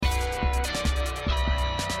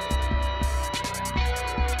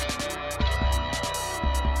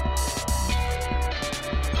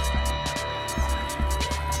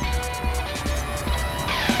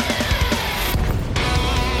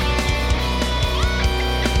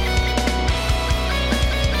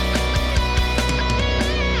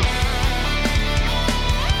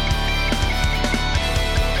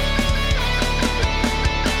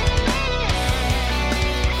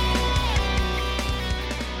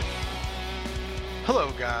Hello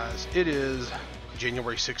guys, it is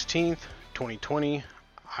January 16th, 2020.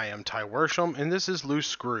 I am Ty Worsham and this is Loose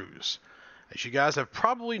Screws. As you guys have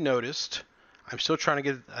probably noticed, I'm still trying to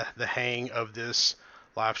get the hang of this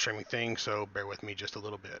live streaming thing, so bear with me just a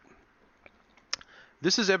little bit.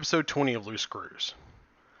 This is episode 20 of Loose Screws.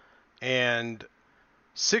 And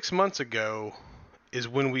 6 months ago is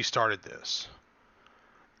when we started this.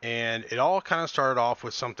 And it all kind of started off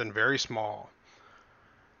with something very small.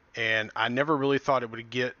 And I never really thought it would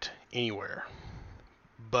get anywhere.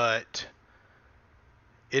 But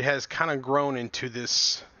it has kind of grown into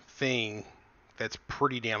this thing that's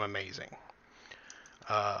pretty damn amazing.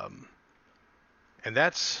 And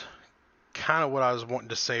that's kind of what I was wanting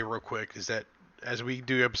to say real quick, is that as we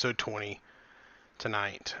do episode 20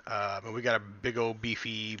 tonight, and we got a big old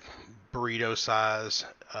beefy burrito size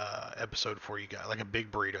episode for you guys, like a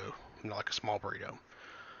big burrito, not like a small burrito.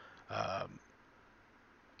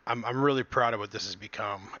 I'm really proud of what this has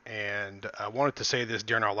become, and I wanted to say this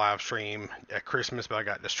during our live stream at Christmas, but I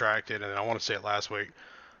got distracted, and I want to say it last week.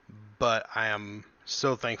 But I am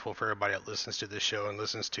so thankful for everybody that listens to this show and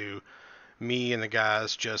listens to me and the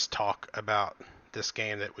guys just talk about this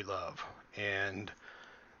game that we love. And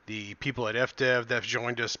the people at FDev that's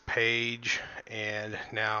joined us, Paige, and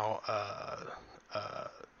now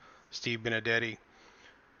Steve Benedetti.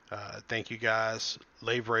 Thank you guys.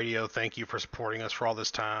 Lave Radio, thank you for supporting us for all this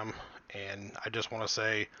time. And I just want to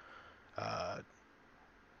say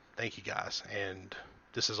thank you guys. And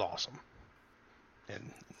this is awesome.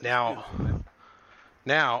 And now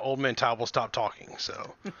Old Man Ty will stop talking.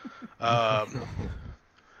 So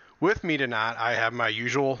with me tonight, I have my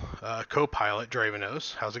usual co-pilot,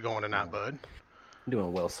 Dravenos. How's it going tonight, bud?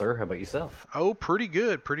 Doing well, sir. How about yourself? Oh, pretty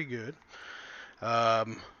good, pretty good.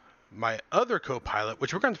 My other co-pilot,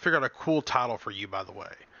 which we're going to figure out a cool title for you, by the way,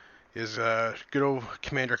 is good old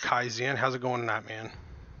Commander Kai Zen. How's it going tonight, man?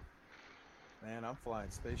 Man, I'm flying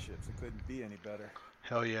spaceships. It couldn't be any better.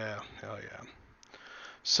 Hell yeah, hell yeah.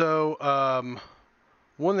 So,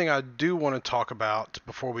 one thing I do want to talk about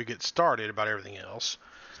before we get started about everything else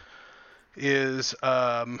is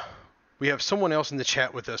we have someone else in the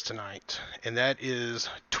chat with us tonight, and that is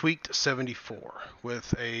Tweaked74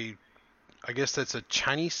 with a, I guess that's a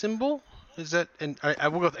Chinese symbol. Is that? And I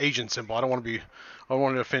will go with Asian symbol. I don't want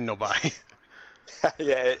to offend nobody.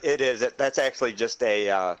 Yeah, it is. That's actually just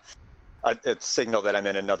a signal that I'm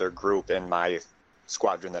in another group in my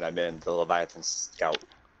squadron that I'm in, the Leviathan Scout.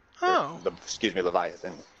 Oh.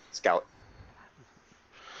 Leviathan Scout.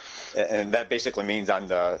 And that basically means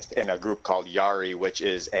I'm in a group called Yari, which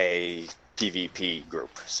is a PvP group.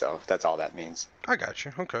 So that's all that means. I got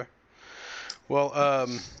you. Okay. Well,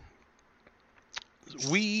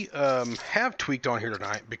 we have Tweaked on here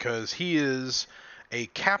tonight because he is a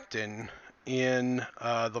captain in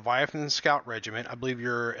the Leviathan Scout Regiment. I believe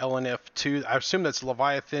you're LNF 2. I assume that's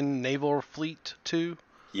Leviathan Naval Fleet 2?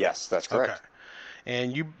 Yes, that's correct. Okay.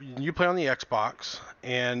 And you play on the Xbox,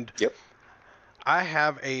 and yep.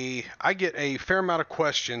 I get a fair amount of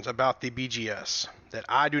questions about the BGS that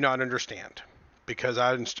I do not understand, because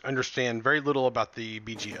I understand very little about the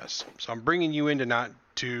BGS. So I'm bringing you in tonight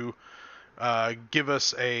to give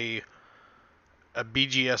us a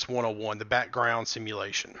BGS 101, the background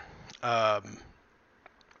simulation. But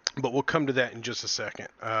we'll come to that in just a second.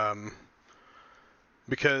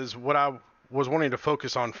 Because what I was wanting to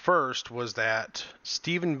focus on first was that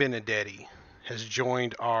Stephen Benedetti has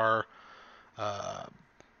joined our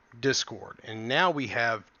Discord. And now we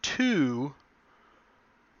have 2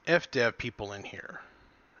 FDev people in here.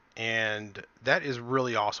 And that is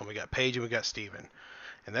really awesome. We got Paige and we got Stephen.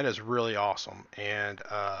 And that is really awesome. And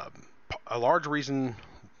a large reason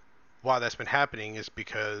why that's been happening is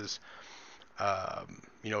because,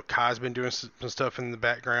 Kai's been doing some stuff in the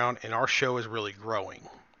background, and our show is really growing.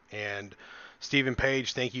 And Stephen,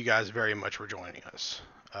 Paige, thank you guys very much for joining us.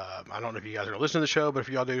 I don't know if you guys are going to listen to the show, but if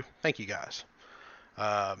y'all do, thank you guys.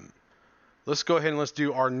 Let's go ahead and let's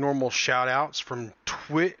do our normal shout-outs from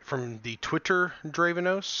the Twitter,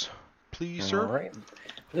 Dravenos. Please, sir. All right.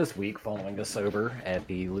 This week, following us over at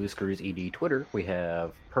the Loose Screws ED Twitter, we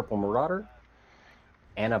have Purple Marauder,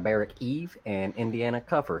 Anna Barrick Eve, and Indiana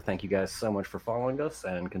Cuffer. Thank you guys so much for following us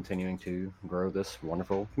and continuing to grow this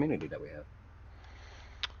wonderful community that we have.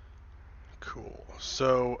 Cool.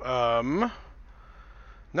 So,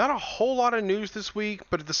 not a whole lot of news this week,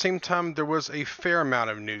 but at the same time, there was a fair amount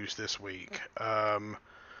of news this week. To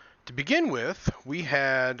begin with, we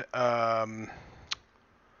had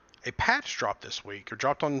a patch drop this week, or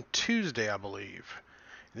dropped on Tuesday, I believe.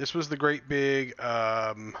 This was the great big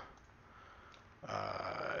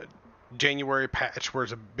January patch, where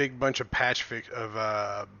it's a big bunch of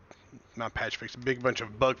not patch fix, a big bunch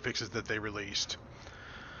of bug fixes that they released.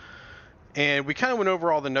 And we kind of went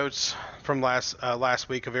over all the notes from last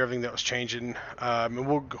week of everything that was changing. And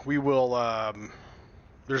we will.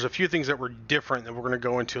 There's a few things that were different that we're going to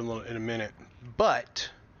go into in a minute. But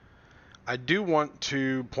I do want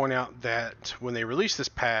to point out that when they released this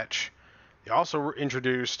patch, they also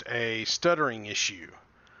introduced a stuttering issue.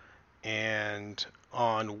 And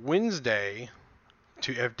on Wednesday,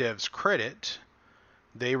 to FDev's credit,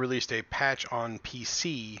 they released a patch on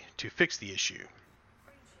PC to fix the issue.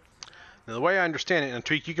 Now, the way I understand it, and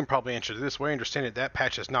Tweak, you can probably answer this, the way I understand it, that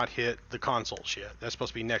patch has not hit the consoles yet. That's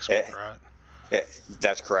supposed to be next week, right?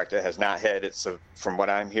 That's correct. It has not hit. It's from what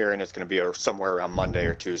I'm hearing, it's going to be somewhere around Monday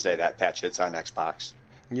or Tuesday that patch hits on Xbox.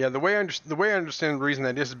 Yeah, the way I understand the reason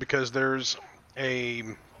that is because there's a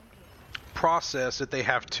process that they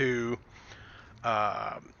have to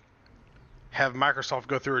have Microsoft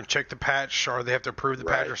go through and check the patch, or they have to approve the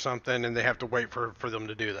patch or something, and they have to wait for them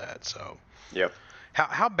to do that. So, yep.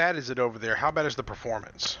 How bad is it over there? How bad is the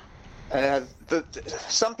performance?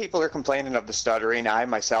 Some people are complaining of the stuttering. I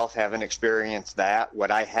myself haven't experienced that. What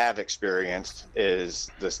I have experienced is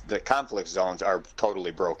the conflict zones are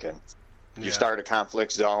totally broken. Yeah. You start a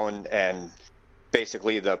conflict zone and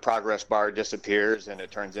basically the progress bar disappears and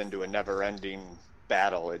it turns into a never-ending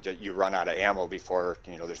battle. You run out of ammo before,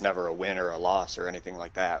 there's never a win or a loss or anything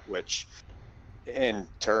like that, which in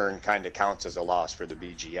turn kind of counts as a loss for the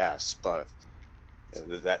BGS, but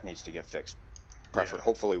that needs to get fixed.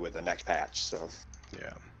 Hopefully with the next patch. So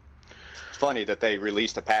yeah, it's funny that they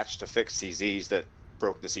released a patch to fix CZs that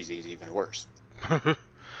broke the CZs even worse.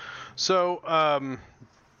 So I'm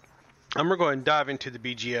gonna go ahead and dive into the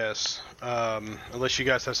BGS, unless you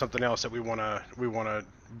guys have something else that we wanna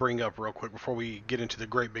bring up real quick before we get into the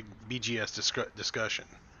great big BGS discussion.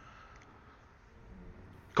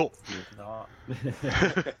 Cool. No.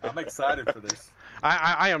 I'm excited for this.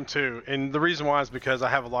 I am too, and the reason why is because I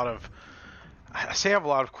have a lot of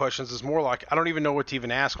questions. It's more like I don't even know what to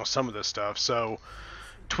even ask on some of this stuff. So,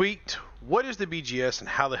 Tweaked, what is the BGS and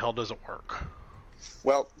how the hell does it work?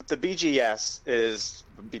 Well, the BGS is,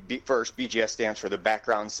 first, BGS stands for the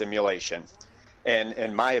background simulation. And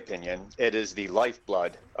in my opinion, it is the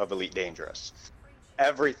lifeblood of Elite Dangerous.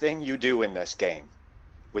 Everything you do in this game,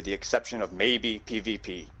 with the exception of maybe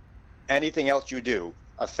PvP, anything else you do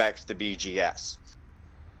affects the BGS.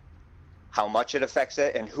 How much it affects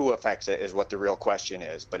it and who affects it is what the real question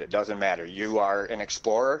is, but it doesn't matter. You are an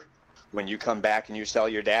explorer. When you come back and you sell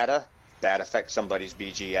your data, that affects somebody's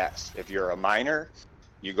BGS. If you're a miner,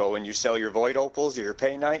 you go and you sell your Void Opals or your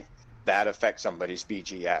Pay Night, that affects somebody's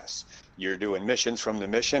BGS. You're doing missions from the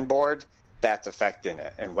mission board, that's affecting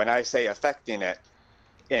it. And when I say affecting it,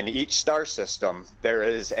 in each star system, there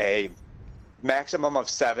is a maximum of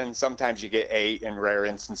 7, sometimes you get 8 in rare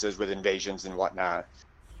instances with invasions and whatnot.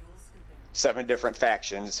 7 different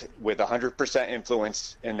factions with 100%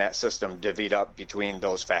 influence in that system divvied up between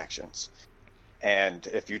those factions. And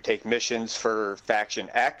if you take missions for faction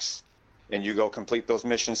X and you go complete those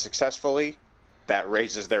missions successfully, that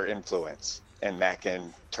raises their influence. And that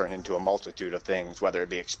can turn into a multitude of things, whether it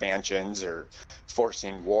be expansions or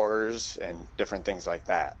forcing wars and different things like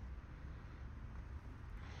that.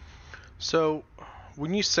 So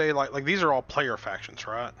when you say like these are all player factions,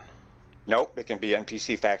 right? Nope, it can be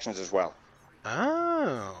NPC factions as well.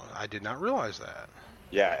 Oh, I did not realize that.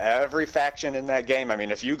 Yeah, every faction in that game. I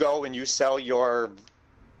mean, if you go and you sell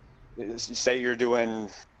say you're doing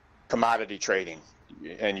commodity trading,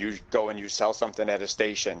 and you go and you sell something at a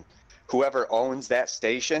station, whoever owns that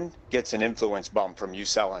station gets an influence bump from you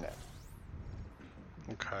selling it.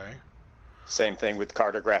 Okay. Same thing with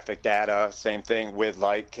cartographic data. Same thing with,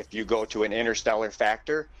 like, if you go to an interstellar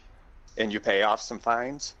factor and you pay off some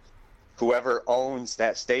fines, whoever owns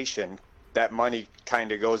that station, that money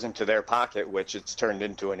kind of goes into their pocket, which it's turned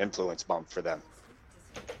into an influence bump for them.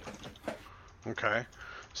 Okay.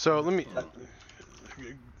 So let me...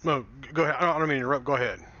 No, go ahead. I don't mean to interrupt. Go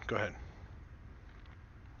ahead.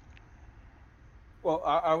 Well,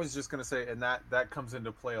 I was just going to say, and that comes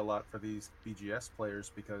into play a lot for these BGS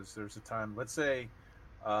players, because there's a time, let's say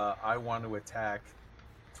I want to attack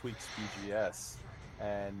Tweak's BGS,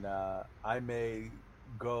 and I may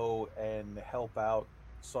go and help out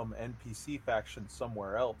some NPC faction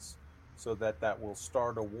somewhere else, so that will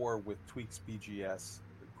start a war with Tweak's BGS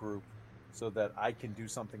group, so that I can do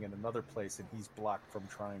something in another place and he's blocked from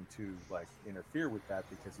trying to interfere with that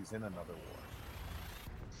because he's in another war.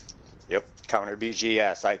 Yep, counter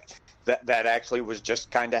BGS. That actually was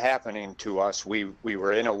just kind of happening to us. We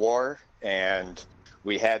were in a war and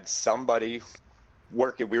we had somebody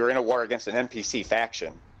working. We were in a war against an NPC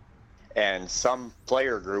faction, and some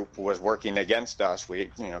player group was working against us. We,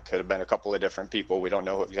 could have been a couple of different people. We don't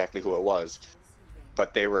know exactly who it was,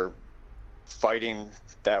 but they were fighting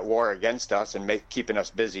that war against us and keeping us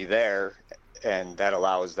busy there, and that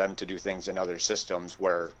allows them to do things in other systems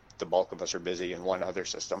where the bulk of us are busy in one other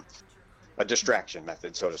system. A distraction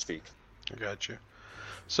method, so to speak. I got you.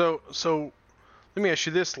 So let me ask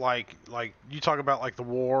you this: like you talk about like the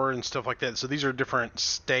war and stuff like that. So these are different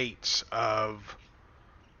states of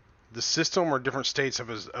the system, or different states of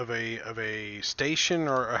a station,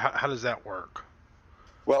 or how does that work?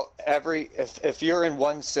 Well, if you're in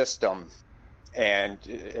one system, and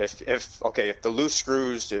if the loose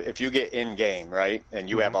screws, if you get in game, right, and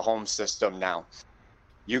you have a home system now,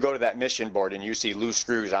 you go to that mission board and you see loose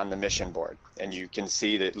screws on the mission board, and you can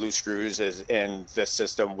see that loose screws is in this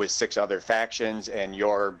system with 6 other factions, and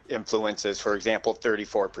your influence is, for example,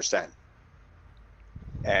 34%.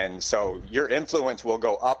 And so your influence will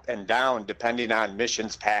go up and down depending on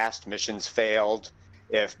missions passed, missions failed.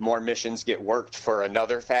 If more missions get worked for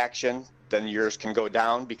another faction, then yours can go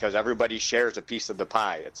down, because everybody shares a piece of the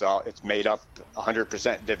pie. It's made up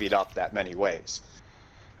 100% divvied up that many ways.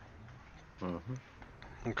 Mm-hmm.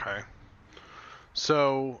 Okay.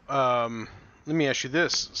 So let me ask you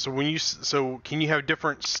this: so can you have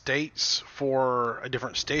different states for a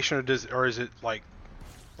different station, or is it like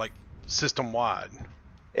system wide?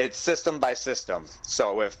 It's system by system.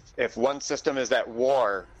 So if one system is at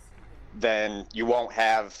war, then you won't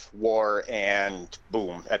have war and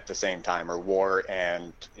boom at the same time, or war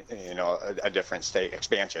and a different state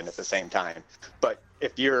expansion at the same time. But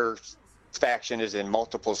if your faction is in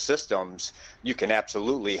multiple systems, you can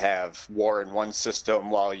absolutely have war in one system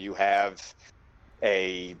while you have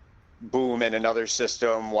a boom in another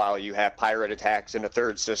system, while you have pirate attacks in a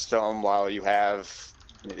third system, while you have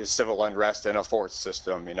civil unrest in a fourth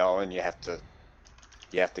system, and you have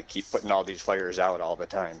to keep putting all these fires out all the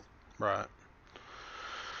time. Right.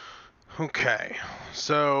 Okay.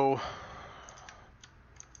 So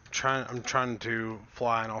I'm trying to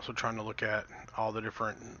fly and also trying to look at all the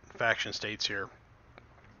different faction states here.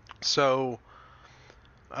 So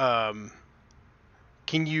can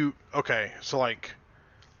you, okay, so like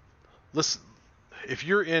if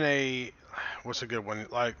you're in a, what's a good one?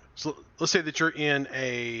 So let's say that you're in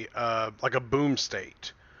a like a boom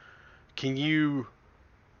state. Can you,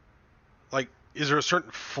 is there a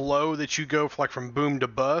certain flow that you go from boom to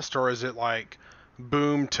bust, or is it like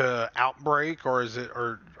boom to outbreak, or is it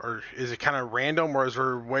kind of random, or is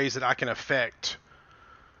there ways that I can affect?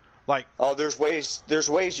 There's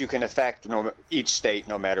ways you can affect each state,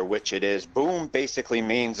 no matter which it is. Boom basically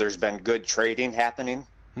means there's been good trading happening.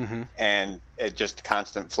 Mm-hmm. And it just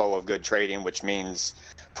constant flow of good trading, which means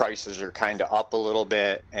prices are kind of up a little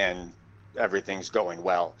bit and everything's going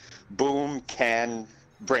well. Boom can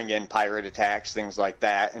bring in pirate attacks, things like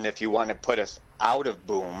that. And if you want to put us out of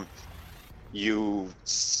boom, you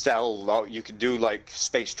sell low. You could do like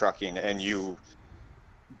space trucking, and you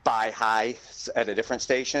buy high at a different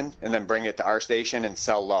station and then bring it to our station and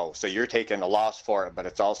sell low. So you're taking a loss for it, but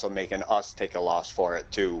it's also making us take a loss for it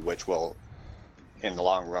too, which will, in the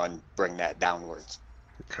long run, bring that downwards.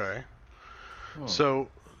 Okay. So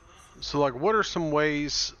what are some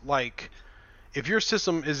ways, if your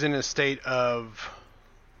system is in a state of,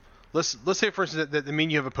 let's say for instance that mean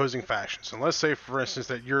you have opposing factions, and let's say for instance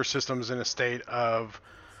that your system is in a state of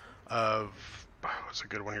what's a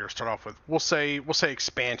good one here to start off with? We'll say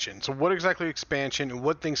expansion. So what exactly expansion, and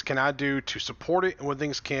what things can I do to support it, and what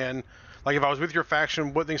things can, if I was with your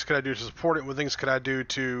faction, what things could I do to support it, and what things could I do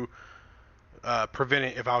to prevent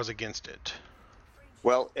it if I was against it?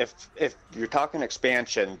 Well, if you're talking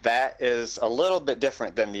expansion, that is a little bit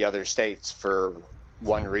different than the other states for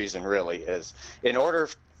one reason, really, is in order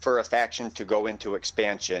for a faction to go into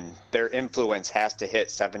expansion, their influence has to hit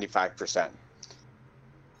 75%.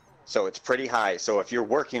 So it's pretty high. So if you're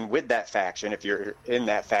working with that faction, if you're in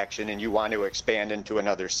that faction and you want to expand into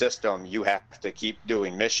another system, you have to keep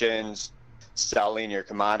doing missions, selling your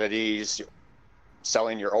commodities,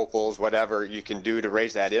 selling your opals, whatever you can do to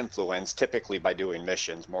raise that influence, typically by doing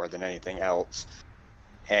missions more than anything else.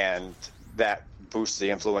 And that boosts the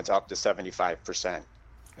influence up to 75%.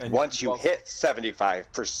 And once you hit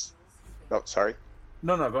 75%, oh, sorry.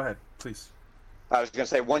 No, go ahead, please. I was going to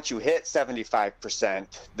say, once you hit 75%,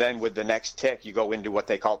 then with the next tick, you go into what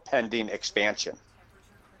they call pending expansion.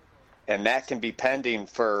 And that can be pending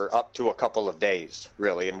for up to a couple of days,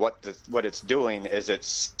 really. And what it's doing is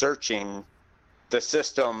it's searching the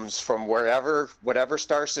systems from whatever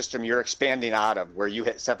star system you're expanding out of, where you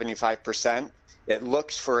hit 75%, it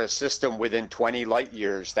looks for a system within 20 light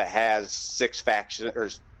years that has 6 factions or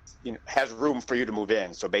has room for you to move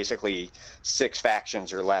in. So basically 6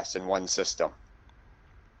 factions or less in one system.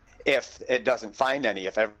 If it doesn't find any,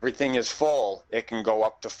 if everything is full, it can go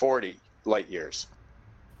up to 40 light years.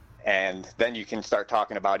 And then you can start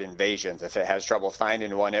talking about invasions. If it has trouble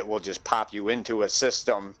finding one, it will just pop you into a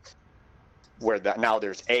system where now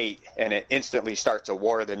there's 8, and it instantly starts a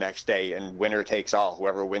war the next day, and winner takes all.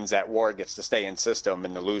 Whoever wins that war gets to stay in system,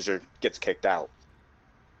 and the loser gets kicked out.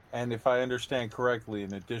 And if I understand correctly,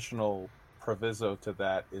 an additional proviso to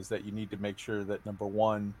that is that you need to make sure that, number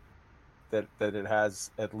one, that it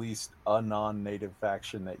has at least a non-native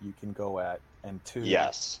faction that you can go at, and two,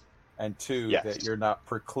 yes, that you're not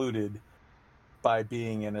precluded by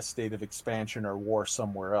being in a state of expansion or war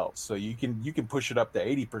somewhere else. So you can push it up to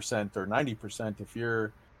 80% or 90%. If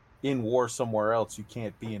you're in war somewhere else, you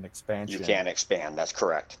can't be in expansion. You can't expand. That's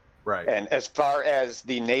correct. Right. And as far as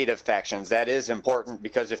the native factions, that is important,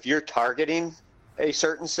 because if you're targeting a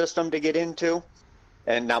certain system to get into,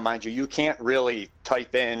 and now mind you can't really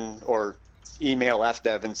type in or email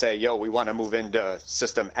FDev and say, yo, we want to move into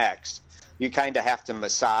system X. You kind of have to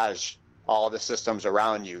massage all the systems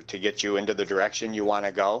around you to get you into the direction you want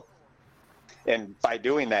to go. And by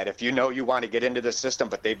doing that, if you know you want to get into the system,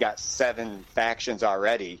 but they've got 7 factions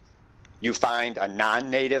already, you find a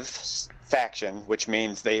non-native faction, which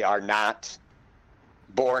means they are not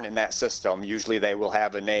born in that system. Usually they will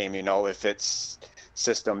have a name. If it's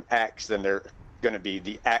system X, then they're going to be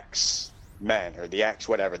the X-Men or the X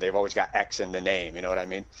whatever. They've always got X in the name. You know what I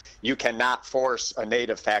mean? You cannot force a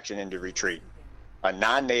native faction into retreat. A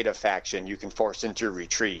non-native faction you can force into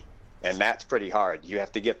retreat, and that's pretty hard. You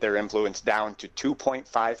have to get their influence down to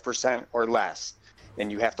 2.5% or less,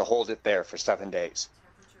 and you have to hold it there for 7 days.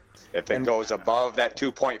 If it goes above that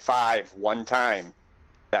 2.5 one time,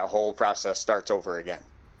 that whole process starts over again.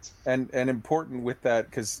 And important with that,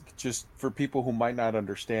 because just for people who might not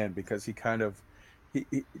understand, because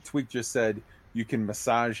Tweak just said you can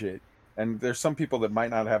massage it, and there's some people that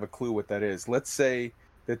might not have a clue what that is. Let's say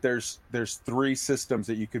that there's 3 systems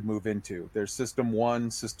that you could move into. There's System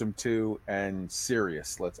 1, System 2, and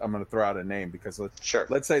Sirius. I'm going to throw out a name because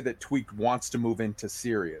let's say that Tweak wants to move into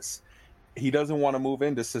Sirius. He doesn't want to move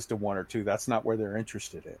into System 1 or 2. That's not where they're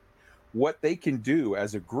interested in. What they can do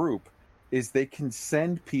as a group is they can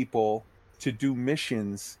send people to do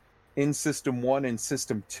missions in System 1 and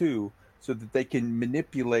System 2 so that they can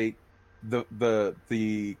manipulate the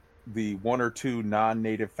 1 or 2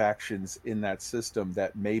 non-native factions in that system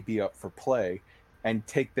that may be up for play, and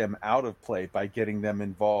take them out of play by getting them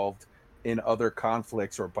involved in other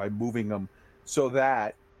conflicts or by moving them, so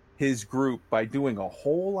that his group, by doing a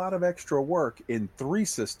whole lot of extra work in 3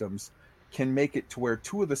 systems, can make it to where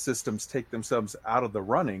 2 of the systems take themselves out of the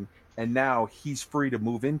running, and now he's free to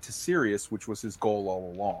move into Sirius, which was his goal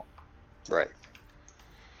all along. Right.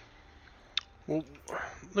 Well,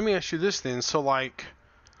 let me ask you this then. So,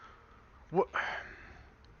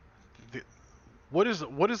 what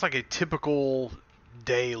is like a typical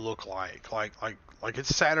day look like? Like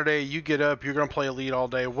it's Saturday, you get up, you're gonna play Elite all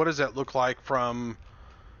day. What does that look like from?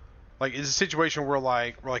 Like, is a situation where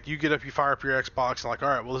like you get up, you fire up your Xbox, and all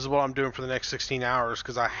right, well, this is what I'm doing for the next 16 hours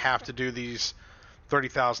because I have to do these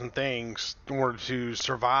 30,000 things in order to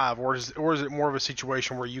survive, or is it more of a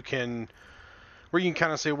situation where you can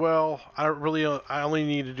kind of say, well, I only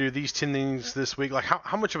need to do these 10 things this week. Like,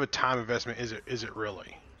 how much of a time investment is it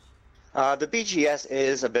really? The BGS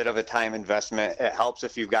is a bit of a time investment. It helps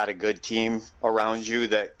if you've got a good team around you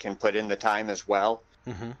that can put in the time as well.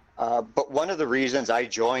 Mm-hmm. But one of the reasons I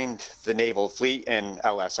joined the Naval Fleet and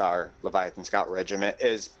LSR, Leviathan Scout Regiment,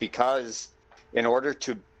 is because in order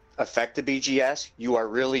to affect the BGS, you are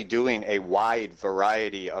really doing a wide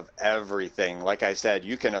variety of everything. Like I said,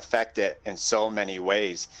 you can affect it in so many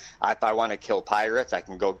ways. If I want to kill pirates, I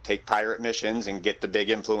can go take pirate missions and get the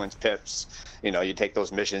big influence pips. You take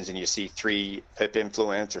those missions and you see 3 pip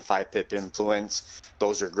influence or 5 pip influence.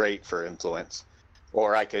 Those are great for influence.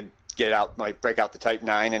 Or I could break out the Type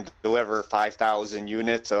 9 and deliver 5,000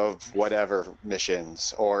 units of whatever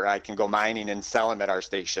missions. Or I can go mining and sell them at our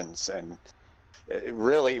stations. And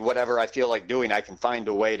really, whatever I feel like doing, I can find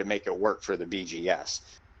a way to make it work for the BGS.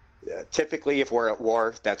 Typically, if we're at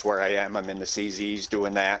war, that's where I am. I'm in the CZs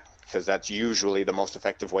doing that, because that's usually the most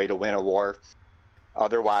effective way to win a war.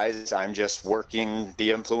 Otherwise, I'm just working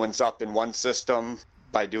the influence up in one system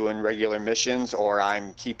by doing regular missions, or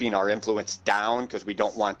I'm keeping our influence down because we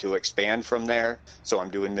don't want to expand from there. So I'm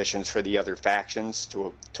doing missions for the other factions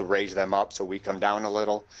to raise them up so we come down a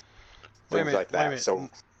little. Things like that. So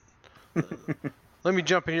let me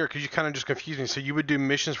jump in here because you kind of just confused me. So you would do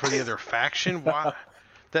missions for the other faction? Why?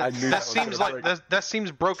 That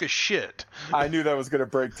seems broke as shit. I knew that was going to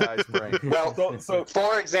break Ty's brain. Well, so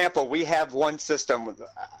for example, we have one system.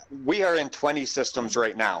 We are in 20 systems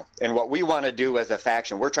right now, and what we want to do as a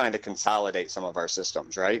faction, we're trying to consolidate some of our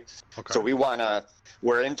systems, right? Okay. So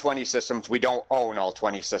we're in 20 systems. We don't own all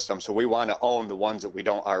 20 systems, so we want to own the ones that we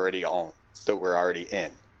don't already own, that we're already in.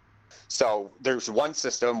 So there's one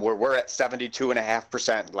system where we're at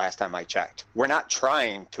 72.5% last time I checked. We're not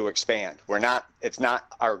trying to expand. It's not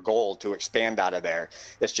our goal to expand out of there.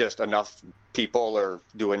 It's just enough people are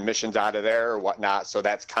doing missions out of there or whatnot. So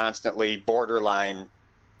that's constantly borderline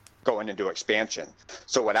going into expansion.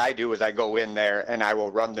 So what I do is I go in there and I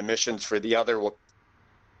will run the missions for the other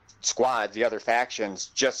squads, the other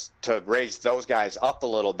factions, just to raise those guys up a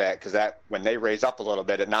little bit, because that when they raise up a little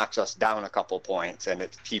bit, it knocks us down a couple points and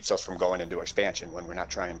it keeps us from going into expansion when we're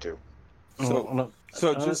not trying to. Go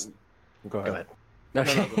ahead.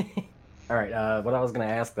 Okay. All right. What I was going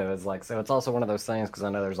to ask though is so it's also one of those things, because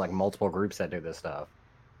I know there's multiple groups that do this stuff.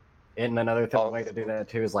 And another way to do that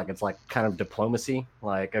too is it's kind of diplomacy.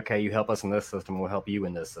 Okay, you help us in this system, we'll help you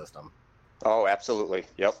in this system. Oh, absolutely.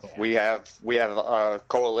 Yep. Yeah. We have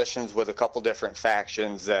coalitions with a couple different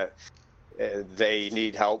factions that they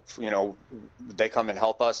need help. They come and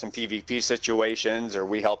help us in PvP situations, or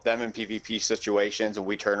we help them in PvP situations, and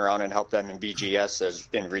we turn around and help them in BGS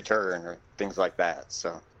in return, or things like that.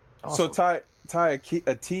 So, awesome. So Ty,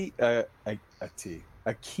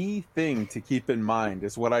 a key thing to keep in mind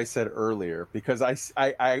is what I said earlier, because I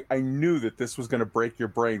knew that this was going to break your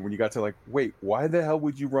brain when you got to wait, why the hell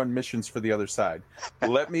would you run missions for the other side?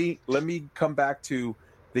 let me come back to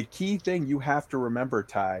the key thing you have to remember,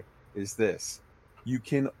 Ty, is this. You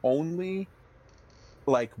can only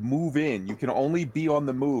move in. You can only be on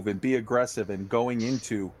the move and be aggressive and going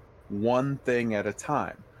into one thing at a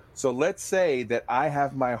time. So let's say that I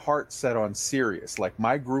have my heart set on Sirius.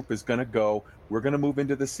 My group is going to go. We're going to move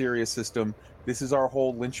into the Sirius system. This is our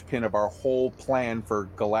whole linchpin of our whole plan for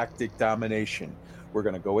galactic domination. We're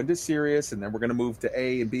going to go into Sirius, and then we're going to move to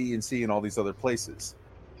A and B and C and all these other places.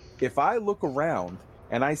 If I look around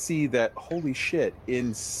and I see that, holy shit,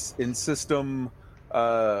 in system,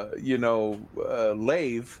 Lave,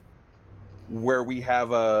 where we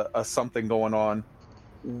have a something going on,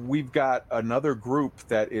 we've got another group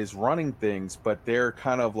that is running things, but they're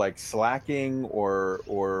kind of slacking or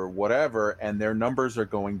whatever, and their numbers are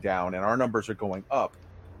going down and our numbers are going up.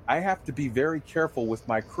 I have to be very careful with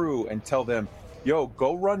my crew and tell them, yo,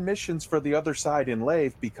 go run missions for the other side in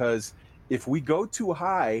Lave, because if we go too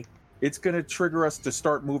high, it's going to trigger us to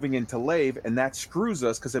start moving into Lave, and that screws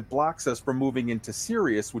us because it blocks us from moving into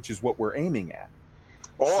Sirius, which is what we're aiming at.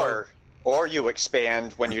 Or you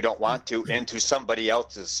expand when you don't want to into somebody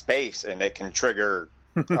else's space, and it can trigger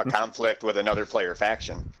a conflict with another player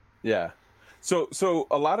faction. Yeah. So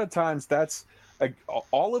a lot of times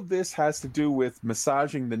all of this has to do with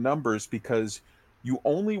massaging the numbers, because you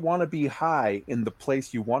only want to be high in the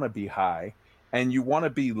place you want to be high, and you want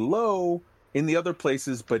to be low in the other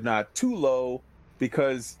places, but not too low,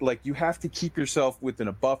 because you have to keep yourself within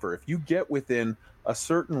a buffer. If you get within a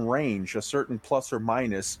certain range, a certain plus or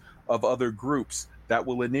minus of other groups, that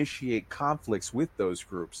will initiate conflicts with those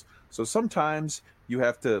groups. So sometimes you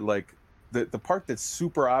have to the part that's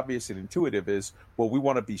super obvious and intuitive is, well, we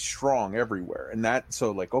want to be strong everywhere. And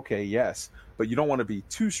okay, yes, but you don't want to be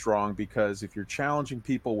too strong, because if you're challenging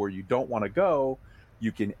people where you don't want to go,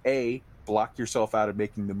 you can A, block yourself out of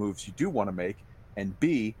making the moves you do want to make, and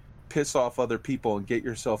B, piss off other people and get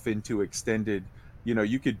yourself into extended,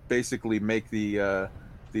 you could basically make the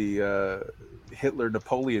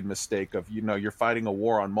Hitler-Napoleon mistake of, you're fighting a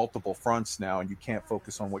war on multiple fronts now, and you can't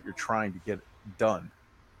focus on what you're trying to get done.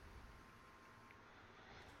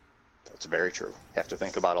 That's very true. You have to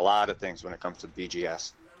think about a lot of things when it comes to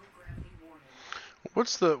BGS.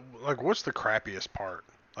 What's the crappiest part?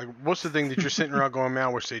 What's the thing that you're sitting around going, man, I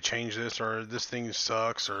wish they changed this, or this thing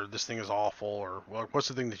sucks, or this thing is awful, or what's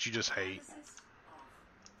the thing that you just hate?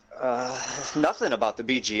 Nothing about the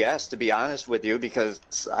BGS, to be honest with you, because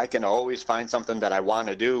I can always find something that I want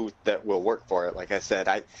to do that will work for it. Like I said,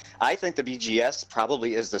 I think the BGS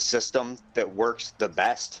probably is the system that works the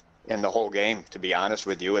best in the whole game, to be honest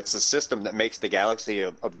with you. It's the system that makes the galaxy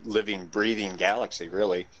a living, breathing galaxy,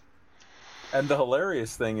 really. And the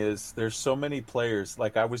hilarious thing is, there's so many players.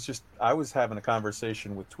 I was having a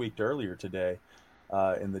conversation with Tweaked earlier today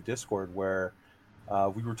in the Discord, where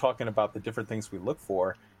we were talking about the different things we look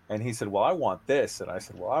for, and he said, well, I want this, and I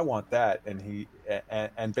said, well, I want that,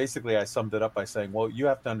 and basically I summed it up by saying, well, you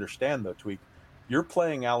have to understand though, Tweak, you're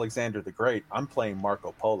playing Alexander the Great, I'm playing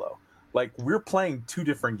Marco Polo. We're playing two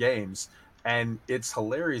different games, And it's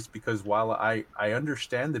hilarious because while I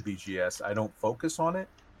understand the BGS, I don't focus on it.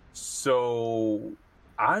 So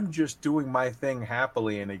I'm just doing my thing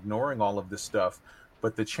happily and ignoring all of this stuff.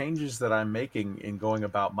 But the changes that I'm making in going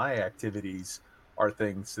about my activities are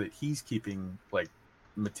things that he's keeping like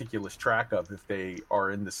meticulous track of if they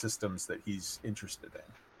are in the systems that he's interested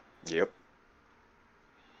in. Yep.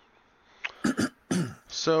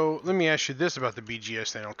 So let me ask you this about the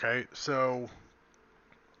BGS then, okay? So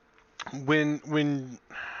when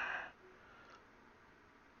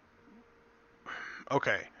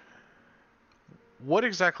okay, what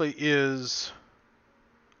exactly is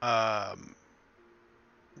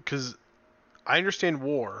because I understand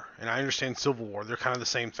war and I understand civil war, they're kind of the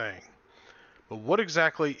same thing. But what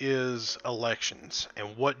exactly is elections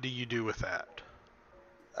and what do you do with that?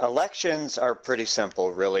 Elections are pretty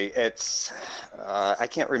simple, really. It's I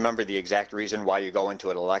can't remember the exact reason why you go into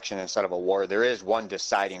an election instead of a war. There is one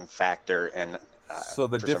deciding factor, and so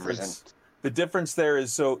the difference there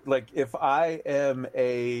is, so like if I am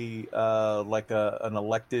a an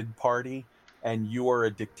elected party and you are a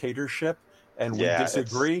dictatorship and we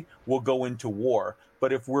disagree, we'll go into war.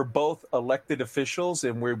 But if we're both elected officials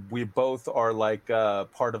and we both are like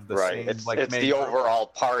part of the same, it's like it's the overall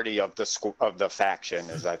party of the faction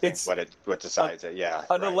is I think what decides it. Yeah,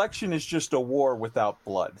 an election is just a war without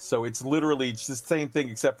blood. So it's literally just the same thing,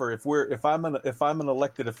 except for if I'm an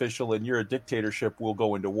elected official and you're a dictatorship, we'll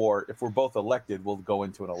go into war. If we're both elected, we'll go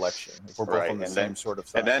into an election. If we're both on the same sort of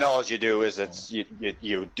side. And then all you do is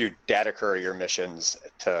you do data courier missions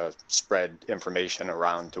to spread information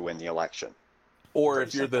around to win the election. Or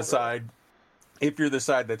if you're the side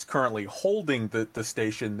that's currently holding the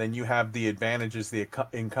station, then you have the advantages, the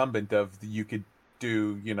incumbent of you could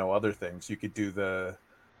do, other things. You could do the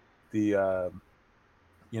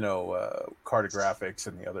cartographics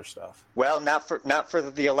and the other stuff. Well, not for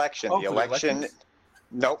the election. Oh, the election.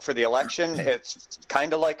 Nope, for the election, it's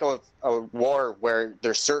kind of like a war where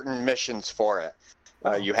there's certain missions for it.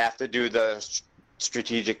 You have to do the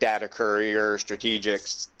strategic data courier, strategic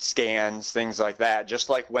scans, things like that.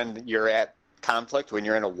 Just like when you're at conflict, when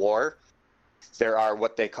you're in a war, there are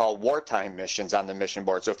what they call wartime missions on the mission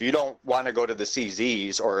board. So if you don't want to go to the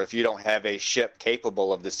CZs, or if you don't have a ship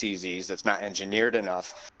capable of the CZs that's not engineered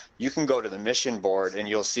enough, you can go to the mission board and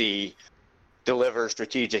you'll see deliver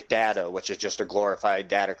strategic data, which is just a glorified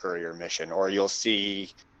data courier mission, or you'll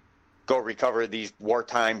see go recover these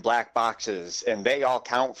wartime black boxes, and they all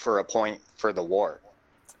count for a point for the war.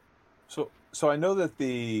 So I know that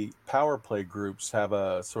the power play groups have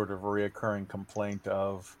a sort of reoccurring complaint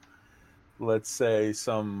of, let's say,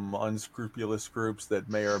 some unscrupulous groups that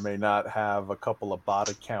may or may not have a couple of bot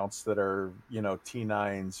accounts that are,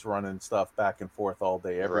 T9s running stuff back and forth all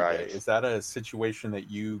day, every day. Is that a situation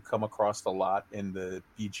that you come across a lot in the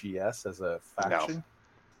BGS as a faction? No.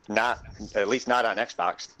 Not, at least not on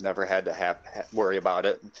Xbox. Never had to worry about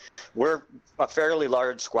it. We're a fairly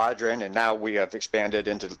large squadron, and now we have expanded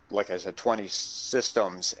into, like I said, 20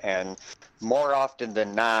 systems. And more often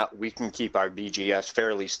than not, we can keep our BGS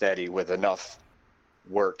fairly steady with enough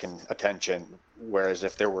work and attention. Whereas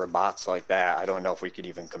if there were bots like that, I don't know if we could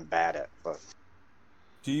even combat it. But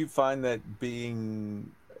do you find that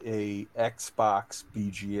being a Xbox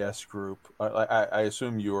BGS group, I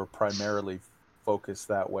assume you are primarily focused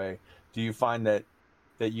that way, do you find that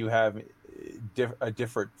you have a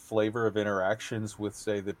different flavor of interactions with,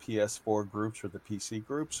 say, the PS4 groups or the PC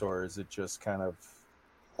groups, or is it just kind of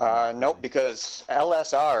nope, because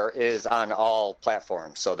LSR is on all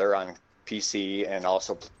platforms, so they're on PC and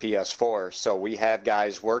also PS4, so we have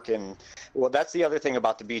guys working. Well, that's the other thing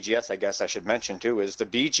about the BGS, I guess I should mention too, is the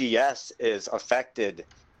BGS is affected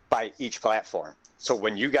by each platform. So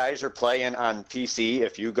when you guys are playing on PC,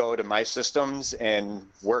 if you go to my systems and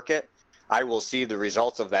work it, I will see the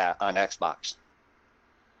results of that on Xbox.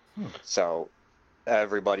 So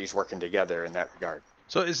everybody's working together in that regard.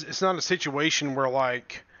 So it's not a situation where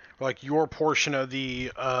like your portion of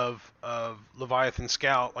Leviathan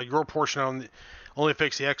Scout, like your portion only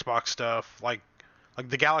affects the Xbox stuff, like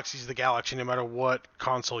the Galaxy's the Galaxy no matter what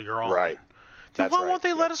console you're on. Right. Then why won't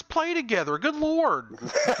they let us play together? Good Lord.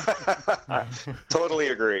 Totally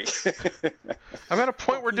agree. I'm at a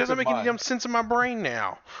point where it doesn't make any damn sense in my brain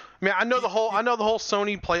now. I mean, I know the whole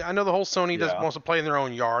Sony wants to play in their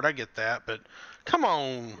own yard. I get that, but come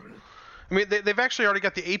on. I mean, they've actually already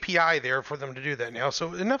got the API there for them to do that now.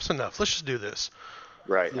 So enough's enough. Let's just do this.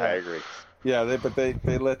 Right. Yeah. I agree. Yeah,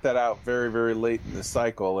 they let that out very, very late in the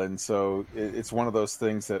cycle, and so it's one of those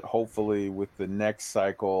things that hopefully with the next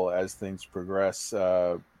cycle, as things progress,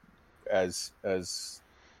 as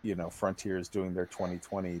Frontier is doing their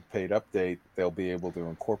 2020 paid update, they'll be able to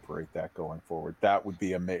incorporate that going forward. That would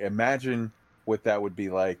be imagine what that would be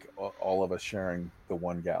like, all of us sharing the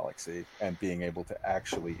one galaxy and being able to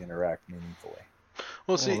actually interact meaningfully.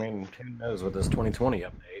 Well, see, I mean, who knows with this 2020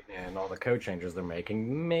 update and all the code changes they're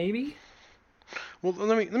making? Maybe. well,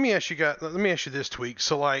 let me ask you guys. Let me ask you this, Tweak.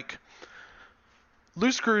 So, like,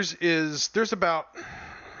 Loose Screws is there's about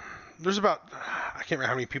I can't remember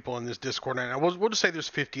how many people in this Discord now. We'll just say there's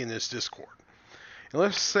 50 in this Discord. And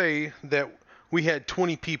let's say that we had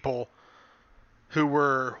 20 people who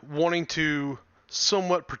were wanting to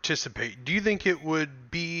somewhat participate. Do you think it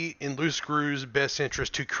would be in Loose Screws' best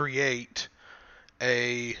interest to create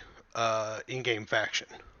a in-game faction?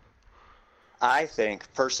 I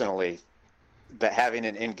think personally that having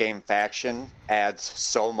an in-game faction adds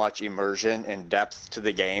so much immersion and depth to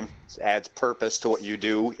the game, adds purpose to what you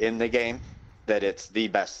do in the game, that it's the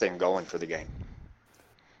best thing going for the game.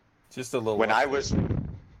 Just a little. When I was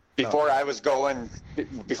before I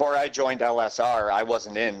joined LSR, I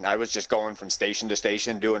wasn't in. I was just going from station to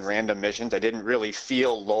station doing random missions. I didn't really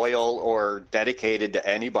feel loyal or dedicated to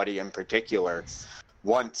anybody in particular.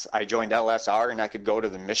 Once I joined LSR and I could go to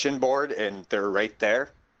the mission board and they're right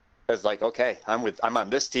there, I was like, okay, I'm on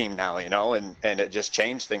this team now, and it just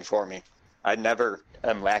changed things for me. I never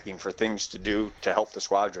am lacking for things to do to help the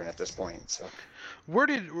squadron at this point. So, where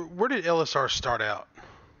did LSR start out?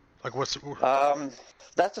 Like, what's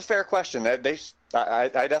that's a fair question. I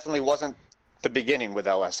definitely wasn't the beginning with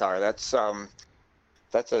LSR.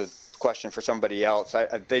 That's a question for somebody else.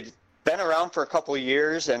 They've been around for a couple of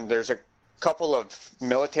years, and there's a couple of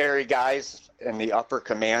military guys in the upper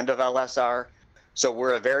command of LSR. So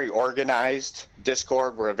we're a very organized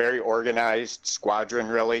Discord. We're a very organized squadron,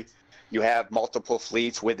 really. You have multiple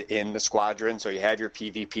fleets within the squadron. So you have your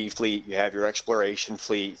PvP fleet, you have your exploration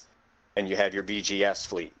fleet, and you have your BGS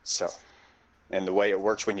fleet. So, and the way it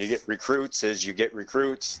works when you get recruits is you get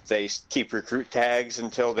recruits. They keep recruit tags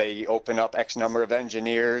until they open up X number of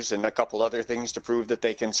engineers and a couple other things to prove that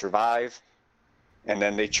they can survive. And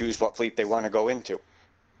then they choose what fleet they want to go into.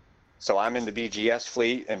 So I'm in the BGS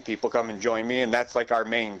fleet, and people come and join me, and that's like our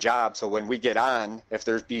main job. So when we get on, if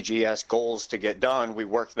there's BGS goals to get done, we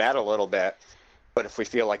work that a little bit. But if we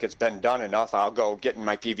feel like it's been done enough, I'll go get in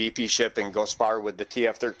my PvP ship and go spar with the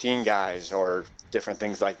TF-13 guys or different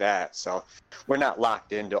things like that. So we're not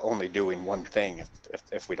locked into only doing one thing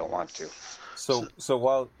if we don't want to. So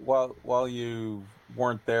while you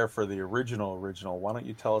weren't there for the original, why don't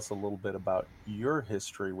you tell us a little bit about your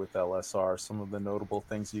history with LSR, some of the notable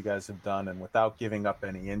things you guys have done, and without giving up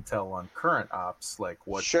any intel on current ops, like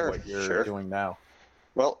what you're doing now?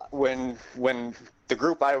 Well, when the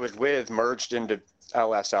group I was with merged into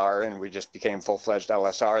LSR and we just became full-fledged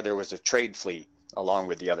LSR, there was a trade fleet along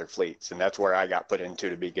with the other fleets, and that's where I got put into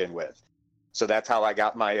to begin with. So that's how I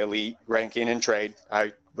got my elite ranking in trade.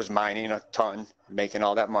 I was mining a ton, making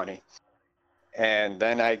all that money. And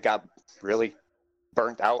then I got really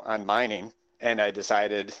burnt out on mining, and I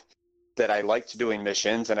decided that I liked doing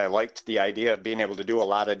missions, and I liked the idea of being able to do a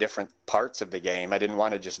lot of different parts of the game. I didn't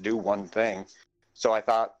want to just do one thing. So I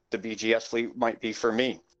thought the BGS fleet might be for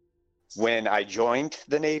me. When I joined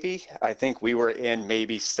the Navy, I think we were in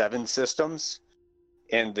maybe 7 systems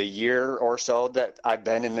in the year or so that I've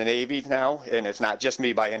been in the Navy now. And it's not just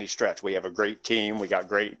me by any stretch. We have a great team. We got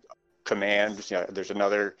great command. There's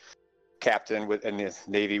another captain in the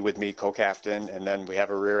Navy with me, co-captain, and then we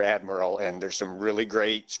have a rear admiral, and there's some really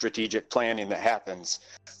great strategic planning that happens.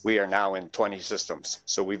 We are now in 20 systems.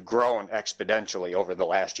 So we've grown exponentially over the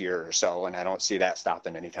last year or so, and I don't see that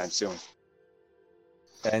stopping anytime soon.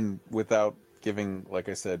 And without giving, like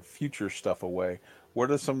I said, future stuff away,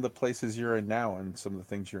 what are some of the places you're in now and some of the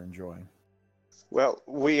things you're enjoying? Well,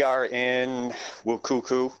 we are in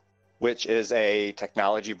Wukuku, which is a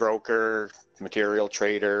technology broker, material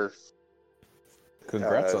trader.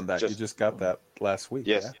 Congrats on that. You just got that last week.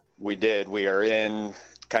 Yes, yeah? We did. We are in,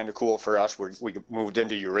 kind of cool for us. We moved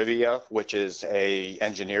into Eurivia, which is a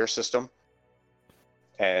engineer system.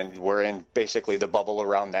 And we're in basically the bubble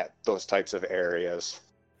around those types of areas.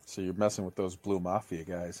 So you're messing with those Blue Mafia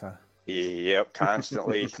guys, huh? Yep,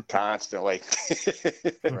 constantly.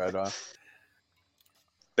 Right on.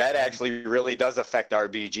 That actually really does affect our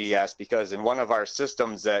BGS, because in one of our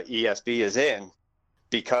systems that ESB is in,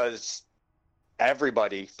 because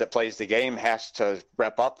everybody that plays the game has to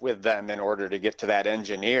rep up with them in order to get to that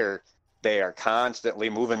engineer, they are constantly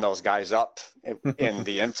moving those guys up in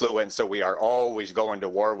the influence. So we are always going to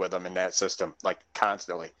war with them in that system, like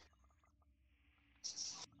constantly.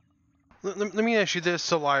 Let me ask you this.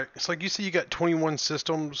 So, like, it's like you say you got 21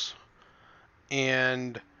 systems,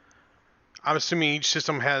 and I'm assuming each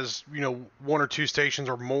system has, one or two stations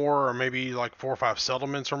or more, or maybe like 4 or 5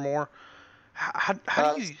 settlements or more. How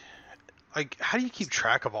do you keep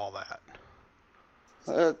track of all that?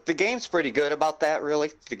 The game's pretty good about that,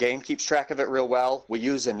 really. The game keeps track of it real well. We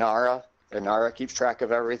use Inara. Inara keeps track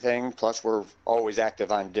of everything. Plus, we're always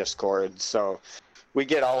active on Discord, so we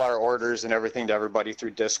get all our orders and everything to everybody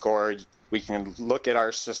through Discord. We can look at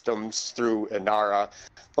our systems through Inara.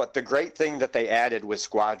 But the great thing that they added with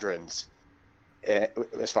Squadrons,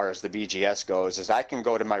 as far as the BGS goes, is I can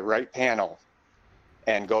go to my right panel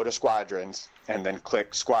and go to Squadrons and then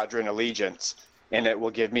click Squadron Allegiance, and it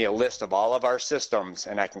will give me a list of all of our systems,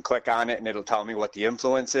 and I can click on it and it'll tell me what the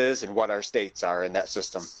influence is and what our states are in that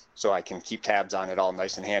system, so I can keep tabs on it all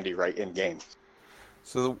nice and handy right in game.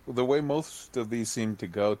 So the way most of these seem to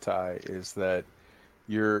go, Ty, is that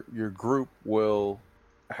your group will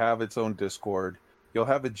have its own Discord. You'll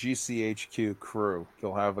have a GCHQ crew.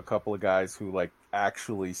 You'll have a couple of guys who like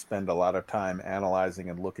actually spend a lot of time analyzing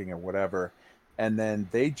and looking at whatever, and then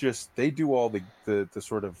they do all the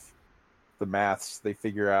sort of the maths. They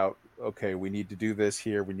figure out, okay, we need to do this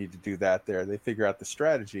here, we need to do that there. They figure out the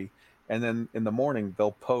strategy, and then in the morning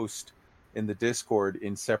they'll post in the Discord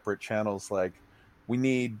in separate channels like, we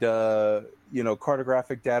need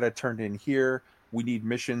cartographic data turned in here. We need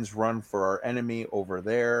missions run for our enemy over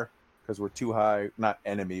there because we're too high. Not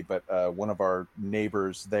enemy, but one of our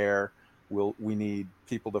neighbors there. We need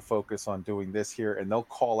people to focus on doing this here, and they'll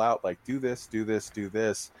call out like, do this, do this, do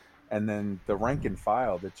this, and then the rank and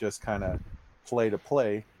file that just kind of play to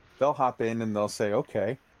play, they'll hop in and they'll say,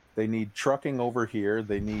 okay, they need trucking over here,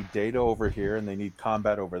 they need data over here, and they need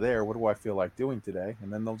combat over there. What do I feel like doing today?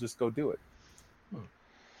 And then they'll just go do it.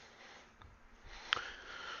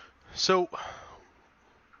 So,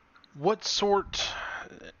 what sort...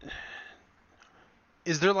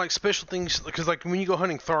 Is there like special things? Because like when you go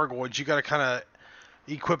hunting Thargoids, you got to kind of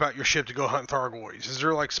equip out your ship to go hunt Thargoids. Is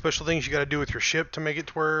there like special things you got to do with your ship to make it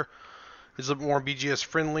to where it's a bit more BGS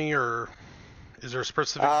friendly, or is there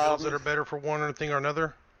specific builds that are better for one thing or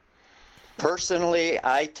another? Personally,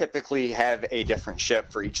 I typically have a different ship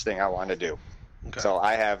for each thing I want to do. Okay. So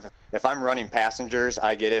if I'm running passengers,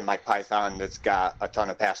 I get in my Python that's got a ton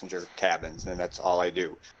of passenger cabins, and that's all I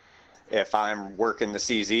do. If I'm working the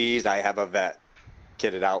CZs, I have a vet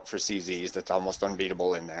kitted out for CZs that's almost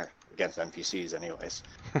unbeatable in there against NPCs anyways.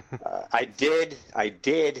 I did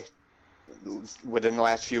within the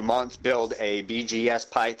last few months build a BGS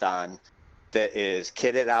Python that is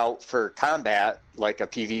kitted out for combat like a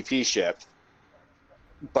PvP ship,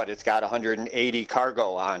 but it's got 180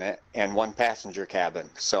 cargo on it and 1 passenger cabin.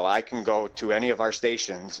 So I can go to any of our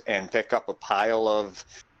stations and pick up a pile of,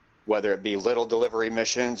 whether it be little delivery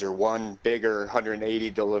missions or one bigger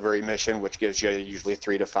 180 delivery mission, which gives you usually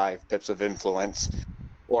 3 to 5 pips of influence.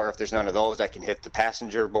 Or if there's none of those, I can hit the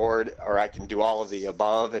passenger board, or I can do all of the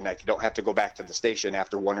above, and I don't have to go back to the station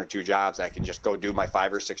after 1 or 2 jobs. I can just go do my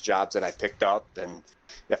 5 or 6 jobs that I picked up, and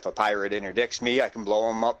if a pirate interdicts me, I can blow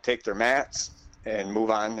them up, take their mats, and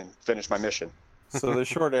move on and finish my mission. So the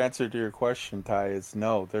short answer to your question, Ty, is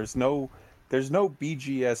no. There's no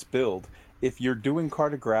BGS build. If you're doing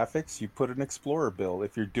cartographics, you put an Explorer build.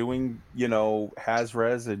 If you're doing,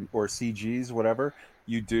 Haz-Res or CGs, whatever,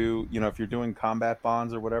 you do, if you're doing combat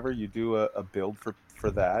bonds or whatever, you do a build for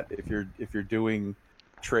that. If you're doing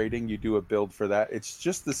trading, you do a build for that. It's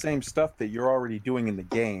just the same stuff that you're already doing in the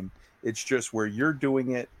game. It's just where you're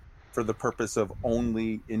doing it for the purpose of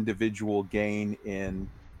only individual gain in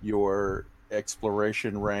your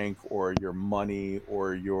exploration rank or your money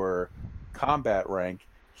or your combat rank.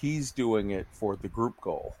 He's doing it for the group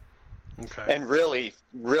goal. Okay. And really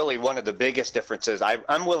one of the biggest differences,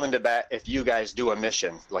 I'm willing to bet if you guys do a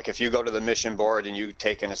mission, like if you go to the mission board and you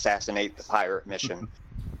take and assassinate the pirate mission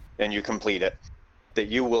and you complete it, that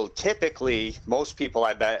you will typically, most people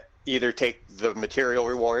I bet, either take the material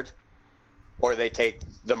reward or they take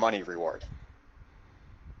the money reward.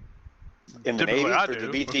 In the Navy, for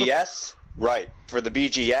the BGS, right, for the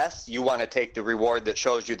BGS, you want to take the reward that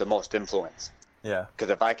shows you the most influence. Yeah. Because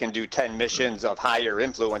if I can do 10 missions of higher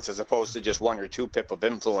influence as opposed to just 1 or 2 pip of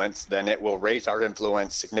influence, then it will raise our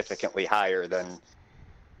influence significantly higher than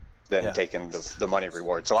taking the money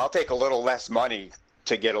reward. So I'll take a little less money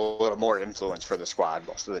to get a little more influence for the squad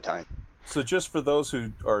most of the time. So just for those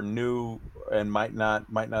who are new and might not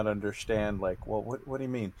understand, like, well, what do you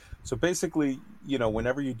mean? So basically,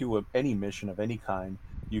 whenever you do any mission of any kind,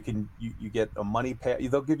 you get a money pay.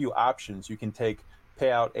 They'll give you options. You can take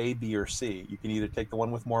payout A, B, or C. You can either take the one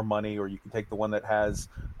with more money, or you can take the one that has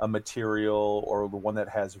a material, or the one that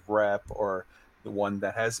has rep, or the one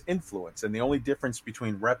that has influence. And the only difference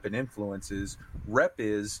between rep and influence is rep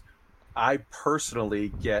is I personally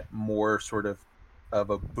get more sort of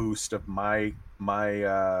a boost of my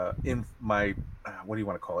what do you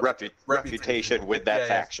want to call it? Reputation with that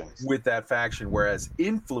faction. With that faction, whereas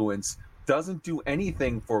influence doesn't do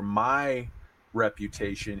anything for my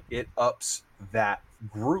reputation. It ups that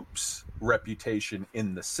group's reputation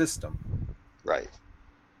in the system. Right.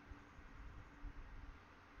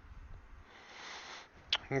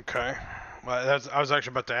 Okay. Well, I was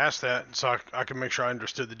actually about to ask that, so I can make sure I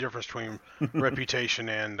understood the difference between reputation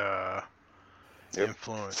and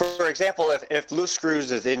influence. For example, if Loose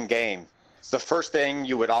Screws is in game, the first thing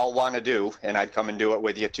you would all want to do, and I'd come and do it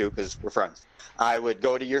with you too because we're friends, I would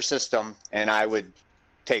go to your system and I would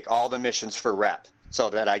take all the missions for rep so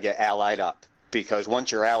that I get allied up. Because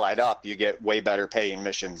once you're allied up, you get way better paying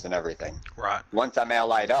missions and everything. Right. Once I'm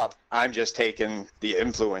allied up, I'm just taking the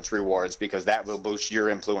influence rewards because that will boost your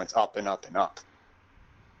influence up and up and up.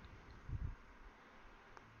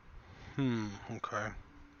 Okay.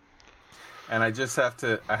 And I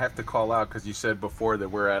have to call out because you said before that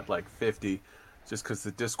we're at like 50, just because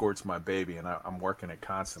the Discord's my baby and I'm working it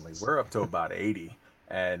constantly. We're up to about 80,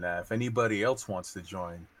 and if anybody else wants to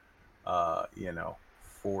join,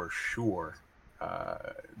 for sure.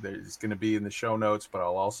 There's going to be in the show notes, but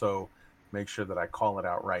I'll also make sure that I call it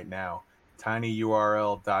out right now.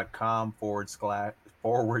 tinyurl.com /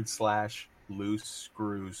 Loose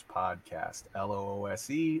Screws Podcast. LOOSE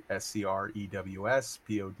SCREWS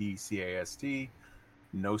PODCAST.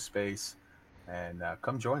 No space. And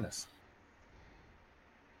come join us.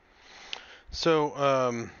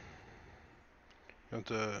 So,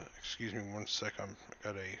 excuse me 1 second. I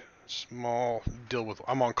got a small deal with.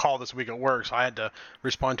 I'm on call this week at work, so I had to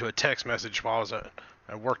respond to a text message while I was at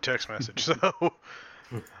work text message. So,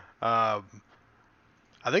 I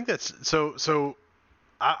think that's so.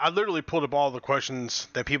 I literally pulled up all the questions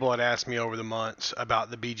that people had asked me over the months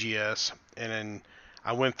about the BGS, and then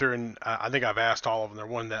I went through and I think I've asked all of them. There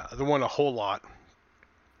won a whole lot.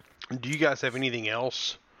 Do you guys have anything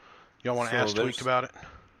else y'all want to ask Tweaked about it?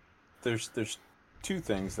 There's two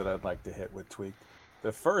things that I'd like to hit with Tweaked.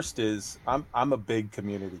 The first is I'm a big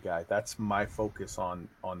community guy. That's my focus on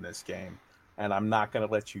this game, and I'm not going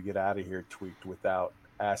to let you get out of here, Tweaked, without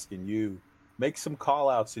asking you. Make some call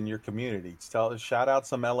outs in your community. Shout out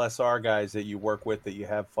some LSR guys that you work with, that you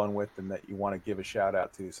have fun with, and that you want to give a shout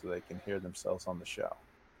out to so they can hear themselves on the show.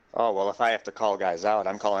 Oh, well, if I have to call guys out,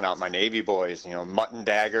 I'm calling out my Navy boys. Mutton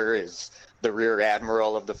Dagger is the rear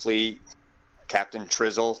admiral of the fleet. Captain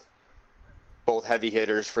Trizzle, both heavy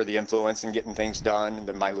hitters for the influence and getting things done. And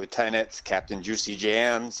then my lieutenants, Captain Juicy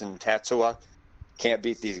Jams and Tatsua. Can't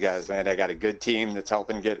beat these guys, man. I got a good team that's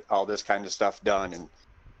helping get all this kind of stuff done. And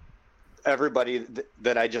everybody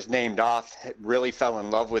that I just named off really fell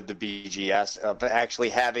in love with the BGS, of actually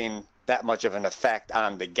having that much of an effect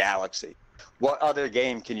on the galaxy. What other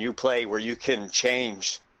game can you play where you can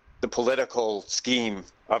change the political scheme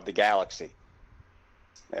of the galaxy?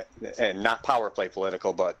 And not power play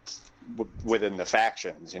political, but within the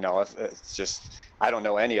factions. It's just, I don't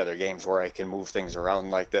know any other games where I can move things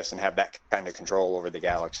around like this and have that kind of control over the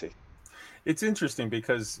galaxy. It's interesting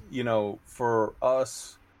because, for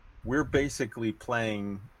us, we're basically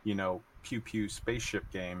playing, Pew Pew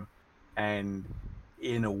spaceship game, and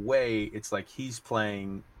in a way, it's like he's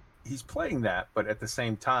playing that, but at the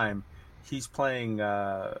same time, he's playing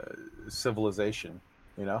Civilization,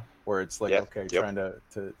 where it's like, trying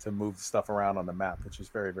to move stuff around on the map, which is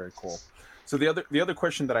very, very cool. So the other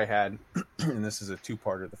question that I had, and this is a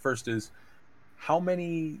two-parter. The first is, how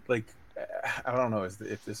many, I don't know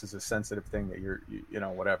if this is a sensitive thing that you're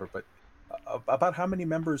whatever, but about how many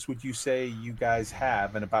members would you say you guys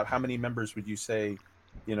have, and about how many members would you say,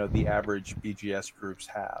 the average BGS groups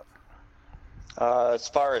have? As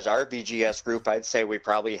far as our BGS group, I'd say we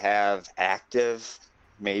probably have active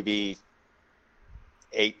maybe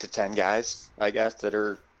 8 to 10 guys, I guess, that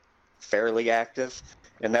are fairly active.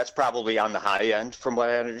 And that's probably on the high end from what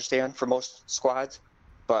I understand for most squads.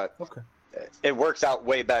 But it works out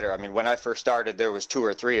way better. I mean, when I first started, there was 2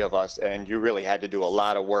 or 3 of us, and you really had to do a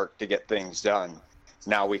lot of work to get things done.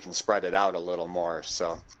 Now we can spread it out a little more.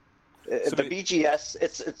 So the BGS,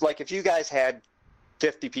 it's like if you guys had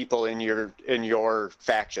 50 people in your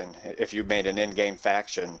faction, if you made an in-game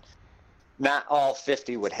faction, not all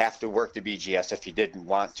 50 would have to work the BGS if you didn't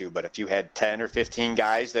want to, but if you had 10 or 15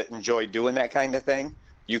 guys that enjoyed doing that kind of thing,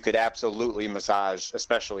 you could absolutely massage,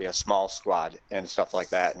 especially a small squad and stuff like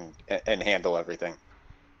that, and handle everything.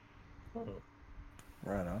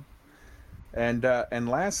 Right on. And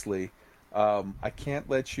lastly, I can't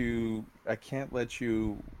let you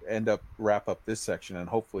wrap up this section, and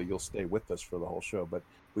hopefully you'll stay with us for the whole show. But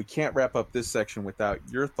we can't wrap up this section without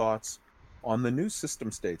your thoughts on the new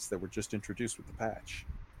system states that were just introduced with the patch.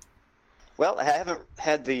 Well, I haven't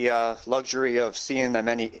had the luxury of seeing them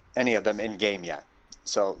any of them in game yet.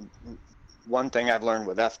 So one thing I've learned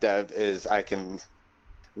with FDev is I can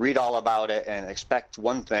read all about it and expect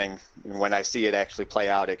one thing, and when I see it actually play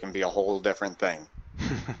out, it can be a whole different thing.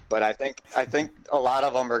 But I think a lot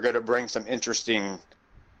of them are going to bring some interesting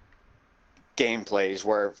gameplays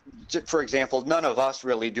where, for example, none of us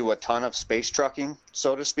really do a ton of space trucking,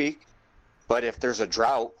 so to speak. But if there's a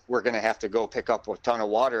drought, we're going to have to go pick up a ton of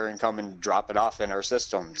water and come and drop it off in our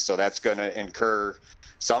system. So that's going to incur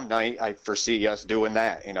some night. I foresee us doing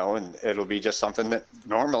that, and it'll be just something that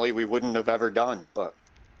normally we wouldn't have ever done. But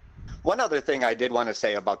one other thing I did want to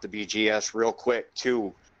say about the BGS real quick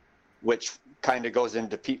too, which kind of goes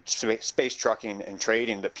into space trucking and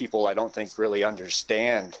trading that people I don't think really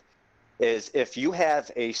understand, is if you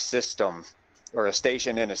have a system or a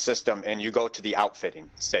station in a system and you go to the outfitting,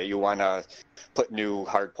 say you want to put new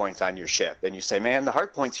hard points on your ship, and you say, man, the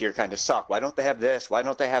hard points here kind of suck. Why don't they have this? Why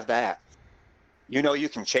don't they have that? You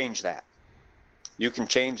can change that. You can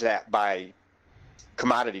change that by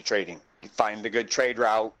commodity trading. You find the good trade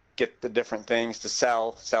route, get the different things to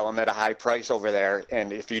sell them at a high price over there.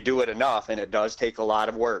 And if you do it enough, and it does take a lot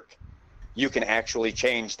of work, you can actually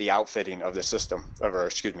change the outfitting of the system, of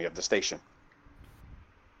the station.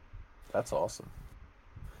 That's awesome.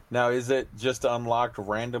 Now, is it just unlocked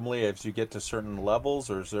randomly as you get to certain levels,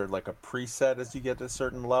 or is there like a preset as you get to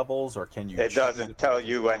certain levels, or can you? It doesn't tell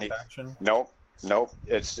you any. Nope.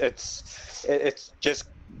 It's just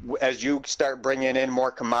as you start bringing in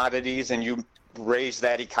more commodities and you raise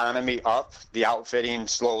that economy up, the outfitting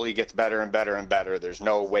slowly gets better and better and better. There's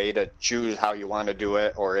no way to choose how you want to do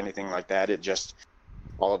it or anything like that. It just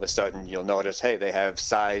all of a sudden you'll notice, hey, they have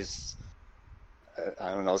size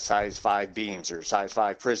 5 beams or size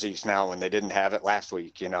 5 Prizzies now when they didn't have it last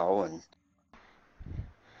week, and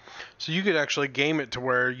so you could actually game it to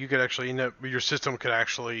where you could actually end up, your system could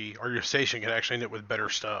actually, or your station could actually end up with better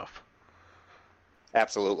stuff.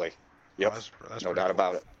 Absolutely. Yep. That's no doubt cool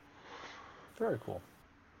about it. Very cool.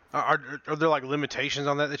 Are there like limitations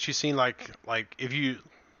on that you've seen? Like if you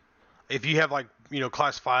have like,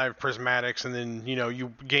 class 5 prismatics and then,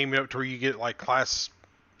 you game it up to where you get like class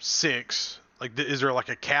 6, like is there like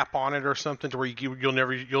a cap on it or something to where you'll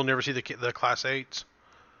never see the class 8s?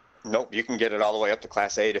 Nope, you can get it all the way up to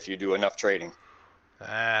class 8 if you do enough trading.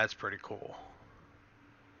 That's pretty cool.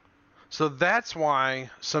 So that's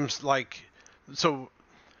why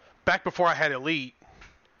back before I had Elite,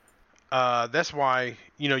 that's why,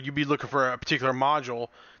 you'd be looking for a particular module.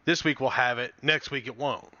 This week we'll have it. Next week it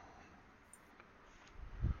won't.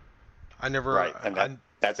 Right, and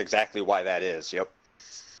that's exactly why that is. Yep.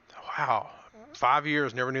 Wow. 5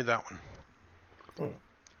 years, never knew that one.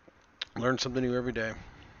 Learn something new every day.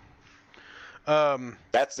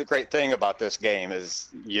 That's the great thing about this game is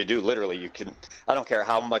you can, I don't care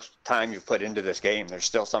how much time you've put into this game, there's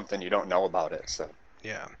still something you don't know about it. So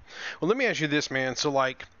yeah. Well, let me ask you this, man. So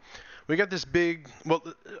we got this big,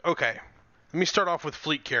 okay. Let me start off with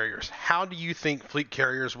fleet carriers. How do you think fleet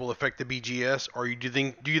carriers will affect the BGS, or do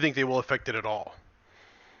you think they will affect it at all?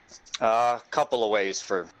 A couple of ways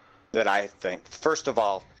that I think. First of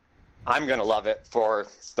all, I'm going to love it for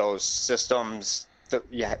those systems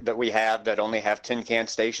that we have that only have tin can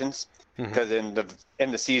stations, because in the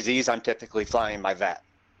CZs I'm typically flying my vet,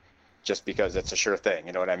 just because it's a sure thing.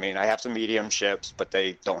 You know what I mean? I have some medium ships, but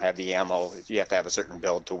they don't have the ammo. You have to have a certain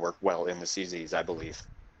build to work well in the CZs, I believe.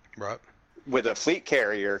 Right. With a fleet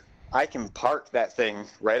carrier, I can park that thing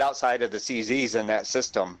right outside of the CZs in that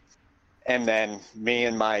system, and then me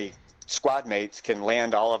and my squad mates can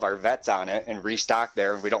land all of our vets on it and restock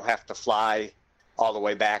there, and we don't have to fly all the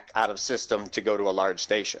way back out of system to go to a large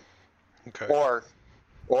station. Okay. Or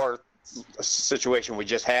a situation we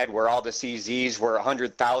just had where all the CZs were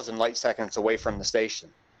 100,000 light seconds away from the station.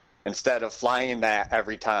 Instead of flying that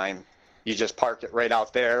every time, you just park it right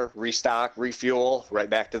out there, restock, refuel, right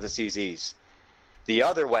back to the CZs. The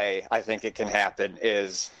other way I think it can happen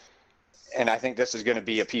is, and I think this is going to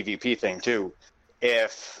be a PvP thing too,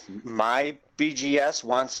 if my BGS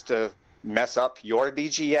wants to mess up your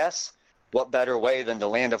BGS, what better way than to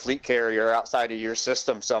land a fleet carrier outside of your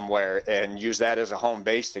system somewhere and use that as a home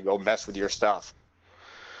base to go mess with your stuff?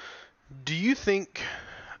 Do you think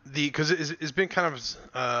because it's been kind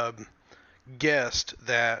of guessed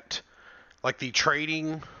that like the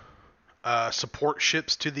trading support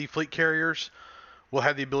ships to the fleet carriers will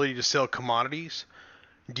have the ability to sell commodities?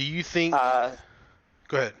 Do you think... Go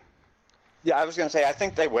ahead. Yeah, I was going to say, I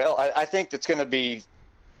think they will. I think it's going to be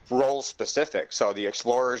role specific. So the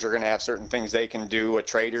explorers are going to have certain things they can do. A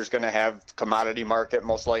trader's going to have commodity market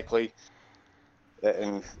most likely,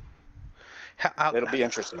 and it'll be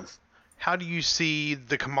interesting. How do you see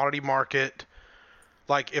the commodity market?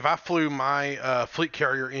 Like, if I flew my fleet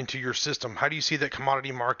carrier into your system, how do you see that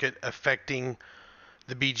commodity market affecting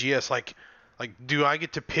the BGS? Like, do I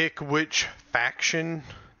get to pick which faction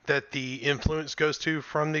that the influence goes to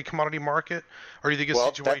from the commodity market, or do you think it's a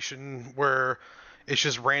situation where it's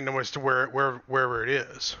just random as to wherever it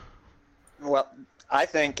is? Well, I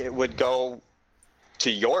think it would go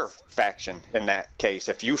to your faction in that case.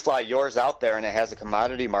 If you fly yours out there and it has a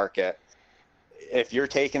commodity market, if you're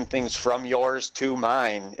taking things from yours to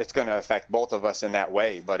mine, it's going to affect both of us in that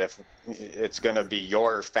way. But if it's going to be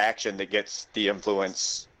your faction that gets the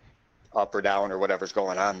influence up or down or whatever's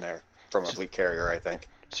going on there from a fleet carrier, I think.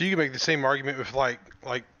 So you can make the same argument with like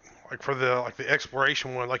for the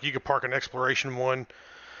exploration one. Like, you could park an exploration one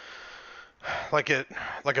like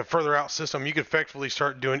a further out system. You could effectively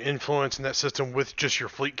start doing influence in that system with just your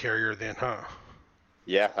fleet carrier then, huh?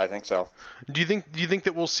 Yeah, I think so. Do you think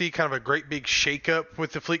that we'll see kind of a great big shakeup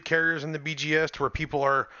with the fleet carriers in the BGS to where people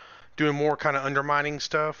are doing more kind of undermining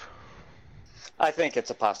stuff? I think it's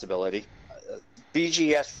a possibility.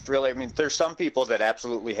 BGS really, I mean, there's some people that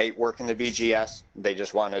absolutely hate working the BGS. They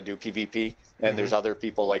just want to do PvP. And there's other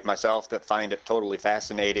people like myself that find it totally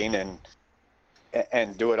fascinating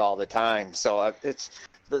and do it all the time. So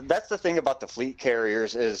that's the thing about the fleet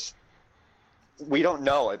carriers is we don't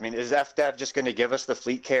know. I mean, is FDev just going to give us the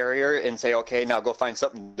fleet carrier and say, okay, now go find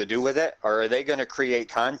something to do with it? Or are they going to create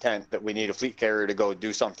content that we need a fleet carrier to go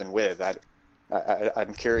do something with?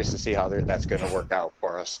 I'm curious to see how that's going to work out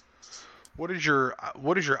for us. What is your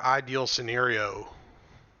ideal scenario?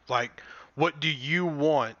 Like, what do you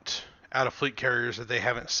want out of fleet carriers that they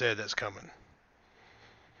haven't said that's coming?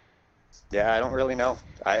 Yeah, I don't really know.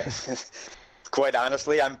 Quite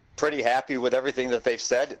honestly, I'm pretty happy with everything that they've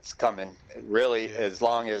said it's coming. Really, as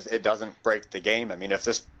long as it doesn't break the game. I mean, if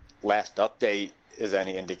this last update is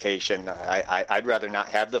any indication, I'd rather not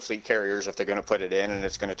have the fleet carriers if they're going to put it in and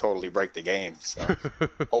it's going to totally break the game. So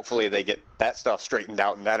hopefully they get that stuff straightened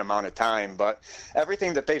out in that amount of time. But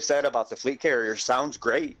everything that they've said about the fleet carriers sounds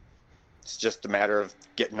great. It's just a matter of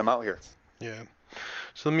getting them out here. Yeah.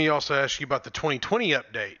 So let me also ask you about the 2020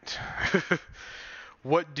 update.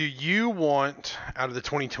 What do you want out of the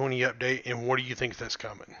 2020 update, and what do you think that's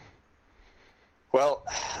coming? Well,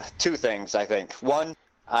 two things, I think. One,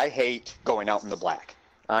 I hate going out in the black.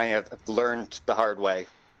 I have learned the hard way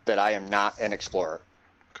that I am not an explorer.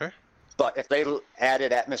 Okay. But if they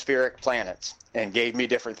added atmospheric planets and gave me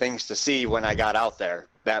different things to see when I got out there,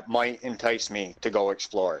 that might entice me to go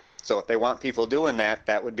explore. So if they want people doing that,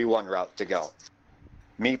 that would be one route to go.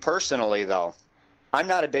 Me personally, though, I'm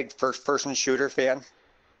not a big first-person shooter fan,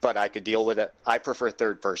 but I could deal with it. I prefer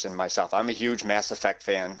third-person myself. I'm a huge Mass Effect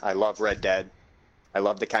fan. I love Red Dead. I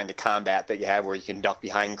love the kind of combat that you have where you can duck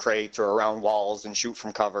behind crates or around walls and shoot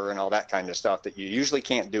from cover and all that kind of stuff that you usually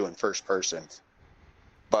can't do in first person.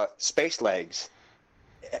 But Space Legs,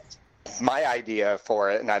 my idea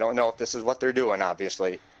for it, and I don't know if this is what they're doing,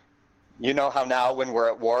 obviously. You know how now when we're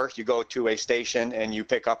at war, you go to a station and you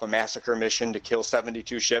pick up a massacre mission to kill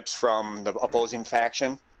 72 ships from the opposing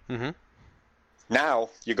faction? Mm-hmm. Now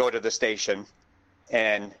you go to the station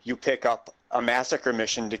and you pick up a massacre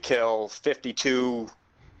mission to kill 52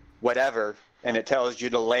 whatever, and it tells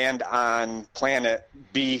you to land on planet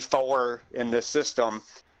B4 in this system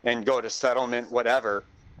and go to settlement whatever,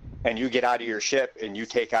 and you get out of your ship and you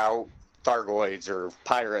take out Thargoids or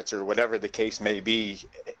pirates or whatever the case may be,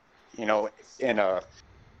 you know,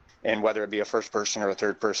 in whether it be a first person or a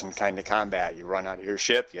third person kind of combat. You run out of your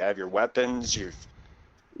ship, you have your weapons,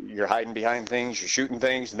 you're hiding behind things, you're shooting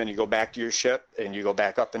things, and then you go back to your ship and you go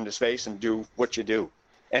back up into space and do what you do.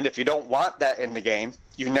 And if you don't want that in the game,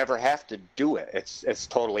 you never have to do it. It's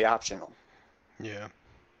totally optional. Yeah.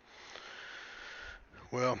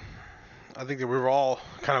 Well, I think that we were all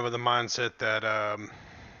kind of in the mindset that I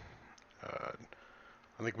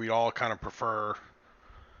think we all kind of prefer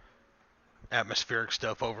atmospheric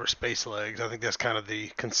stuff over Space Legs. I think that's kind of the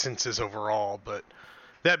consensus overall. But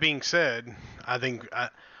that being said, I think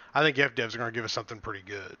FDevs are going to give us something pretty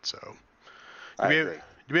good. So, do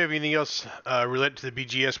we have anything else related to the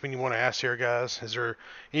BGS when you want to ask here, guys? Is there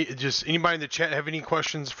just anybody in the chat have any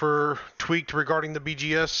questions for Tweaked regarding the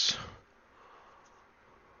BGS?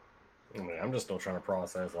 I mean, I'm just still trying to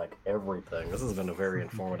process like everything. This has been a very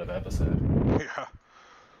informative episode. Yeah.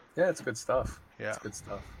 Yeah, it's good stuff. Yeah. It's good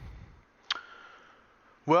stuff.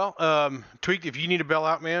 Well, Tweaked, if you need to bail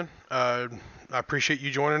out, man, I appreciate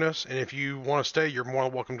you joining us, and if you want to stay, you're more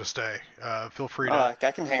than welcome to stay. Feel free to.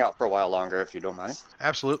 I can hang out for a while longer if you don't mind.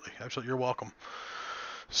 Absolutely. You're welcome.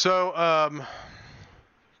 So,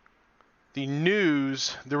 the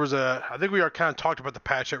news, I think we are kind of talked about the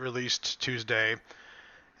patch that released Tuesday.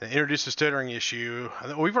 It introduced a stuttering issue.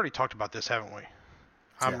 We've already talked about this, haven't we?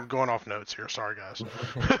 I'm going off notes here. Sorry, guys.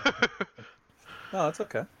 No, it's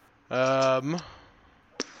okay. I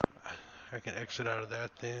can exit out of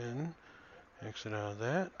that then. Exit out of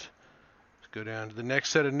that. Let's go down to the next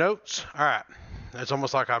set of notes. All right. It's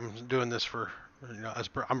almost like I'm doing this for,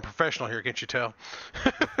 I'm a professional here, can't you tell?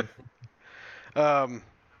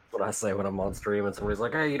 What I say when I'm on stream and somebody's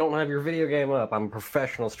like, "Hey, you don't have your video game up." I'm a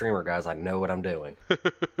professional streamer, guys. I know what I'm doing.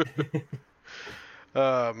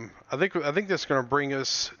 I think that's going to bring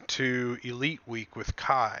us to Elite Week with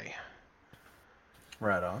Kai.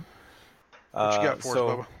 Right on. What you got for us,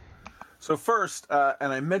 Bubba? So first,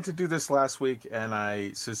 and I meant to do this last week, and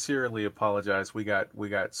I sincerely apologize. We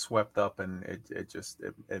got swept up, and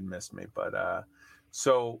it missed me. But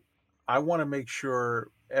so I want to make sure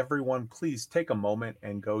everyone, please take a moment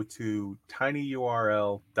and go to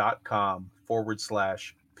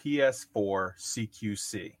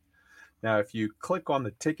tinyurl.com/PS4CQC. Now, if you click on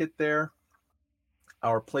the ticket there,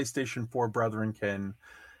 our PlayStation 4 brethren can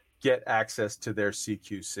get access to their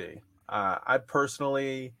CQC. I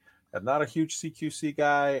personally am not a huge CQC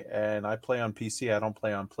guy, and I play on PC. I don't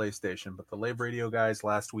play on PlayStation. But the Lave Radio guys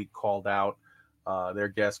last week called out, their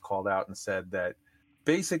guest called out and said that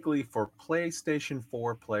basically for PlayStation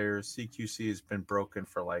 4 players, CQC has been broken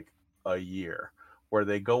for like a year, where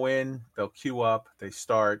they go in, they'll queue up, they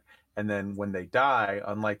start, and then when they die,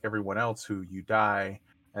 unlike everyone else who you die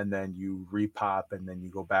and then you repop and then you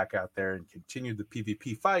go back out there and continue the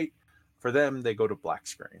PvP fight, for them, they go to black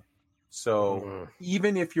screen. So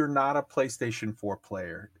even if you're not a PlayStation 4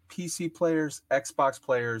 player, PC players, Xbox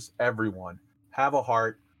players, everyone, have a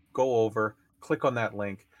heart, go over, click on that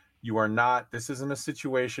link. You are not, this isn't a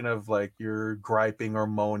situation of like you're griping or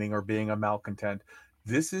moaning or being a malcontent.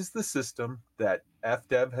 This is the system that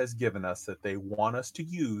FDev has given us that they want us to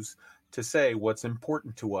use to say what's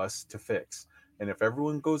important to us to fix. And if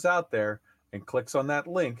everyone goes out there and clicks on that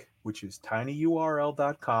link, which is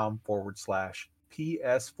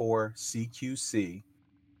tinyurl.com/PS4CQC,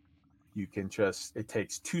 you can just, it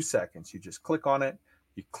takes 2 seconds. You just click on it,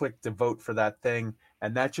 you click to vote for that thing,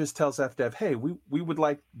 and that just tells FDev, hey, we would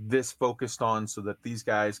like this focused on so that these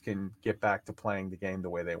guys can get back to playing the game the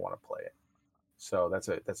way they want to play it. So that's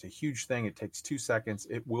a huge thing. It takes 2 seconds.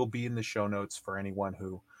 It will be in the show notes for anyone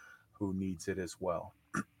who needs it as well.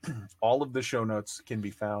 All of the show notes can be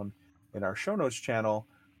found in our show notes channel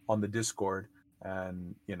on the Discord,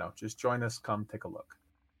 and just join us, come take a look.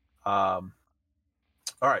 All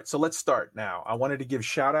right, so let's start now. I wanted to give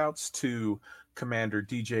shout outs to Commander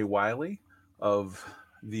DJ Wiley of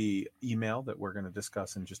the email that we're going to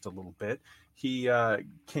discuss in just a little bit. He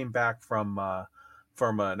came back from an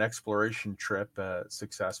exploration trip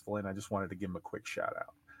successfully, and I just wanted to give him a quick shout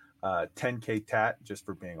out. 10K Tat, just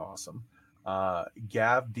for being awesome.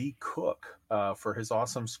 Gav D Cook for his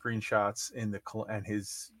awesome screenshots and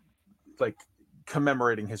his like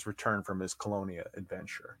commemorating his return from his Colonia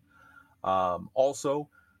adventure. Also,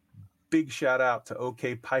 big shout out to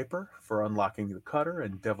OK Piper for unlocking the cutter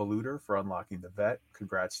and Devoluter for unlocking the vet.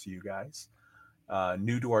 Congrats to you guys.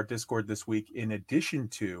 New to our Discord this week, in addition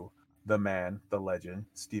to the man, the legend,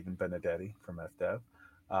 Stephen Benedetti from FDev.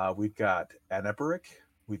 We've got Anabaric,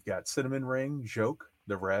 we've got Cinnamon Ring, Joke,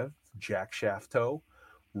 the Rev, Jack Shafto,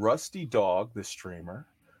 Rusty Dog, the streamer.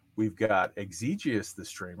 We've got Exegius, the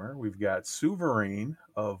streamer. We've got Suverine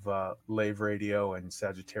of Lave Radio and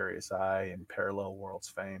Sagittarius Eye and Parallel Worlds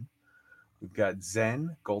fame. We've got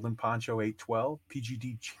Zen, Golden Poncho 812,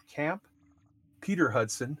 PGD Camp, Peter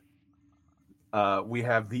Hudson. We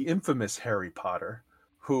have the infamous Harry Potter,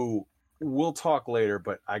 who we'll talk later,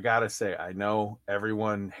 but I gotta say, I know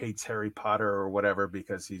everyone hates Harry Potter or whatever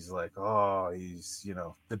because he's like, oh, he's,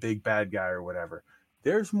 the big bad guy or whatever.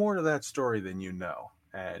 There's more to that story than you know.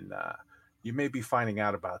 And you may be finding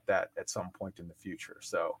out about that at some point in the future.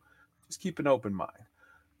 So just keep an open mind.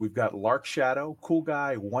 We've got Lark Shadow, Cool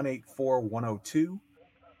Guy 184102.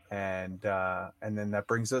 And then that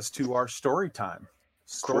brings us to our story time.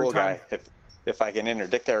 Cool Guy. If I can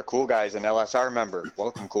interdict there, Cool Guy's an LSR member.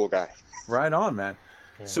 Welcome, Cool Guy. Right on, man.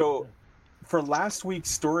 So for last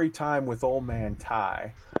week's story time with Old Man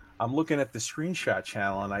Ty, I'm looking at the screenshot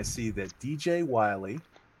channel and I see that DJ Wiley,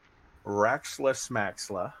 Raxla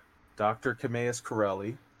Smaxla, Dr. Cameus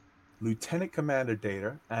Corelli, Lieutenant Commander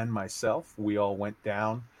Data, and myself, we all went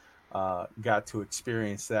down got to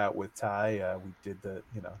experience that with Ty. We did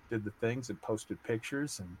the things and posted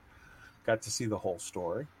pictures and got to see the whole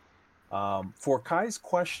story. For Kai's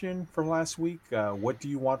question from last week, what do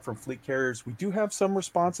you want from fleet carriers? We do have some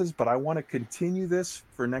responses, but I want to continue this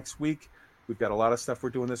for next week. We've got a lot of stuff we're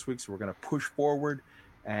doing this week, so we're going to push forward,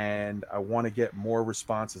 and I want to get more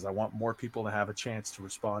responses. I want more people to have a chance to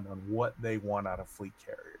respond on what they want out of fleet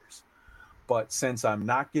carriers. But since I'm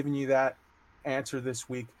not giving you that answer this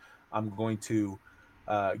week, I'm going to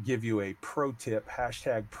give you a pro tip,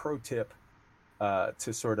 hashtag pro tip,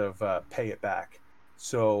 to sort of pay it back.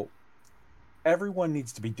 So everyone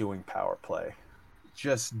needs to be doing power play.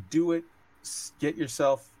 Just do it. Get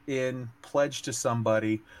yourself in, pledge to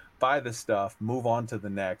somebody, buy the stuff, move on to the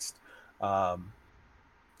next.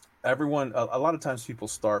 Everyone, a lot of times people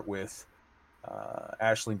start with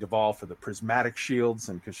Aisling Duval for the prismatic shields,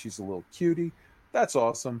 and because she's a little cutie, that's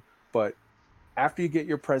awesome. But after you get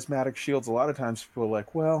your prismatic shields, a lot of times people are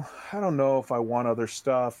like, well, I don't know if I want other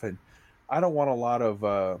stuff, and I don't want a lot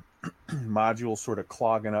of modules sort of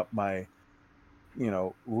clogging up my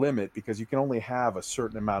limit, because you can only have a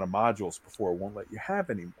certain amount of modules before it won't let you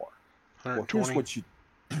have any more. Well,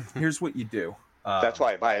 here's what you do. That's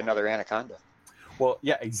why I buy another Anaconda. Well,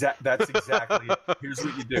 yeah, that's exactly it. Here's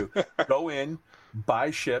what you do. Go in,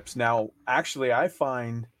 buy ships. Now, actually, I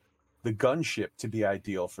find the gunship to be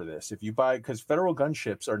ideal for this. If you buy, because federal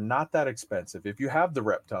gunships are not that expensive. If you have the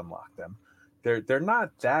rep to unlock them, they're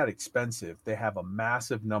not that expensive. They have a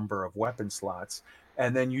massive number of weapon slots.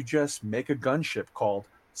 And then you just make a gunship called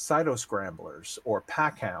Cyto Scramblers or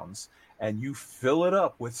Pack Hounds, and you fill it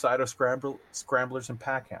up with Cyto Scramblers and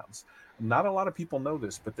Pack Hounds. Not a lot of people know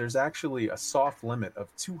this, but there's actually a soft limit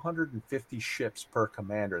of 250 ships per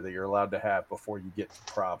commander that you're allowed to have before you get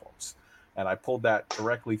to problems. And I pulled that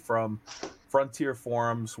directly from Frontier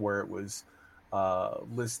forums, where it was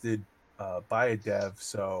listed by a dev.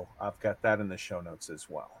 So I've got that in the show notes as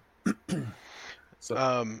well. So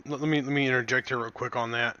let me interject here real quick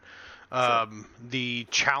on that. Sure. The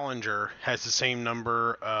Challenger has the same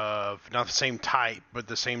number of, not the same type, but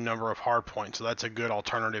the same number of hard points. So that's a good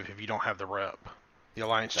alternative if you don't have the rep. The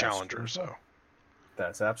Alliance Challenger. True. So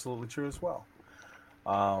that's absolutely true as well.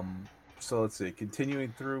 So let's see.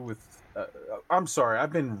 Continuing through with, I'm sorry,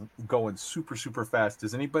 I've been going super, super fast.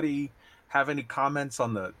 Does anybody have any comments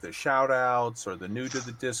on the shout outs or the new to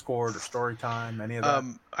the Discord or story time, any of that?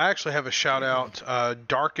 I actually have a shout out.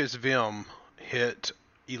 Darkest Vim hit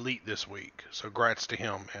Elite this week, so congrats to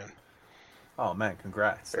him, man. Oh man,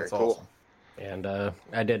 congrats. Very That's cool. Awesome. And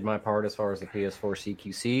I did my part as far as the PS4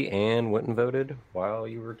 CQC and went and voted while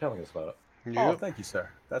you were telling us about it. Yep. Oh, thank you, sir.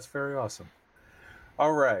 That's very awesome.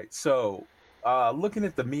 All right, so looking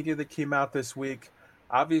at the media that came out this week,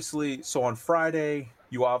 obviously, so on Friday,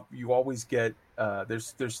 you always get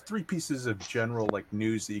there's three pieces of general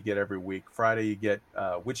news that you get every week. Friday you get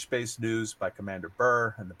Witch Space News by Commander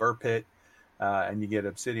Burr and the Burr Pit, and you get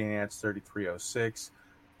Obsidian Ants 3306.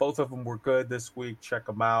 Both of them were good this week. Check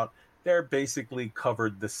them out. They're basically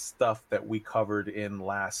covered the stuff that we covered in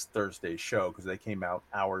last Thursday's show, because they came out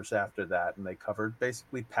hours after that, and they covered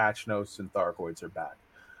basically patch notes and Thargoids are back.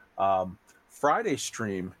 Friday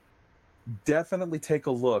stream, definitely take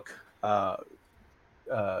a look.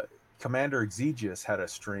 Commander Exegius had a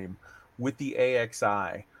stream with the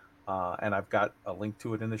AXI, and I've got a link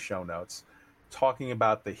to it in the show notes, talking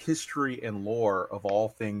about the history and lore of all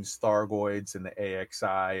things Thargoids and the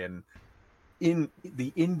AXI, and in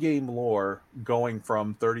the in-game lore going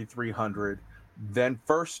from 3300, then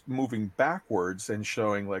first moving backwards and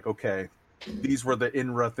showing okay, these were the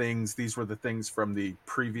INRA things, these were the things from the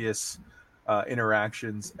previous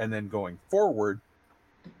interactions, and then going forward.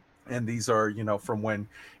 And these are, from when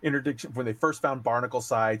they first found barnacle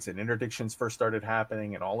sites and interdictions first started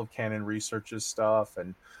happening, and all of Canon Research's stuff.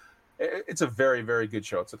 And it's a very, very good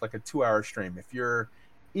show. It's like a 2-hour stream. If you're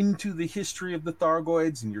into the history of the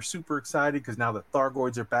Thargoids and you're super excited because now the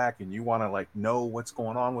Thargoids are back and you want to know what's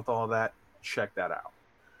going on with all that, check that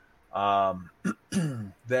out.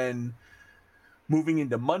 Then moving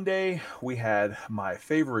into Monday, we had my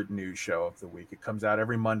favorite news show of the week. It comes out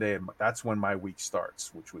every Monday, and that's when my week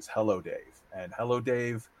starts, which was Hello Dave. And Hello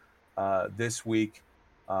Dave this week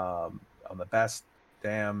on the Best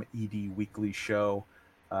Damn ED Weekly show,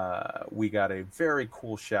 we got a very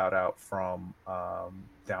cool shout out from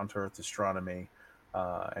Down to Earth Astronomy,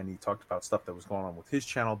 and he talked about stuff that was going on with his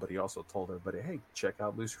channel, but he also told everybody, hey, check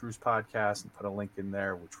out Loose Screws podcast, and put a link in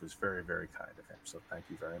there, which was very, very kind of him. So thank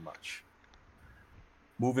you very much.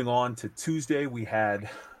 Moving on to Tuesday, we had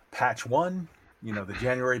patch 1, the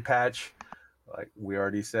January patch. Like we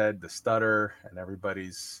already said, the stutter, and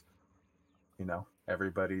everybody's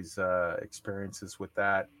everybody's experiences with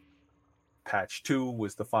that. Patch 2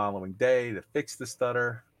 was the following day to fix the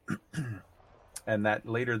stutter. And that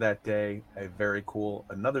later that day,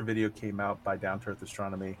 another video came out by Down to Earth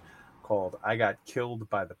Astronomy called I Got Killed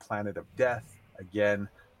by the Planet of Death. Again,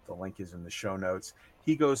 the link is in the show notes.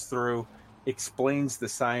 He goes through, explains the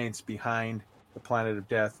science behind the Planet of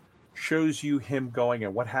Death, shows you him going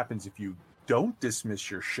and what happens if you don't dismiss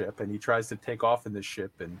your ship, and he tries to take off in the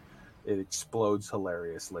ship and it explodes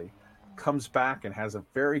hilariously. Comes back and has a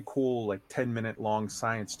very cool, like 10-minute long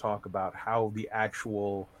science talk about how the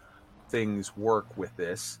actual things work with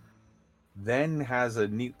this. Then has a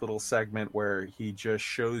neat little segment where he just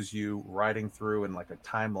shows you riding through in like a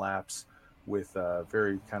time lapse with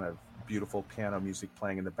very kind of beautiful piano music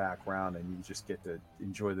playing in the background, and you just get to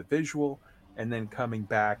enjoy the visual. And then coming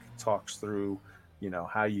back, talks through,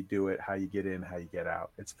 how you do it, how you get in, how you get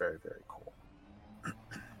out. It's very, very cool.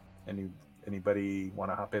 Anybody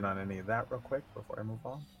want to hop in on any of that real quick before I move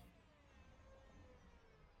on?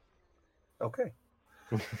 Okay.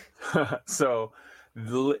 So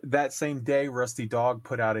that same day, Rusty Dog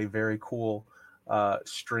put out a very cool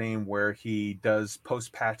stream where he does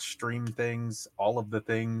post-patch stream things, all of the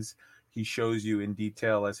things. He shows you in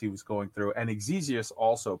detail as he was going through. And Exegius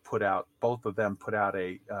also both of them put out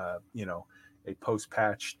a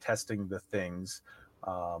post-patch testing the things,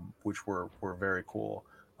 which were very cool.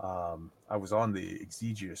 I was on the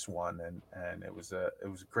Exegius one, and it was a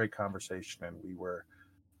great conversation, and we were,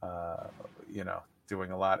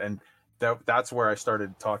 doing a lot. And that's where I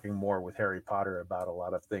started talking more with Harry Potter about a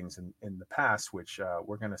lot of things in the past, which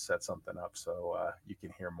we're going to set something up so you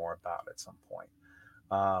can hear more about at some point.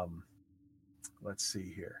 Let's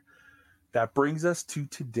see here. That brings us to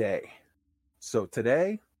today. So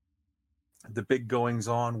today, the big goings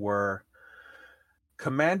on were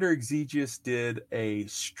Commander Exegius did a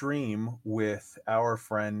stream with our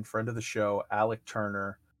friend of the show, Alec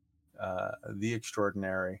Turner, the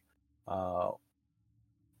Extraordinary,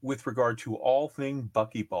 with regard to all thing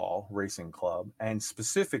Buckyball Racing Club, and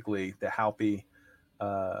specifically the Halpy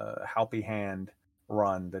Hand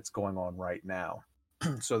run that's going on right now.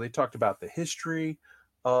 So they talked about the history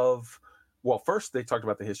first they talked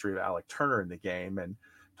about the history of Alec Turner in the game, and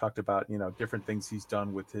talked about, different things he's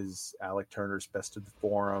done with his Alec Turner's Best of the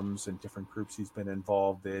Forums and different groups he's been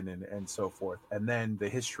involved in and so forth. And then the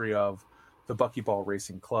history of the Buckyball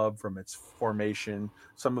Racing Club from its formation,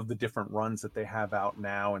 some of the different runs that they have out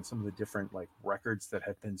now, and some of the different records that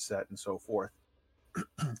have been set and so forth.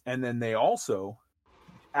 And then they also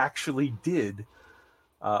actually did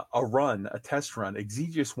a test run.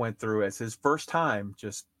 Exegius went through as his first time,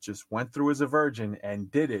 just went through as a virgin and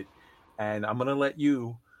did it. And I'm going to let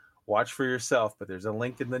you watch for yourself, but there's a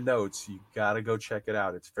link in the notes. You got to go check it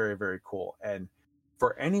out. It's very, very cool. And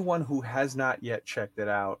for anyone who has not yet checked it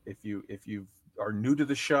out, if you are new to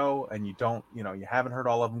the show and you haven't heard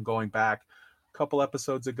all of them going back, a couple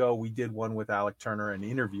episodes ago, we did one with Alec Turner, an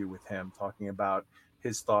interview with him talking about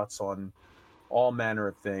his thoughts on all manner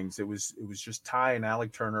of things. It was just Ty and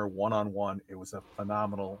Alec Turner one-on-one. It was a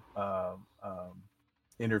phenomenal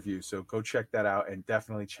interview. So go check that out, and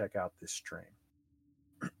definitely check out this stream.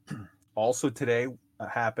 Also today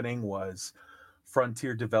happening was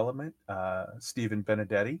Frontier Development. Stephen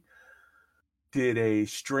Benedetti did a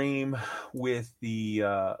stream with the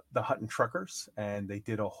Hutton Truckers, and they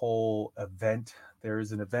did a whole event. There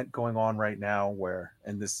is an event going on right now where,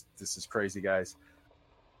 and this is crazy, guys.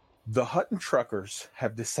 The Hutton Truckers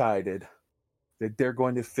have decided that they're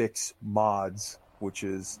going to fix mods, which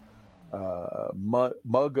is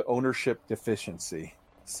mug ownership deficiency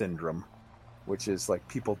syndrome, which is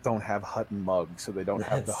people don't have Hutton mugs, so they don't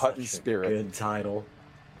have the Hutton spirit. Good title.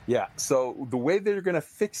 Yeah. So the way they're going to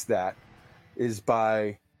fix that is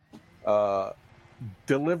by hand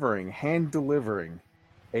delivering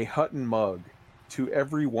a Hutton mug to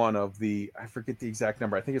every one of the, I forget the exact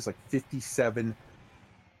number, I think it's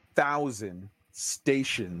 57,000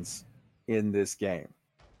 stations in this game.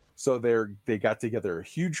 So they got together a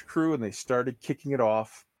huge crew and they started kicking it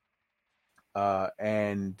off.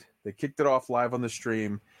 And they kicked it off live on the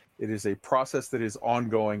stream. It is a process that is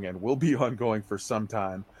ongoing and will be ongoing for some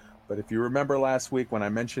time. But if you remember last week when I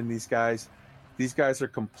mentioned these guys are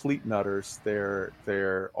complete nutters.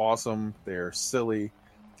 They're awesome. They're silly.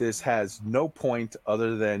 This has no point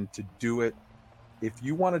other than to do it. If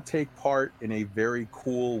you want to take part in a very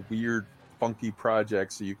cool, weird, funky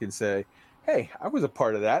project, so you can say, hey, I was a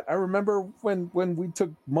part of that. I remember when we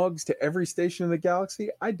took mugs to every station in the galaxy.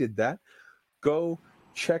 I did that. Go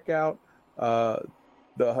check out the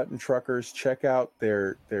Hutton Truckers. Check out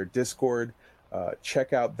their Discord.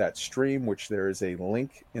 Check out that stream, which there is a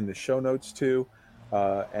link in the show notes to.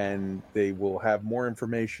 and they will have more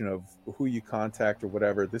information of who you contact or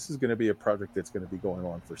whatever. This is going to be a project that's going to be going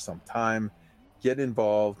on for some time. Get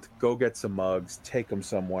involved, go get some mugs, take them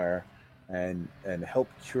somewhere, and help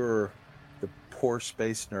cure the poor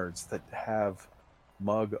space nerds that have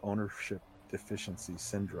mug ownership deficiency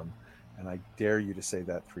syndrome. And I dare you to say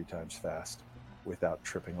that 3 times fast without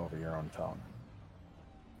tripping over your own tongue.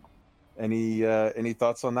 Any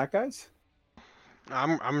thoughts on that, guys?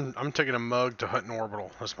 I'm taking a mug to Hutton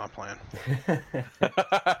Orbital. That's my plan.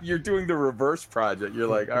 You're doing the reverse project. You're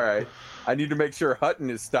like, all right, I need to make sure Hutton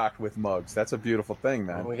is stocked with mugs. That's a beautiful thing,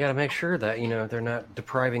 man. We got to make sure that they're not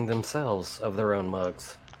depriving themselves of their own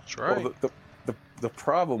mugs. That's right. Well, the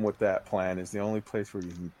problem with that plan is the only place where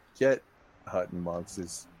you can get Hutton mugs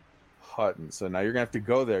is Hutton. So now you're gonna have to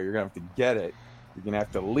go there. You're gonna have to get it. You're gonna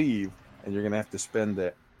have to leave, and you're gonna have to spend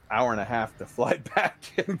the hour and a half to fly back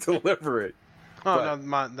and deliver it. Oh,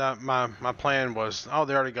 But- no, my plan was, they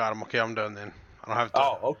already got them. Okay, I'm done then. I don't have to.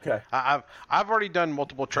 Oh, okay. I've already done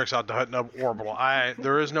multiple treks out to Hutton Orbital.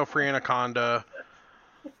 There is no free Anaconda.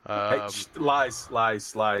 Hey, lies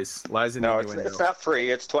in No, innuendo. it's not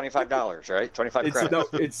free. It's $25, right? 25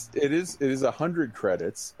 credits. It is 100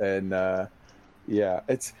 credits, and I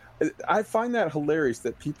find that hilarious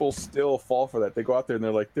that people still fall for that. They go out there and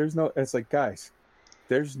they're like, it's like, guys,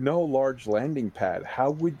 there's no large landing pad. How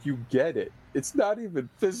would you get it? It's not even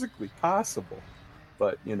physically possible.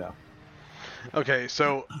 But Okay,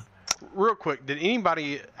 so real quick, did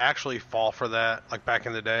anybody actually fall for that, like back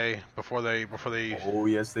in the day before they? Oh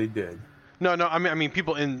yes, they did. No, I mean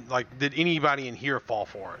people in did anybody in here fall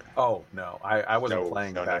for it? Oh no, I wasn't No,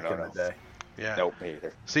 playing no, back no, in no. the day. Yeah. Nope, me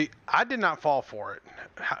either. See, I did not fall for it,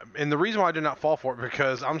 and the reason why I did not fall for it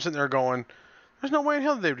because I'm sitting there going, "There's no way in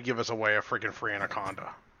hell they would give us away a freaking free Anaconda."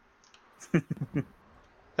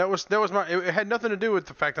 That was my. It had nothing to do with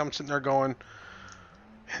the fact that I'm sitting there going,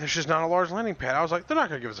 "There's just not a large landing pad." I was like, "They're not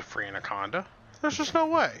going to give us a free Anaconda. There's just no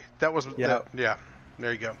way." That was Yeah. yeah.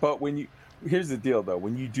 There you go. But here's the deal though,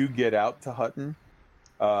 when you do get out to Hutton,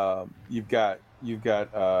 you've got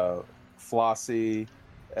Flossie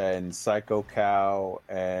and Psycho Cow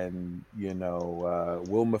and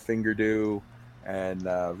Wilma Fingerdew and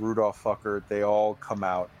Rudolph Fucker. They all come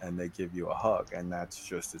out and they give you a hug, and that's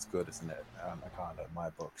just as good as an Anaconda in my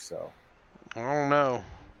book. So I don't know.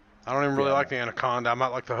 I don't even really like the Anaconda. I might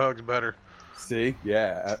like the hugs better. see,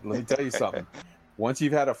 let me tell you something. Once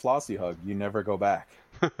you've had a Flossie hug, you never go back.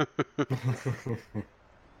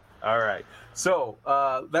 All right. So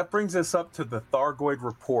that brings us up to the Thargoid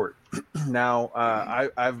report. Now,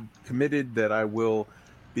 I've committed that I will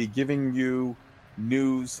be giving you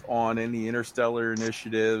news on any interstellar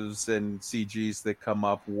initiatives and CGs that come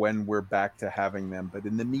up when we're back to having them. But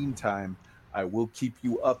in the meantime, I will keep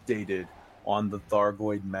you updated on the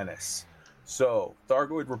Thargoid menace. So,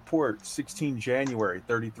 Thargoid report, 16 January,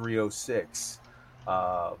 3306.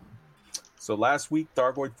 So last week,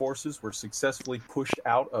 Thargoid forces were successfully pushed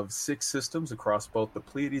out of 6 systems across both the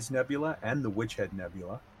Pleiades Nebula and the Witchhead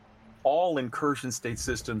Nebula. All incursion state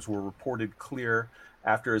systems were reported clear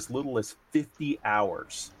after as little as 50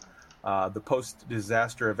 hours. The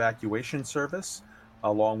post-disaster evacuation service,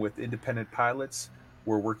 along with independent pilots,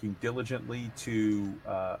 were working diligently to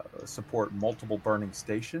support multiple burning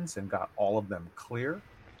stations and got all of them clear.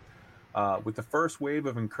 With the first wave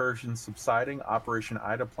of incursions subsiding, Operation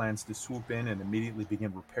Ida plans to swoop in and immediately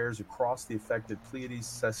begin repairs across the affected Pleiades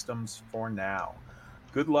systems for now.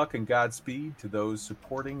 Good luck and Godspeed to those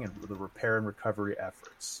supporting the repair and recovery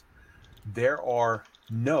efforts. There are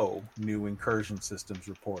no new incursion systems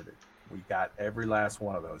reported. We got every last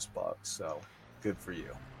one of those bugs, so good for you.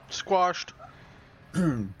 Squashed.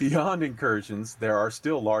 Beyond incursions, there are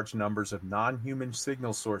still large numbers of non-human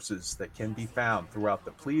signal sources that can be found throughout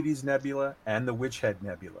the Pleiades Nebula and the Witchhead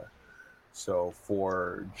Nebula. So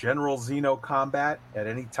for general Xeno combat at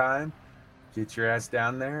any time, get your ass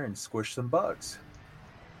down there and squish some bugs.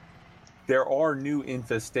 There are new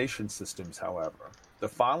infestation systems, however. The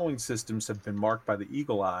following systems have been marked by the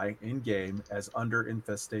Eagle Eye in-game as under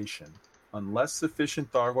infestation. Unless sufficient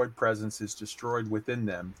Thargoid presence is destroyed within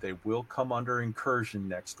them, they will come under incursion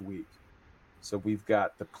next week. So we've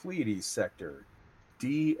got the Pleiades sector,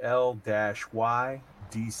 DL-Y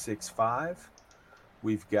D65.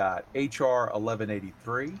 We've got HR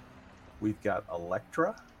 1183. We've got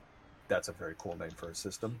Electra. That's a very cool name for a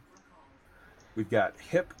system. We've got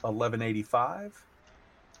HIP 1185.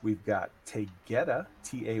 We've got Taygeta,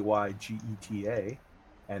 Taygeta,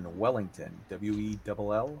 and Wellington,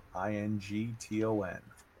 Wellington.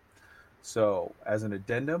 So, as an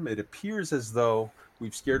addendum, it appears as though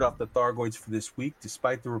we've scared off the Thargoids for this week.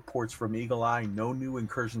 Despite the reports from Eagle Eye, no new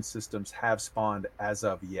incursion systems have spawned as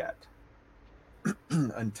of yet.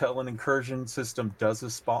 Until an incursion system does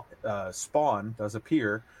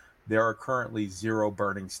appear, there are currently 0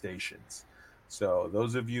 burning stations. So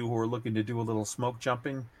those of you who are looking to do a little smoke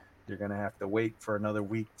jumping, you're going to have to wait for another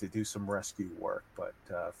week to do some rescue work. But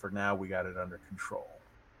for now, we got it under control.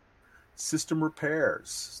 Station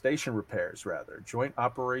repairs, Joint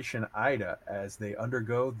Operation Ida, as they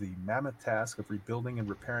undergo the mammoth task of rebuilding and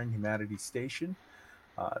repairing Humanity's station,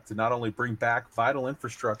 to not only bring back vital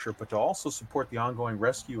infrastructure, but to also support the ongoing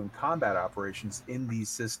rescue and combat operations in these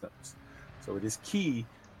systems. So it is key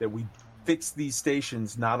that we fix these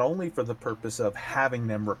stations not only for the purpose of having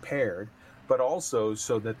them repaired, but also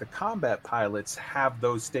so that the combat pilots have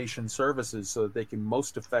those station services so that they can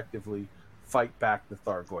most effectively fight back the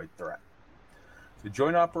Thargoid threat. The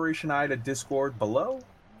Joint Operation Ida Discord below.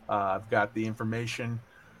 I've got the information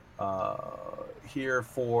here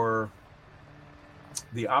for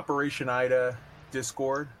the Operation Ida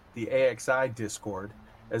Discord, the AXI Discord,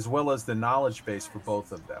 as well as the knowledge base for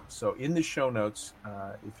both of them. So in the show notes,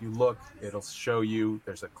 if you look, it'll show you,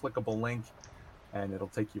 there's a clickable link, and it'll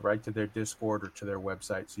take you right to their Discord or to their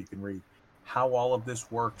website so you can read how all of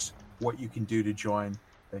this works, what you can do to join.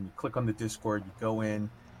 Then you click on the Discord, you go in,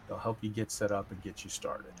 they'll help you get set up and get you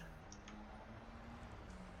started.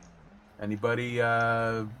 Anybody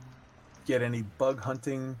get any bug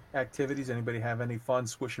hunting activities? Anybody have any fun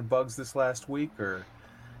squishing bugs this last week, or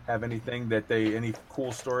have anything any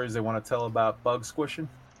cool stories they want to tell about bug squishing?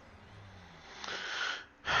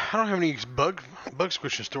 I don't have any bug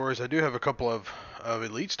squishing stories. I do have a couple of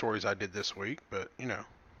elite stories I did this week, but you know.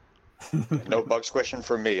 No bug squishing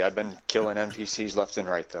for me. I've been killing NPCs left and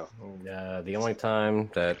right, though. The only time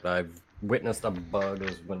that I've witnessed a bug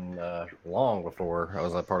is when, long before I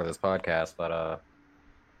was a part of this podcast, but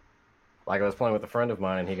like I was playing with a friend of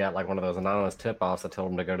mine, and he got like one of those anonymous tip-offs that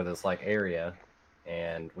told him to go to this like area,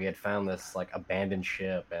 and we had found this like abandoned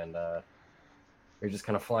ship, and we were just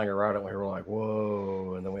kind of flying around it, and we were like,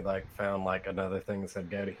 whoa, and then we like found like another thing that said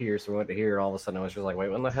go to here, so we went to here, and all of a sudden it was just like, wait,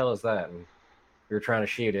 what the hell is that? And we were trying to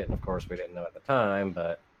shoot it, and of course we didn't know at the time,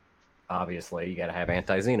 but obviously you got to have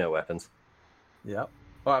anti-Xeno weapons. Yep.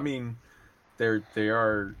 Well, I mean, they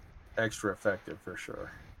are extra effective for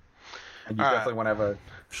sure. And you definitely want to have a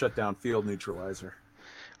shutdown field neutralizer.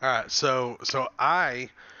 All right, so I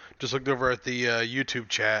just looked over at the YouTube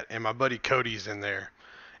chat, and my buddy Cody's in there,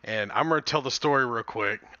 and I'm gonna tell the story real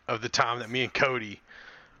quick of the time that me and Cody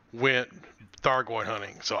went Thargoid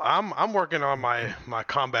hunting. So I'm working on my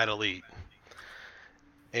combat elite,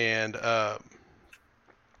 and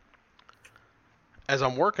as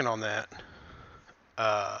I'm working on that,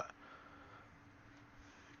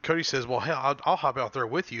 Cody says, well, hell, I'll hop out there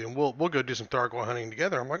with you, and we'll go do some Thargoid hunting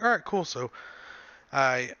together. I'm like, all right, cool. So we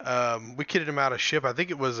kitted him out a ship. I think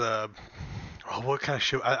it was what kind of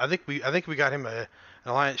ship? I think we got him an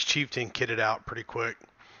Alliance Chieftain kitted out pretty quick.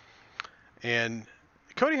 And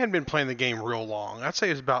Cody hadn't been playing the game real long. I'd say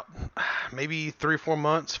it was about maybe 3 or 4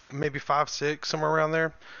 months, maybe 5, 6, somewhere around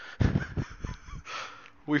there.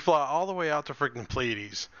 We fly all the way out to freaking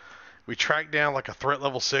Pleiades. We track down like a threat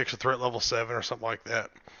level 6 or threat level 7 or something like that.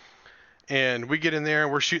 And we get in there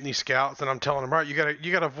and we're shooting these scouts, and I'm telling them, all right, you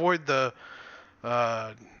gotta avoid the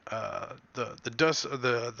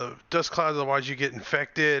dust clouds, otherwise you get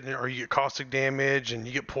infected or you get caustic damage and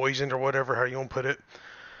you get poisoned or whatever, how you want to put it.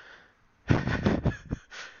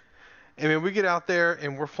 And then we get out there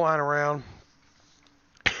and we're flying around.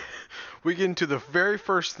 We get into the very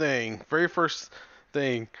first thing.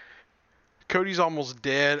 Cody's almost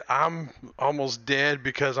dead. I'm almost dead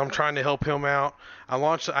because I'm trying to help him out. I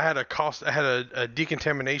had a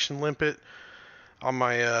decontamination limpet on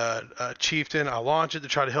my Chieftain. I launch it to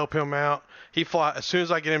try to help him out. As soon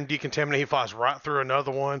as I get him decontaminated, he flies right through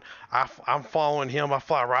another one. I'm following him. I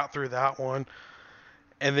fly right through that one.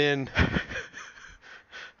 And then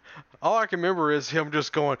all I can remember is him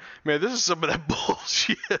just going, man, this is some of that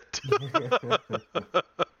bullshit.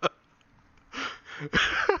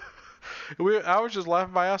 I was just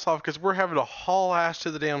laughing my ass off because we're having to haul ass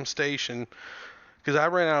to the damn station because I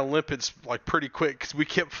ran out of lipids like pretty quick because we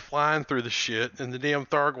kept flying through the shit and the damn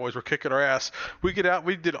Thargoids were kicking our ass. We get out,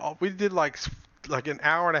 we did like an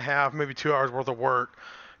hour and a half, maybe 2 hours worth of work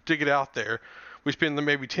to get out there. We spend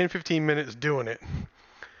maybe 10-15 minutes doing it,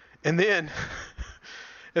 and then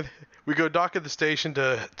we go dock at the station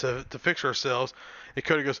to fix ourselves. And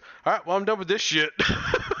Cody goes, all right, well, I'm done with this shit.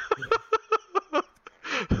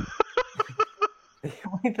 The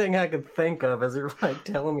only thing I could think of as you're like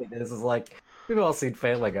telling me this is like We've all seen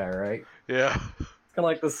Family Guy, right? Yeah. It's kind of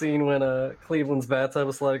like the scene when Cleveland's bathtub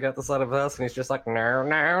is flooding out the side of the house, and he's just like, no,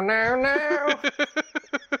 no, no,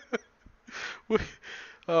 no.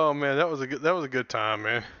 Oh man, that was a good time,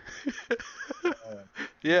 man.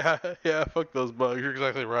 Yeah, fuck those bugs. You're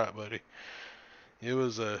exactly right, buddy. It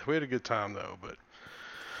was we had a good time though, but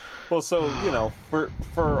Well, so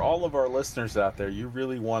for all of our listeners out there, you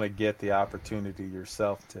really want to get the opportunity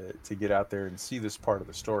yourself to get out there and see this part of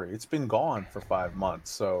the story. It's been gone for 5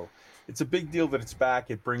 months, so it's a big deal that it's back.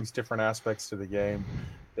 It brings different aspects to the game.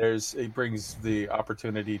 It brings the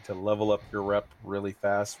opportunity to level up your rep really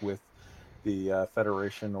fast with the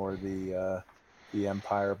Federation or the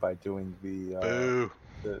Empire by doing the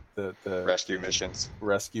rescue missions.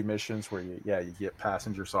 Rescue missions where you get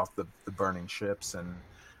passengers off the burning ships and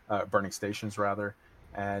burning stations rather,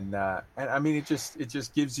 and I mean it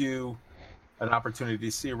just gives you an opportunity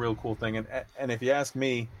to see a real cool thing. And if you ask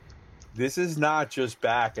me, this is not just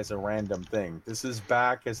back as a random thing. This is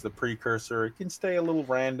back as the precursor. It can stay a little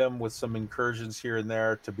random with some incursions here and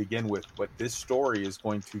there to begin with, but this story is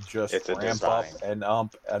going to just ramp up and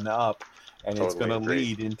up and up, and totally it's going to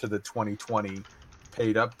lead into the 2020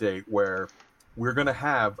 paid update where we're going to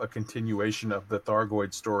have a continuation of the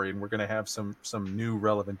Thargoid story, and we're going to have some new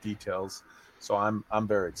relevant details. So I'm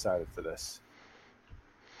very excited for this.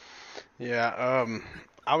 Yeah,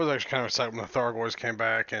 I was actually kind of excited when the Thargoids came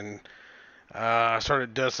back, and I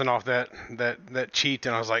started dusting off that cheat,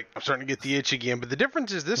 and I was like, I'm starting to get the itch again. But the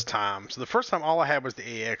difference is this time. So the first time all I had was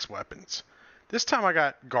the AX weapons. This time I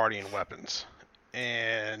got Guardian weapons,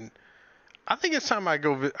 and I think it's time I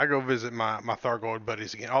go visit my Thargoid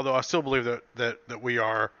buddies again. Although I still believe that we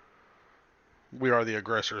are the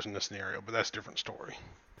aggressors in this scenario, but that's a different story.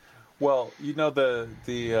 Well,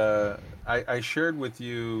 I shared with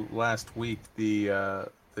you last week the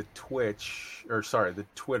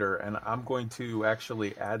Twitter, and I'm going to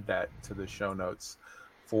actually add that to the show notes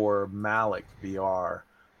for Malik VR.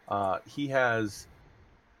 He has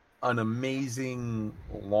an amazing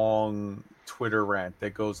long Twitter rant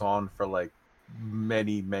that goes on for like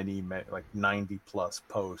many, like 90 plus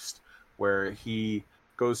posts, where he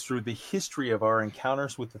goes through the history of our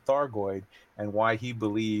encounters with the Thargoid and why he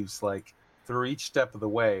believes, like, through each step of the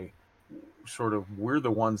way, sort of we're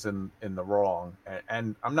the ones in the wrong.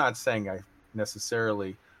 And I'm not saying I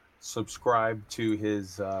necessarily subscribe to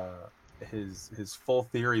his full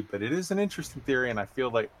theory, but it is an interesting theory, and I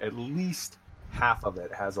feel like at least half of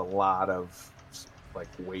it has a lot of like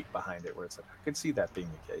weight behind it, where it's like I could see that being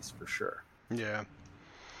the case for sure. Yeah.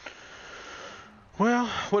 Well,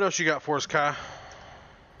 what else you got for us, Kai?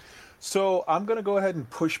 So I'm going to go ahead and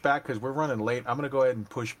push back because we're running late. I'm going to go ahead and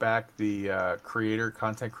push back the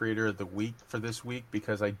content creator of the week for this week,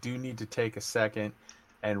 because I do need to take a second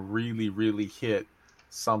and really, really hit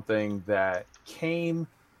something that came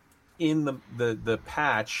in the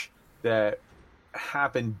patch that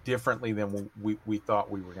happened differently than we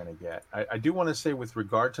thought we were going to get. I do want to say, with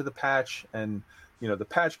regard to the patch, and the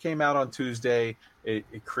patch came out on Tuesday. It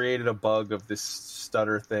created a bug of this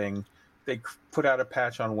stutter thing. They put out a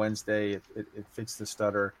patch on Wednesday. It fixed the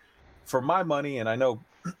stutter. For my money, and I know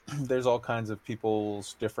there's all kinds of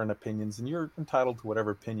people's different opinions, and you're entitled to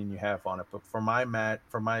whatever opinion you have on it. But for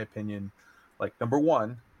my opinion, like, number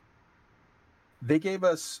one, they gave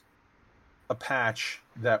us a patch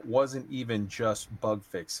that wasn't even just bug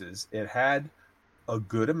fixes. It had a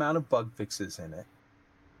good amount of bug fixes in it.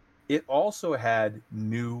 It also had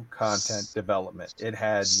new content development. It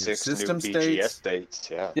had new system states.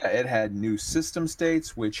 Yeah, it had new system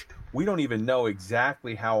states, which we don't even know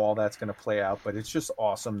exactly how all that's going to play out, but it's just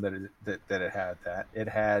awesome that it had that. It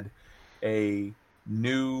had a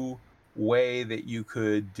new way that you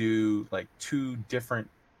could do like two different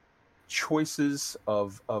choices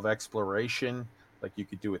of exploration. Like, you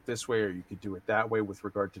could do it this way or you could do it that way with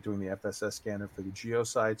regard to doing the FSS scanner for the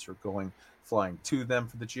geosites, or flying to them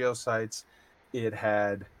for the geosites. It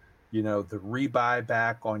had, the rebuy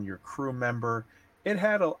back on your crew member. It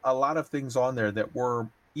had a lot of things on there that were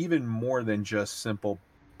even more than just simple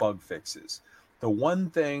bug fixes. The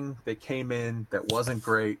one thing that came in that wasn't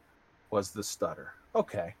great was the stutter.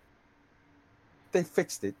 Okay. They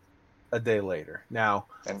fixed it a day later. Now,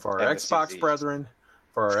 for our Xbox brethren,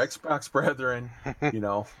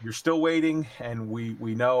 you're still waiting, and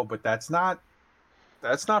we know, but that's not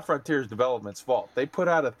Frontiers Development's fault. They put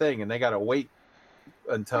out a thing, and they got to wait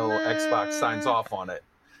until Xbox signs off on it.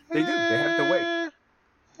 They do. They have to wait.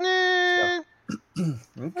 So,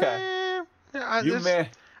 okay.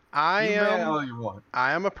 I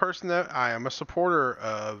am a person that I am a supporter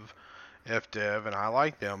of FDev, and I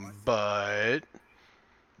like them, but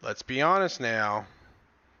let's be honest now.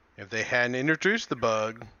 If they hadn't introduced the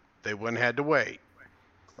bug, they wouldn't have had to wait.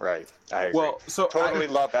 Right. I agree. Well, so Totally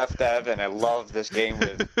love FDev, and I love this game.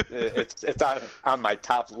 It's on my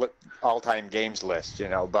top all-time games list, you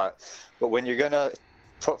know. But when you're gonna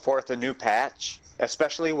put forth a new patch,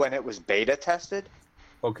 especially when it was beta tested,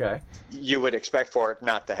 okay. you would expect for it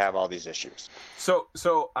not to have all these issues. So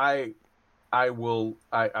I will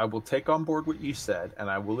take on board what you said, and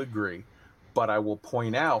I will agree, but I will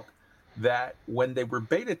point out that when they were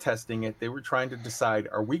beta testing it, they were trying to decide,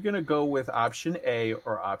 are we going to go with option A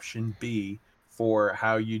or option B for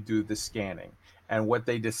how you do the scanning? And what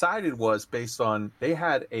they decided was based on, they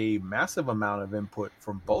had a massive amount of input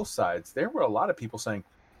from both sides. There were a lot of people saying,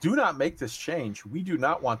 do not make this change. We do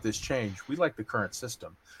not want this change. We like the current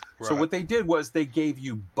system. Right. So what they did was they gave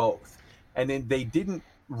you both. And then they didn't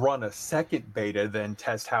run a second beta, then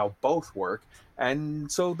test how both work. And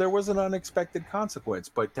so there was an unexpected consequence.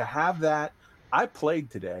 But to have that, I played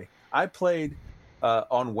today. I played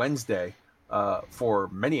on Wednesday for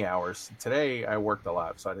many hours. Today I worked a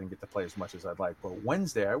lot, so I didn't get to play as much as I'd like. But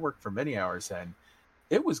Wednesday I worked for many hours, and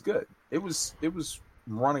it was good. It was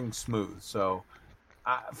running smooth. So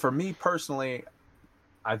for me personally,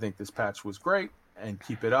 I think this patch was great, and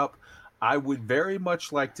keep it up. I would very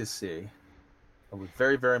much like to see. I would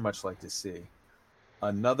very, very much like to see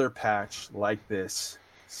another patch like this,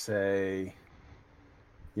 say,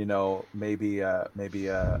 you know, maybe what do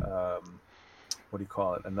you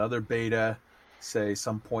call it? Another beta, say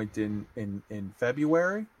some point in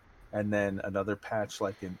February, and then another patch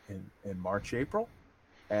like in March, April,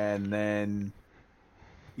 and then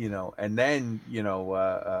May,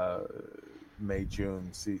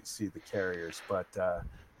 June, see the carriers. But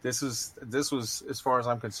this was, as far as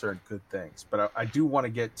I'm concerned, good things. But I do want to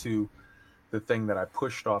get to the thing that I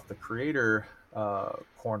pushed off the creator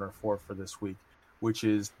corner for this week, which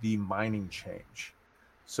is the mining change.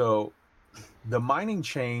 So the mining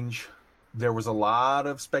change, there was a lot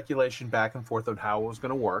of speculation back and forth on how it was going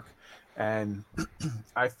to work. And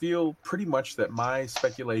I feel pretty much that my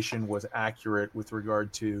speculation was accurate with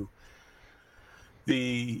regard to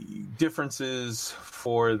the differences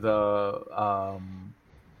for the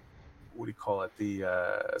the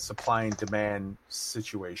supply and demand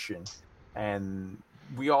situation. And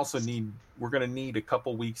we're going to need a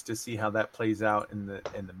couple weeks to see how that plays out in the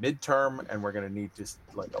midterm, and we're going to need just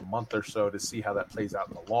like a month or so to see how that plays out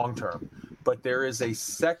in the long term. But there is a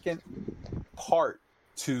second part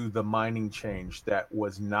to the mining change that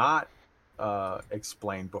was not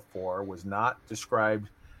explained before, was not described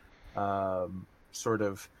sort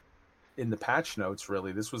of in the patch notes,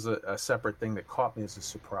 really. This was a separate thing that caught me as a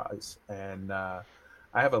surprise. And I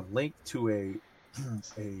have a link to a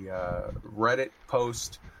Reddit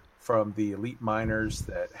post from the Elite Miners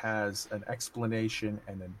that has an explanation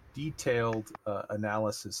and a detailed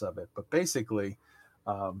analysis of it. But basically,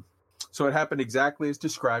 so it happened exactly as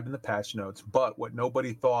described in the patch notes, but what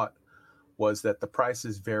nobody thought was that the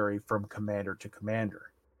prices vary from commander to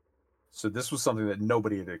commander. So this was something that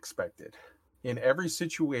nobody had expected. In every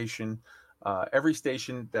situation, every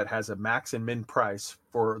station that has a max and min price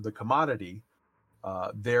for the commodity,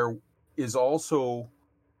 there is also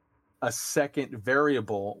a second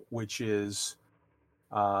variable, which is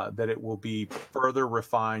that it will be further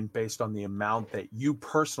refined based on the amount that you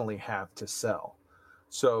personally have to sell.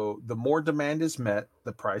 So the more demand is met,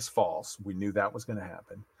 the price falls. We knew that was going to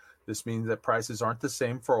happen. This means that prices aren't the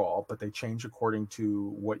same for all, but they change according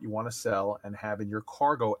to what you want to sell and have in your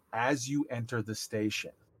cargo as you enter the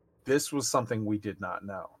station. This was something we did not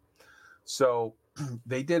know. So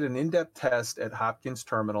they did an in-depth test at Hopkins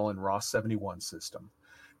Terminal in Ross 71 system.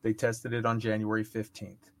 They tested it on January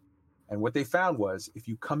 15th. And what they found was if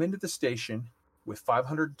you come into the station with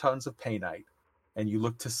 500 tons of painite and you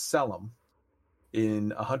look to sell them in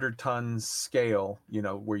 100 tons scale, you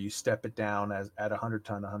know, where you step it down as at 100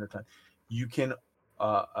 ton, you can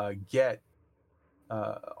get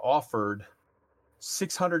offered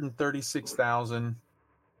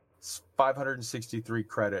 636,563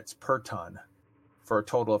 credits per ton for a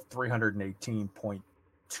total of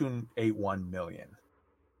 318.281 million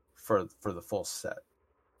for the full set.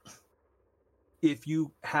 If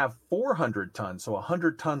you have 400 tons, so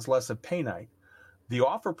 100 tons less of painite, the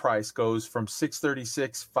offer price goes from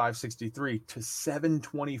 636,563 to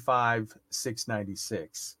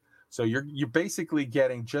 725,696. So you're basically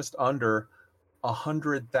getting just under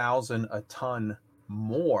 100,000 a ton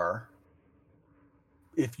more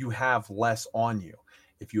if you have less on you.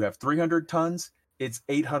 If you have 300 tons, it's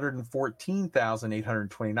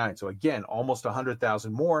 814,829. So again, almost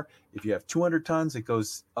 100,000 more. If you have 200 tons, it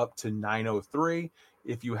goes up to 903.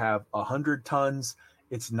 If you have 100 tons,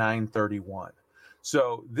 it's 931.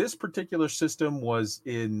 So this particular system was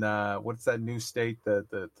in what's that new state?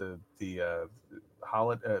 The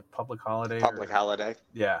holiday, public holiday. Public holiday.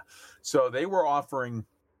 Yeah. So they were offering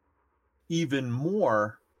even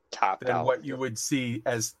more Top than dollar. what you would see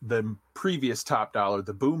as the previous top dollar,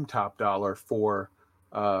 the boom top dollar for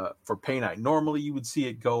pay night. Normally, you would see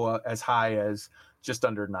it go as high as just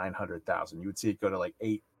under 900,000. You would see it go to like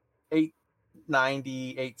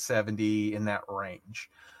 890, 870 in that range.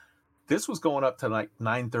 This was going up to like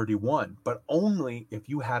 931, but only if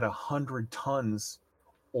you had 100 tons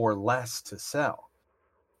or less to sell.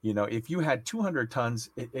 You know, if you had 200 tons,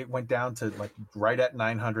 it went down to like right at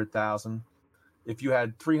 900,000. If you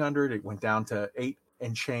had 300, it went down to 8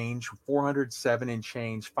 and change, 400, 7 and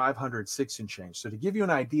change, 500, 6 and change. So to give you an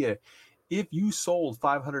idea, if you sold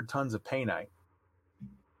 500 tons of pay night,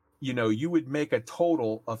 you know, you would make a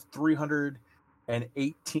total of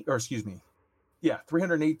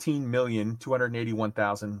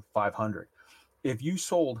 318,281,500. If you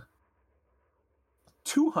sold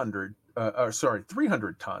 300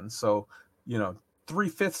 tons, so, you know,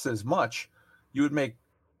 3/5 as much, you would make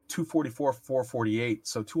 244,448,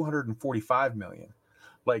 so 245 million.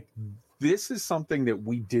 Like, this is something that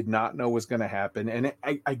we did not know was going to happen. And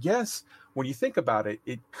I guess when you think about it,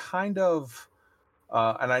 it kind of,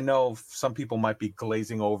 and I know some people might be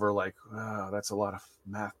glazing over like, oh, that's a lot of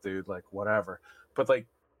math, dude, like whatever. But like,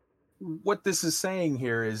 what this is saying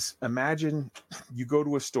here is, imagine you go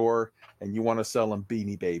to a store and you want to sell them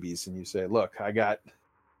Beanie Babies, and you say, look, I got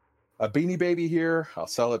a Beanie Baby here. I'll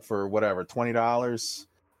sell it for whatever, $20.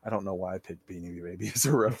 I don't know why I picked Beanie Baby as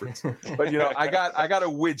a reference, but you know, I got a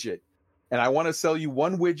widget and I want to sell you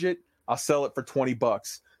one widget. I'll sell it for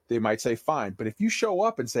 $20. They might say, fine. But if you show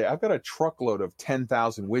up and say, I've got a truckload of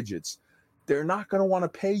 10,000 widgets, they're not going to want to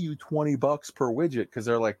pay you $20 per widget, because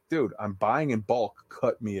they're like, dude, I'm buying in bulk.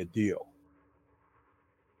 Cut me a deal.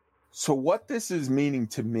 So what this is meaning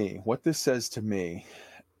to me, what this says to me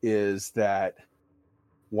is that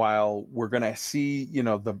while we're going to see, you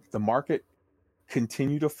know, the market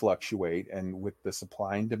continue to fluctuate, and with the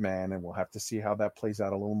supply and demand, and we'll have to see how that plays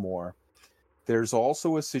out a little more, there's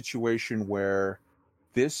also a situation where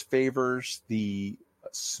this favors the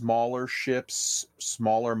smaller ships,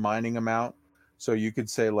 smaller mining amount. So you could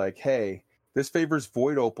say like, hey, this favors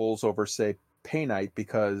void opals over, say, pay night,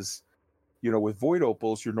 because, you know, with void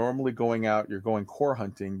opals, you're normally going out, you're going core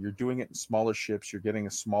hunting, you're doing it in smaller ships, you're getting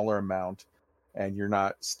a smaller amount, and you're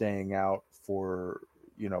not staying out for,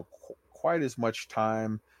 you know, quite as much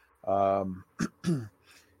time.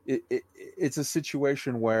 It's a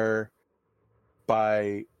situation where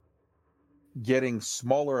by getting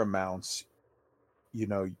smaller amounts, you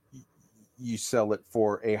know, you sell it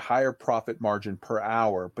for a higher profit margin per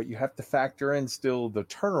hour, but you have to factor in still the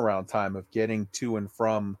turnaround time of getting to and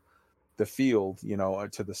from the field, you know,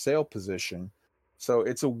 to the sale position. So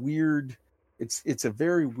it's a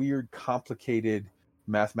very weird, complicated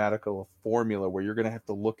mathematical formula where you're going to have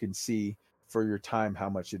to look and see for your time how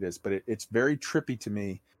much it is. But it's very trippy to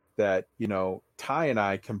me that, you know, Ty and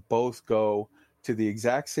I can both go to the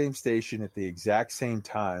exact same station at the exact same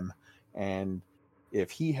time, and if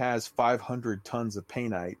he has 500 tons of pay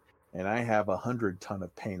night and I have 100 ton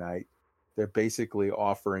of pay night, they're basically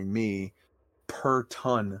offering me per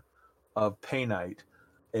ton of pay night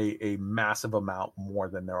a massive amount more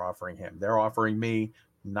than they're offering him. They're offering me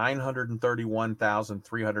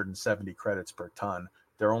 931,370 credits per ton.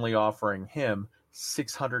 They're only offering him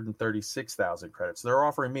 636,000 credits. They're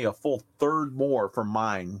offering me a full third more for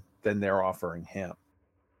mine than they're offering him.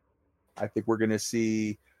 I think we're going to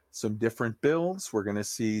see some different builds. We're going to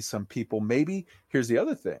see some people, maybe, here's the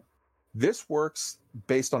other thing. This works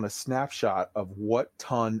based on a snapshot of what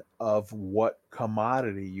ton of what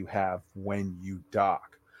commodity you have when you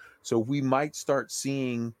dock. So we might start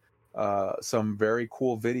seeing some very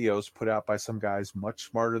cool videos put out by some guys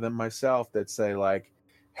much smarter than myself that say like,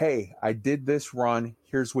 hey, I did this run.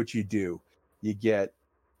 Here's what you do. You get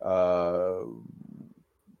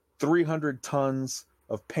 300 tons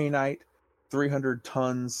of painite, 300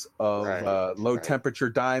 tons of low temperature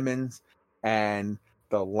diamonds, and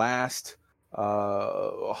the last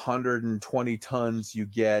 120 tons you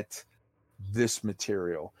get this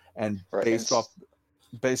material. And based off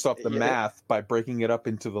the math, by breaking it up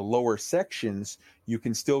into the lower sections, you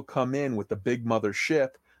can still come in with the big mother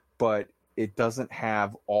ship, but it doesn't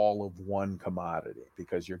have all of one commodity,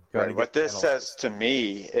 because you're going to get what this says to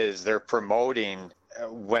me is they're promoting.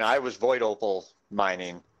 When I was void opal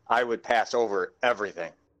mining, I would pass over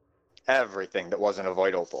everything that wasn't a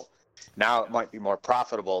void opal. Now it might be more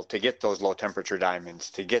profitable to get those low temperature diamonds,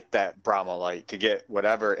 to get that bromolite, to get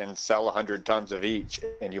whatever, and sell 100 tons of each,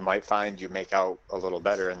 and you might find you make out a little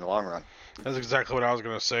better in the long run. That's exactly what I was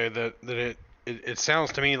going to say. That it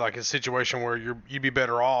sounds to me like a situation where you'd be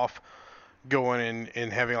better off going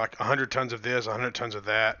and having like 100 tons of this, 100 tons of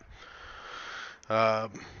that.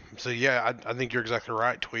 So yeah, I think you're exactly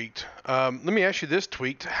right, Tweaked. Let me ask you this,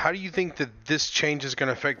 Tweaked. How do you think that this change is going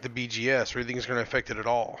to affect the BGS, or do you think it's going to affect it at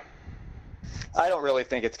all? I don't really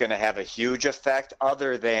think it's going to have a huge effect,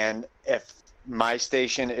 other than if my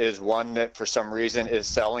station is one that for some reason is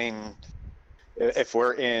selling, if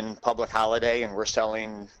we're in public holiday and we're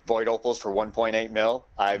selling void opals for 1.8 mil,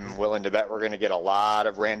 I'm willing to bet we're going to get a lot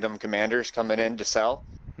of random commanders coming in to sell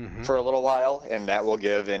for a little while, and that will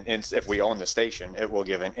give if we own the station, it will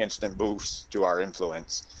give an instant boost to our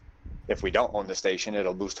influence. If we don't own the station,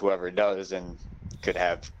 it'll boost whoever does, and could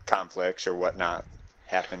have conflicts or whatnot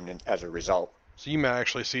happen as a result. So you might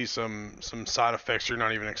actually see some side effects you're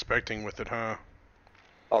not even expecting with it, huh?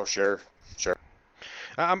 Oh, sure.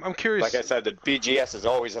 I'm curious. Like I said, the BGS is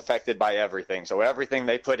always affected by everything. So everything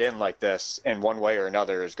they put in like this, in one way or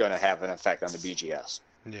another, is going to have an effect on the BGS.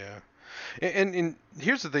 Yeah. And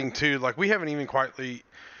here's the thing too, like we haven't even quietly.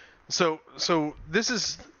 So this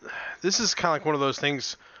is kind of like one of those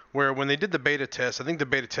things where when they did the beta test, I think the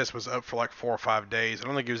beta test was up for like 4 or 5 days. I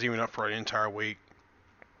don't think it was even up for an entire week.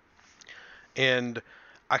 And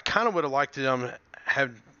I kind of would have liked them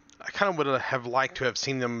liked to have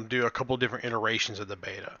seen them do a couple different iterations of the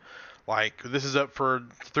beta. Like this is up for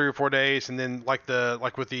 3 or 4 days, and then like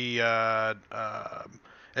with the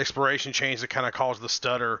exploration change that kind of caused the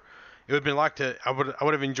stutter, it would have been like I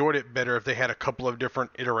would have enjoyed it better if they had a couple of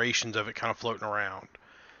different iterations of it kind of floating around.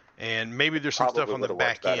 And maybe there's some stuff on the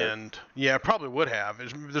back end. Yeah, probably would have.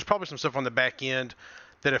 There's probably some stuff on the back end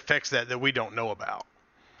that affects that we don't know about.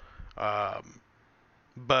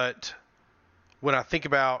 But when I think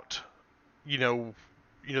about,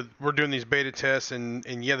 we're doing these beta tests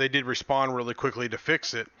and yeah, they did respond really quickly to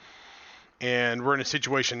fix it. And we're in a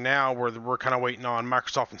situation now where we're kind of waiting on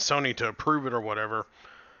Microsoft and Sony to approve it or whatever.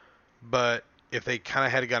 But if they kind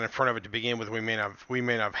of had got in front of it to begin with, we may not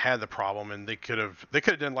have had the problem, and they could have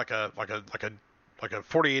done like a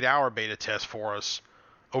 48-hour beta test for us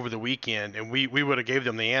over the weekend, and we would have gave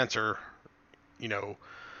them the answer.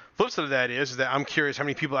 Flip side of that is that I'm curious how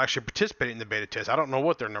many people actually participated in the beta test. I don't know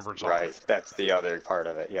what their numbers are. Right, that's the other part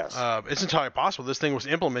of it. Yes, it's entirely possible this thing was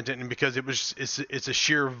implemented, and because it's a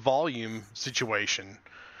sheer volume situation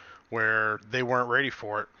where they weren't ready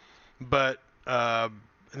for it. But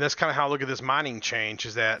and that's kind of how I look at this mining change,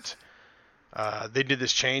 is that they did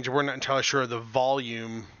this change. We're not entirely sure of the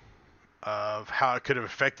volume of how it could have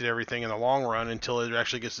affected everything in the long run until it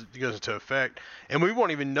actually goes into effect. And we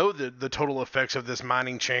won't even know the total effects of this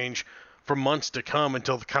mining change for months to come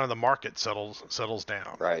until kind of the market settles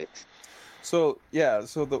down. Right. So, yeah,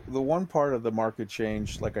 so the one part of the market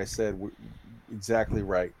change, like I said, exactly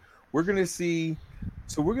right. We're going to see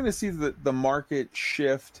the market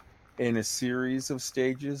shift in a series of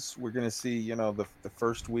stages. We're going to see, the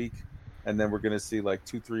first week, and then we're going to see like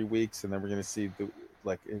 2-3 weeks, and then we're going to see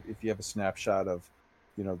if you have a snapshot of,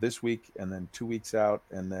 this week and then 2 weeks out,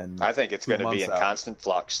 and then I think it's going to be in constant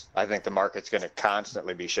flux. I think the market's going to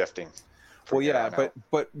constantly be shifting. Well, yeah,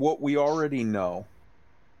 but what we already know.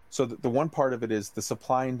 So the one part of it is the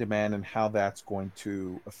supply and demand and how that's going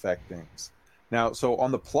to affect things. Now, so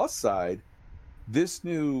on the plus side, this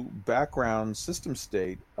new background system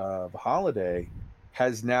state of Holiday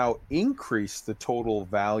has now increased the total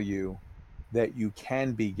value that you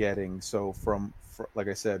can be getting. So from like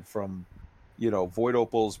I said, from void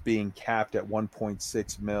opals being capped at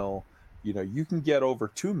 1.6 mil, you can get over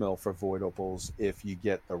 2 mil for void opals if you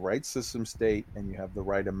get the right system state and you have the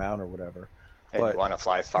right amount or whatever. And you want to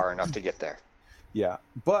fly far enough to get there. Yeah,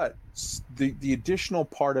 but the additional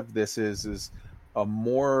part of this is a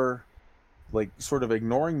more like sort of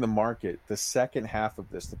ignoring the market. The second half of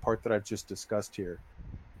this, the part that I've just discussed here,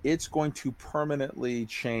 it's going to permanently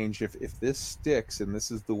change. If this sticks and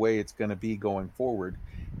this is the way it's going to be going forward,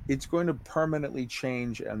 it's going to permanently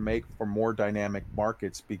change and make for more dynamic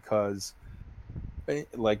markets, because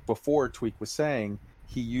like before Tweak was saying,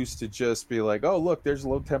 he used to just be like, oh, look, there's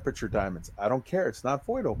low temperature diamonds. I don't care. It's not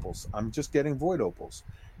void opals. I'm just getting void opals.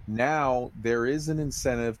 Now there is an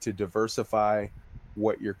incentive to diversify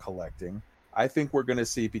what you're collecting. I think we're going to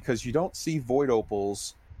see, because you don't see void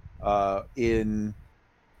opals in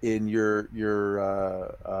your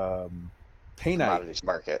painite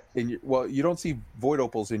market. You don't see void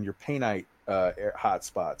opals in your painite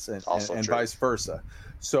hotspots and vice versa.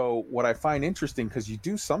 So what I find interesting, because you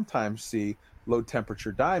do sometimes see low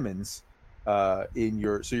temperature diamonds in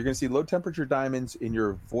your. So you're going to see low temperature diamonds in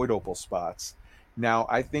your void opal spots. Now,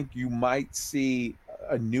 I think you might see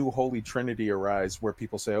a new holy trinity arise where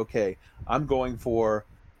people say, okay, I'm going for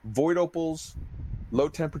void opals, low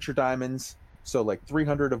temperature diamonds, so like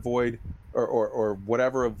 300 of void or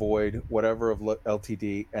whatever of void, whatever of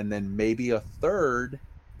LTD, and then maybe a third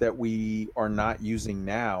that we are not using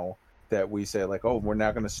now that we say like, oh, we're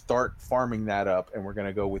now going to start farming that up and we're going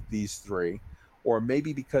to go with these three. Or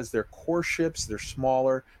maybe because they're core ships, they're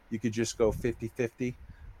smaller, you could just go 50-50.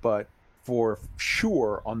 But for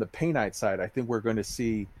sure, on the Paynite side, I think we're going to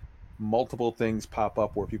see multiple things pop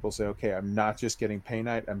up where people say, okay, I'm not just getting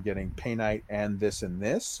Paynite, I'm getting Paynite and this and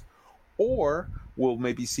this. Or we'll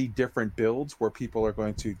maybe see different builds where people are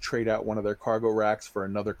going to trade out one of their cargo racks for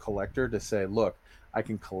another collector to say, look, I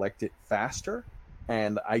can collect it faster,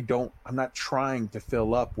 and I'm not trying to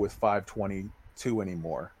fill up with 522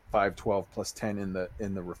 anymore, 512 plus 10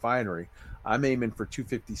 in the refinery. I'm aiming for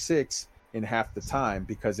 256 in half the time,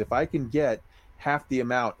 because if I can get half the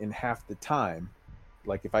amount in half the time,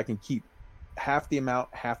 like if I can keep half the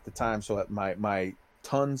amount half the time so that my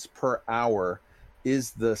tons per hour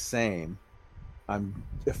is the same, I'm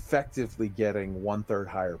effectively getting 1/3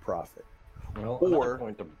 higher profit. Well, or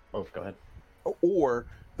point to both. Go ahead. Or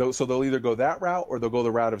they'll either go that route, or they'll go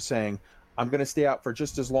the route of saying, I'm going to stay out for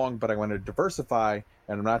just as long, but I want to diversify,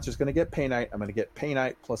 and I'm not just going to get Paynite. I'm going to get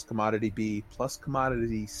Paynite plus commodity B plus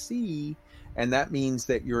commodity C, and that means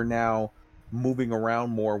that you're now moving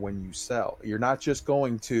around more when you sell. You're not just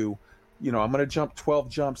going to, I'm going to jump 12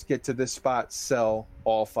 jumps, get to this spot, sell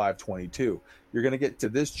all 522. You're going to get to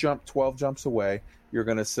this jump 12 jumps away. You're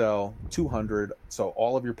going to sell 200, so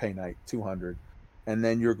all of your Paynite, 200. And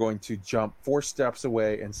then you're going to jump 4 steps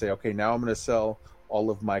away and say, okay, now I'm going to sell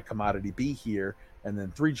all of my commodity B here. And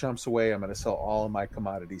then 3 jumps away, I'm going to sell all of my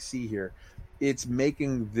commodity C here. It's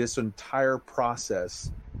making this entire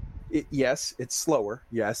process, yes, it's slower.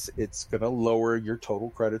 Yes, it's going to lower your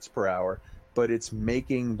total credits per hour, but it's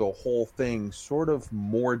making the whole thing sort of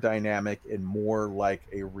more dynamic and more like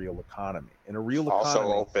a real economy. In a real also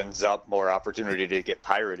economy, opens up more opportunity to get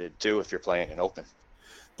pirated too if you're playing in open.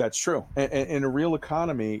 That's true. And in a real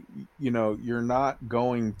economy, you're not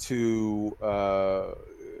going to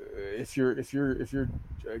if you're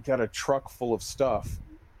got a truck full of stuff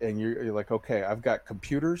and you're like, okay, I've got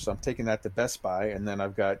computers, I'm taking that to Best Buy, and then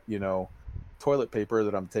I've got toilet paper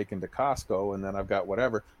that I'm taking to Costco, and then I've got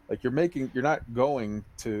whatever. Like you're not going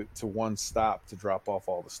to one stop to drop off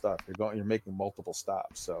all the stuff. You're making multiple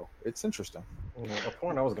stops. So it's interesting. A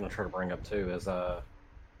point I was going to try to bring up too is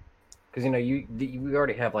because we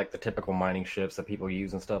already have like the typical mining ships that people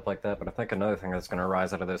use and stuff like that, but I think another thing that's going to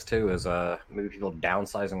arise out of this too is maybe people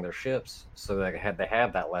downsizing their ships so they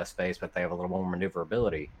have that less space, but they have a little more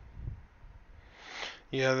maneuverability.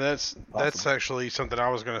 Yeah, that's actually something I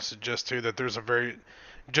was going to suggest too. That there's a very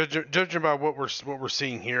judging by what we're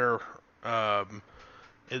seeing here, I'd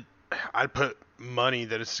put money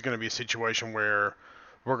that it's going to be a situation where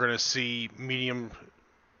we're going to see medium.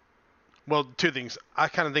 Well, 2 things. I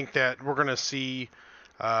kind of think that we're going to see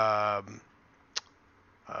kind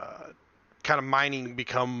of mining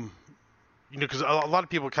become, because a lot of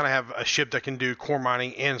people kind of have a ship that can do core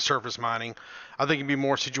mining and surface mining. I think it'd be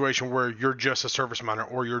more a situation where you're just a surface miner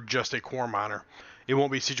or you're just a core miner. It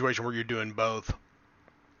won't be a situation where you're doing both.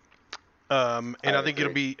 And I think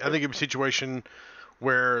it'll be a situation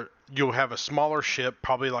where you'll have a smaller ship,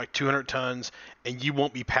 probably like 200 tons, and you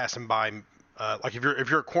won't be passing by. Like if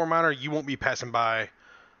you're a core miner, you won't be passing by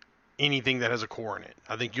anything that has a core in it.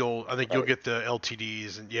 I think you'll get the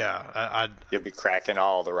LTDs, and you'll be cracking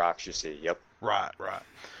all the rocks you see. Yep. Right.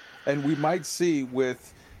 And we might see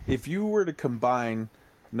if you were to combine,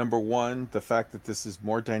 number 1, the fact that this is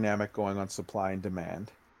more dynamic going on supply and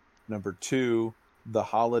demand. Number 2, the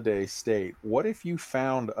holiday state. What if you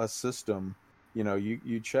found a system,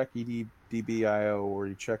 you check EDBIO or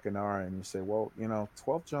you check Inara and you say, well,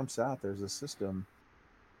 12 jumps out, there's a system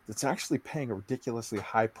that's actually paying a ridiculously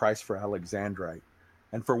high price for Alexandrite.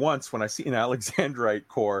 And for once, when I see an Alexandrite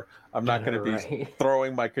core, I'm not going to be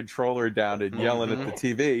throwing my controller down and yelling at the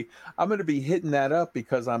TV. I'm going to be hitting that up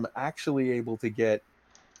because I'm actually able to get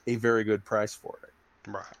a very good price for it.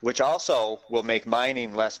 Right. Which also will make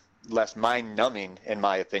mining less mind numbing, in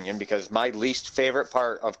my opinion, because my least favorite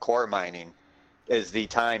part of core mining is the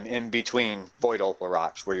time in between void opal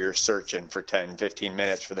rocks where you're searching for 10, 15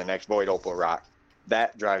 minutes for the next void opal rock.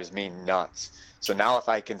 That drives me nuts. So now if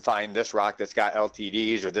I can find this rock that's got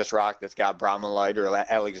LTDs or this rock that's got Brahmalite or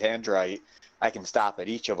Alexandrite, I can stop at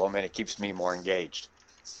each of them and it keeps me more engaged.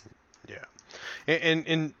 Yeah.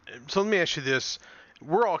 And so let me ask you this.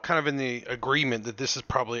 we're all kind of in the agreement that this is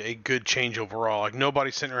probably a good change overall. Like,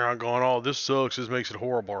 nobody's sitting around going, "Oh, this sucks. This makes it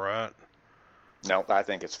horrible," right? No, I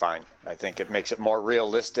think it's fine. I think it makes it more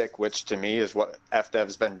realistic, which to me is what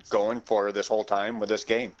FDev's been going for this whole time with this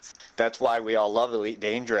game. That's why we all love Elite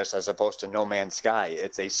Dangerous as opposed to No Man's Sky.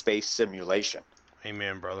 It's a space simulation.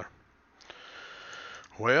 Amen, brother.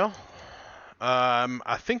 Well,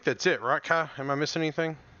 I think that's it, right, Kai? Am I missing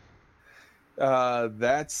anything?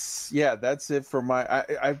 That's it for my.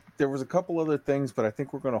 I there was a couple other things, but I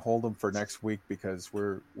think we're going to hold them for next week because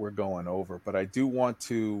we're going over. But I do want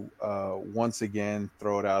to once again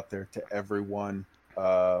throw it out there to everyone.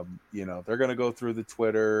 They're going to go through the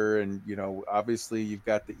Twitter, and obviously you've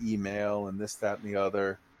got the email and this, that, and the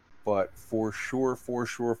other. But for sure,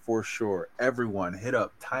 everyone hit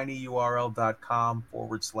up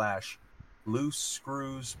tinyurl.com/Loose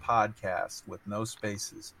Screws Podcast with no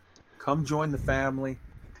spaces. Come join the family,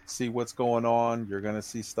 see what's going on. You're going to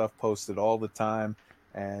see stuff posted all the time,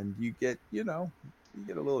 and you get a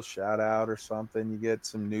little shout out or something. You get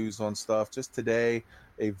some news on stuff. Just today,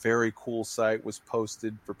 a very cool site was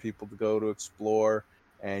posted for people to go to explore,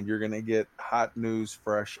 and you're going to get hot news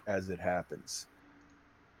fresh as it happens.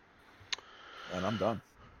 And I'm done.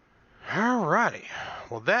 All righty.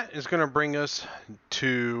 Well, that is going to bring us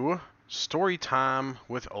to Story Time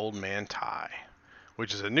with Old Man Ty,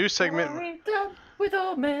 which is a new segment. With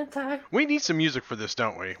Old Man Ty. We need some music for this,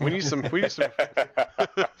 don't we? We need some. I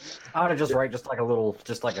ought to just write like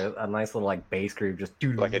a nice little like bass groove, just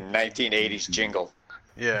do like a 1980s jingle.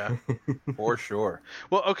 Yeah, for sure.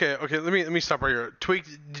 Well, okay. Let me stop right here. Tweak,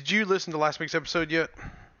 did you listen to last week's episode yet?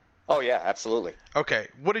 Oh yeah, absolutely. Okay,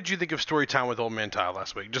 what did you think of Story Time with Old Man Ty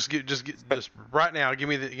last week? Just right now, give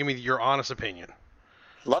me your honest opinion.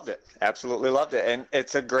 Loved it. Absolutely loved it. And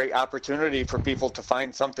it's a great opportunity for people to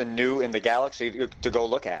find something new in the galaxy to go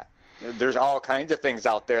look at. There's all kinds of things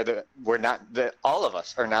out there that all of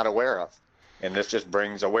us are not aware of. And this just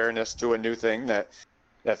brings awareness to a new thing that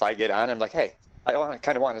if I get on, I'm like, hey, I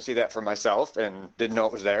kind of want to see that for myself and didn't know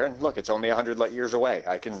it was there. And look, it's only 100 light years away.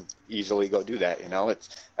 I can easily go do that.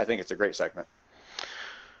 I think it's a great segment.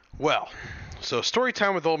 Well, so Story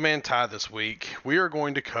Time with Old Man Ty this week, we are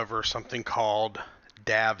going to cover something called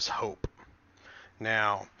Dav's Hope.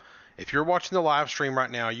 Now, if you're watching the live stream right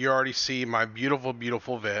now, you already see my beautiful,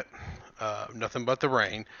 beautiful vet, nothing but the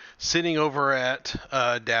rain, sitting over at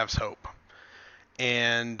Dav's Hope.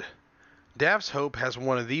 And Dav's Hope has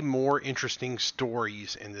one of the more interesting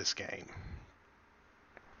stories in this game.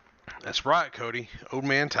 That's right, Cody, Old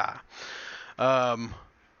Man Ty.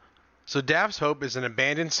 So Dav's Hope is an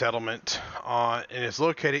abandoned settlement and it's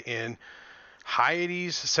located in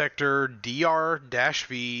Hyades Sector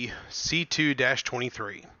DR-V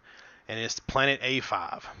C2-23, and it's planet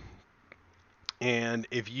A5. And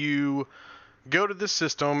if you go to this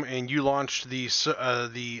system and you launch the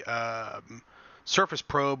surface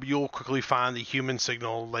probe, you'll quickly find the human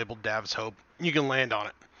signal labeled Dav's Hope. You can land on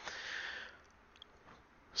it.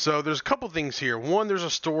 So there's a couple things here. One, there's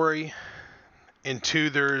a story, and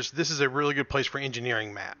two, this is a really good place for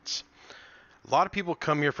engineering mats. A lot of people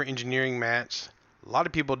come here for engineering mats. A lot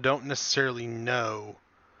of people don't necessarily know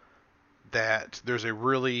that there's a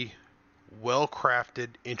really well-crafted,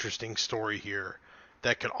 interesting story here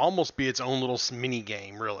that could almost be its own little mini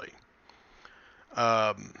game, really.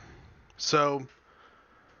 So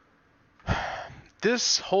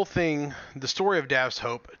this whole thing, the story of Dav's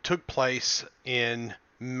Hope, took place in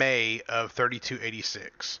May of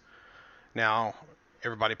 3286. Now,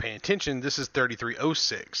 everybody paying attention, this is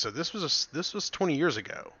 3306, so this was 20 years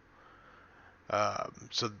ago.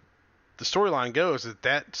 So the storyline goes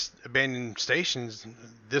that abandoned stations,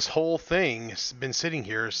 this whole thing has been sitting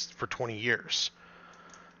here for 20 years,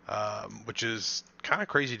 which is kind of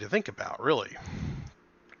crazy to think about, really.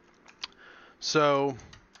 So,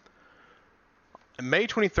 May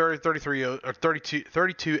 23rd,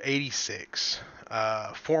 3286,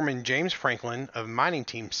 Foreman James Franklin of Mining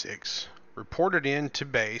Team 6 reported in to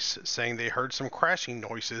base saying they heard some crashing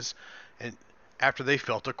noises after they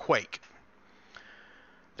felt a quake.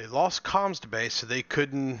 They lost comms to base, so they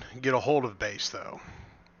couldn't get a hold of base, though.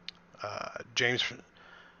 James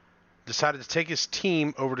decided to take his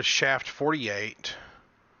team over to Shaft 48,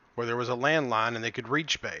 where there was a landline and they could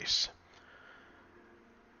reach base.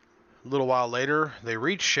 A little while later, they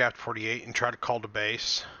reached Shaft 48 and tried to call to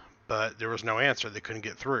base, but there was no answer. They couldn't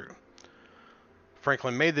get through.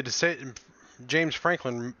 James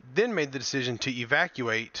Franklin then made the decision to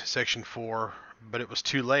evacuate Section 4, but it was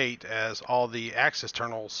too late as all the access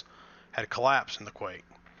tunnels had collapsed in the quake.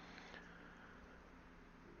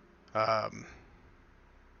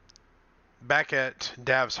 back at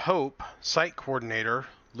Dav's Hope, site coordinator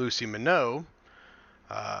Lucy Minot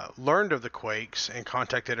learned of the quakes and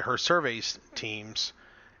contacted her surveys teams,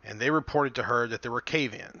 and they reported to her that there were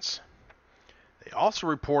cave-ins. They also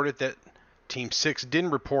reported that Team 6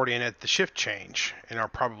 didn't report in at the shift change and are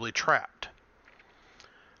probably trapped.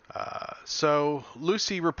 So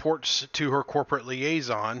Lucy reports to her corporate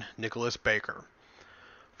liaison, Nicholas Baker,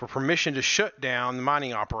 for permission to shut down the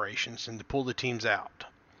mining operations and to pull the teams out.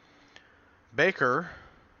 Baker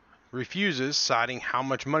refuses, citing how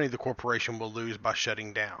much money the corporation will lose by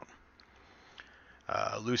shutting down.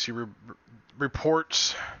 Lucy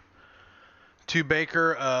reports to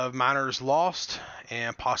Baker of miners lost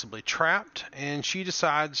and possibly trapped, and she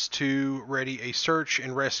decides to ready a search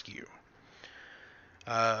and rescue.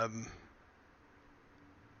 The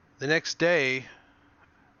next day,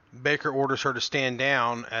 Baker orders her to stand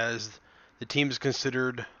down as the team is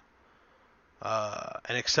considered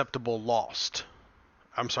an acceptable loss.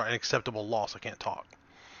 I can't talk.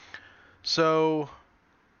 So,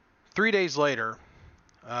 3 days later,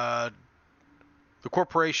 the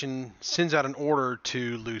corporation sends out an order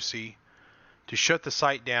to Lucy to shut the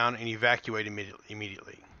site down and evacuate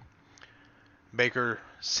immediately. Baker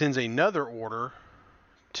sends another order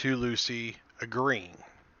to Lucy agreeing,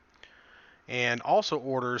 and also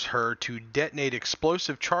orders her to detonate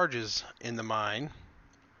explosive charges in the mine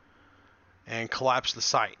and collapse the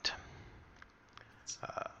site.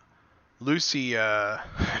 Lucy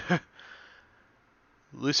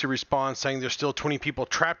responds saying there's still 20 people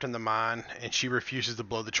trapped in the mine, and she refuses to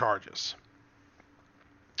blow the charges.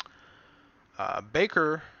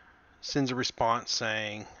 Baker sends a response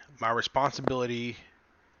saying, "My responsibility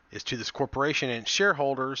is to this corporation and its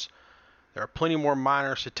shareholders. There are plenty more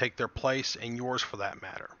miners to take their place, and yours for that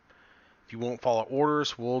matter. If you won't follow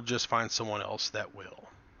orders, we'll just find someone else that will."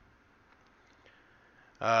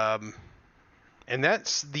 And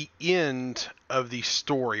that's the end of the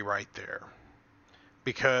story right there,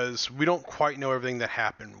 because we don't quite know everything that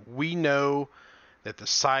happened. We know that the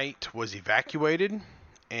site was evacuated,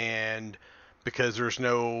 and because there's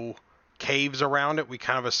no caves around it, we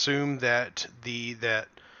kind of assume that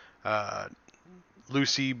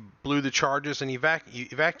Lucy blew the charges and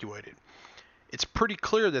evacuated. It's pretty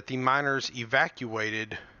clear that the miners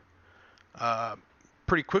evacuated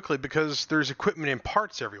pretty quickly because there's equipment and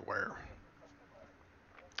parts everywhere.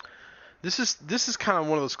 This is kind of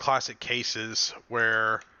one of those classic cases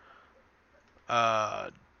where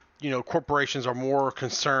corporations are more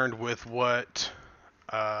concerned with what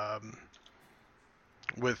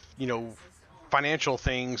financial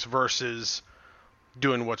things versus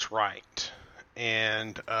doing what's right.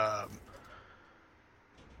 And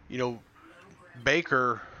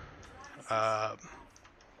Baker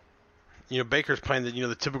Baker's playing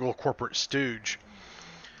the typical corporate stooge.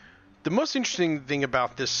 The most interesting thing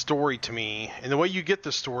about this story to me, and the way you get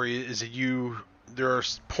this story, is that there are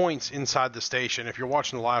points inside the station. If you're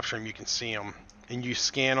watching the live stream, you can see them, and you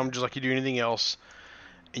scan them just like you do anything else,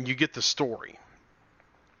 and you get the story.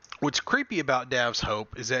 What's creepy about Dav's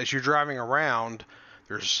Hope is that as you're driving around,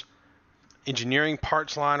 there's engineering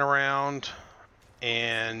parts lying around,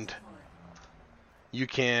 and you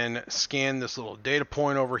can scan this little data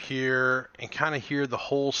point over here and kind of hear the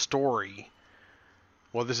whole story.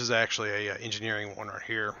 Well, this is actually a engineering one right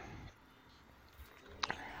here.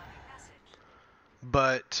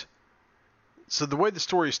 But, so the way the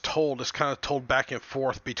story is told is kind of told back and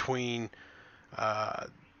forth between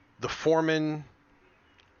the foreman,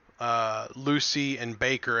 Lucy, and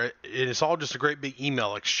Baker. It's all just a great big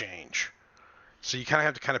email exchange. So you kind of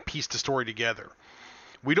have to kind of piece the story together.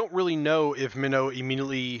 We don't really know if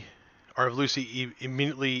Lucy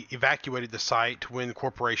immediately evacuated the site when the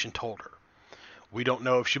corporation told her. We don't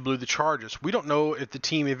know if she blew the charges. We don't know if the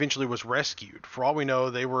team eventually was rescued. For all we know,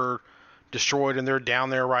 they were destroyed and they're down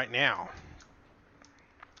there right now.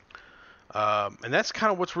 And that's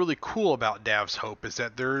kind of what's really cool about Dav's Hope, is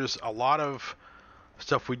that there's a lot of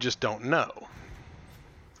stuff we just don't know.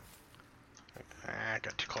 I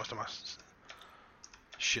got too close to my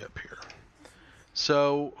ship here.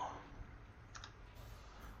 So,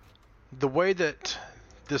 the way that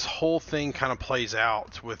this whole thing kind of plays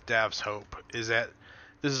out with Dav's Hope is that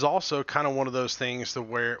this is also kind of one of those things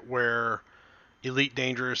where Elite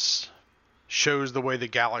Dangerous shows the way the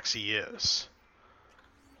galaxy is.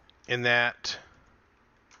 In that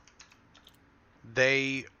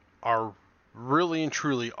they are really and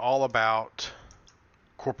truly all about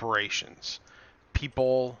corporations.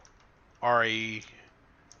 People are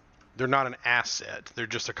they're not an asset. They're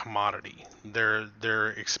just a commodity.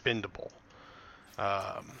 They're expendable.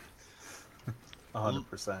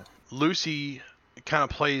 100%. Lucy kind of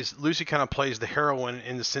plays the heroine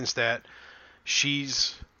in the sense that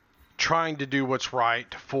she's trying to do what's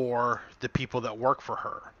right for the people that work for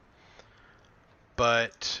her.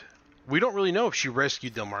 But we don't really know if she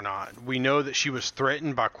rescued them or not. We know that she was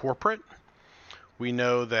threatened by corporate. We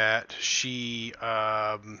know that she,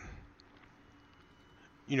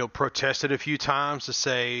 protested a few times to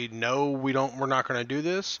say, no, we're not going to do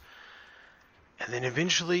this. And then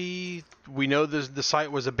eventually we know the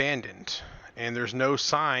site was abandoned, and there's no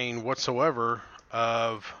sign whatsoever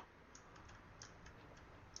of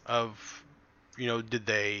did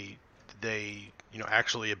they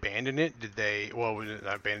actually abandon it? Did they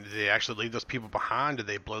actually leave those people behind? Did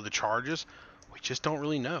they blow the charges? We just don't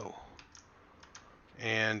really know.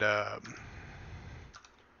 And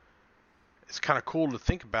it's kind of cool to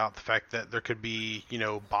think about the fact that there could be,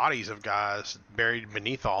 bodies of guys buried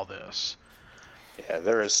beneath all this. Yeah,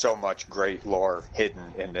 there is so much great lore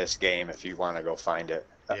hidden in this game if you want to go find it.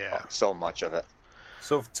 Yeah. So much of it.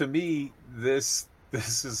 So to me, this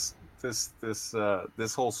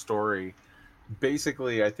whole story,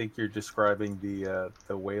 basically, I think you're describing the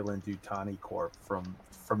Weyland-Yutani Corp from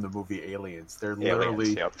the movie Aliens. They're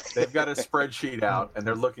literally, they've got a spreadsheet out and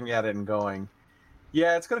they're looking at it and going,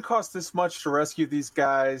 yeah, it's going to cost this much to rescue these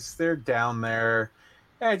guys. They're down there.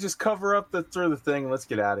 Hey, just cover up the thing. Let's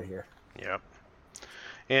get out of here. Yep.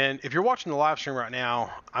 And if you're watching the live stream right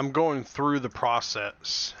now, I'm going through the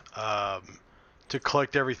process to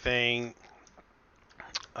collect everything,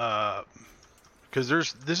 because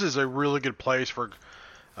this is a really good place for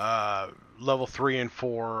level 3 and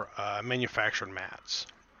 4 manufactured mats.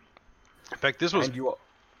 In fact, this was.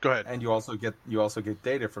 Go ahead. And you also get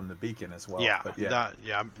data from the beacon as well. Yeah, but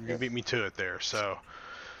you beat me to it there. So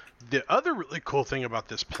the other really cool thing about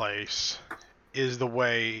this place is the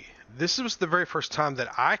way this was the very first time that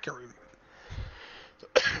I can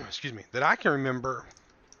remember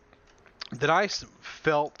that I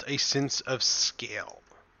felt a sense of scale.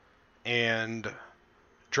 And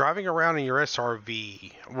driving around in your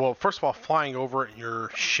SRV, well, first of all, flying over it in your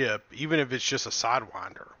ship, even if it's just a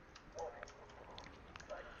Sidewinder,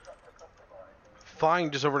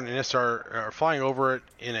 flying just over an SR, or flying over it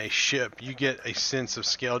in a ship, you get a sense of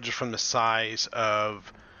scale just from the size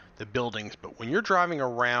of the buildings. But when you're driving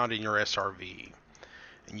around in your SRV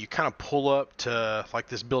and you kind of pull up to like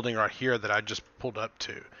this building right here that I just pulled up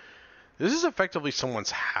to, this is effectively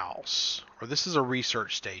someone's house, or this is a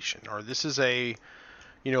research station, or this is a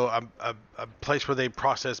place where they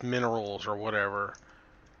process minerals or whatever.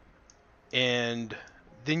 And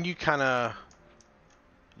then you kind of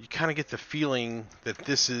get the feeling that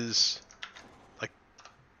this is like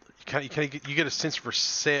you get a sense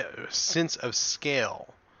of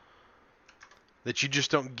scale that you just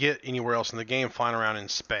don't get anywhere else in the game flying around in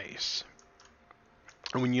space.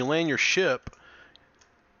 And when you land your ship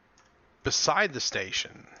beside the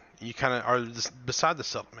station, you kind of are beside the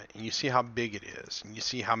settlement, and you see how big it is, and you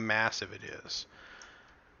see how massive it is.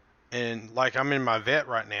 And like, I'm in my vet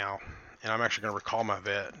right now, and I'm actually going to recall my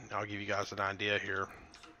vet. I'll give you guys an idea here,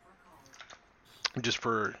 just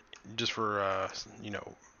for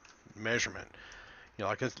measurement.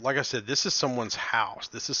 Like I said, this is someone's house.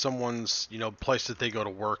 This is someone's place that they go to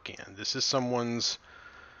work in. This is someone's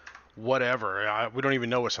whatever. We don't even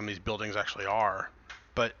know what some of these buildings actually are,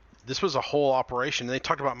 but this was a whole operation. They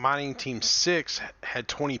talked about Mining Team 6 had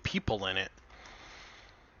 20 people in it.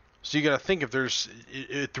 So you got to think, if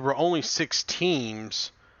there were only 6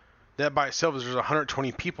 teams, that by itself is there's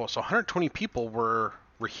 120 people. So 120 people were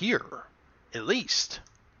here, at least.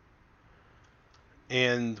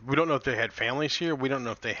 And we don't know if they had families here. We don't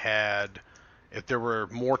know if there were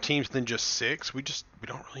more teams than just 6. We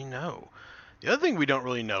don't really know. The other thing we don't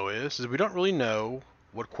really know is we don't really know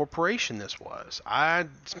what corporation this was. I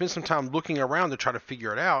spent some time looking around to try to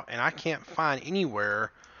figure it out, and I can't find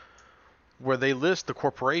anywhere where they list the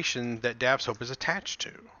corporation that Dav's Hope is attached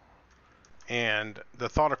to. And the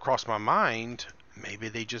thought across my mind, maybe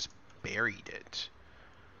they just buried it.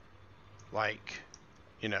 Like,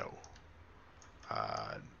 I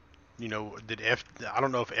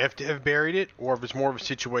don't know if FDev buried it, or if it's more of a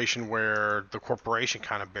situation where the corporation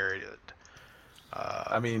kind of buried it.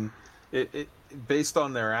 I mean, it based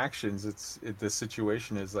on their actions, the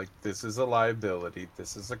situation is like, this is a liability,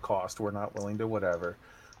 this is a cost, we're not willing to whatever.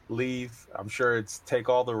 Leave. I'm sure it's take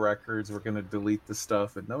all the records, we're going to delete the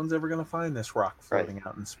stuff, and no one's ever going to find this rock floating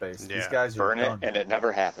out in space. Yeah. These guys burn are it, and it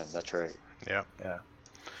never happened. That's right. Yeah. Yeah.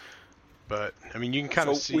 But I mean, you can kind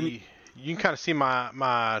of see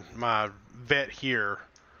my vet here,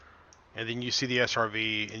 and then you see the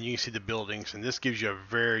SRV, and you can see the buildings, and this gives you a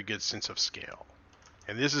very good sense of scale.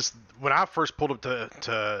 And this is when I first pulled up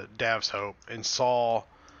to Dav's Hope and saw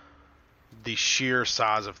the sheer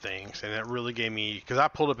size of things, and it really gave me, because I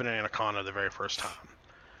pulled up in Anaconda the very first time,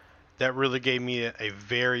 that really gave me a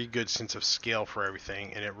very good sense of scale for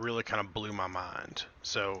everything, and it really kind of blew my mind.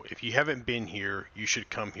 So if you haven't been here, you should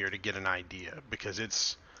come here to get an idea, because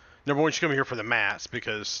it's, number one, you should come here for the mats,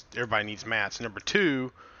 because everybody needs mats. Number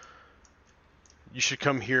two, you should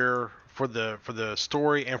come here for the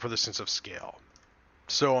story and for the sense of scale.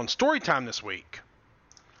 So on story time this week,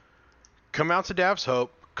 come out to Dav's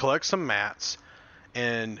Hope, collect some mats,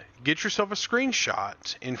 and get yourself a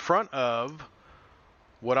screenshot in front of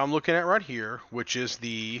what I'm looking at right here, which is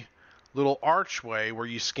the little archway where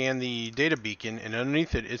you scan the data beacon, and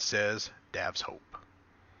underneath it, it says Dav's Hope.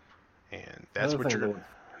 And that's what you're...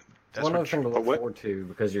 That's one other thing to look forward to,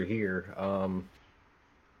 because you're here.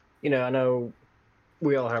 You know, I know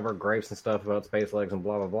we all have our gripes and stuff about space legs and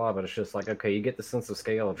blah, blah, blah, but it's just like, okay, you get the sense of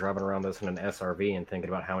scale of driving around this in an SRV and thinking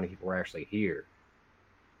about how many people are actually here.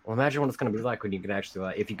 Well, imagine what it's going to be like when you can actually,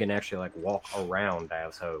 like, if you can actually, like, walk around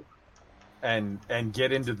Dav's Hope. And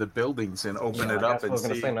get into the buildings and open it up and see. I was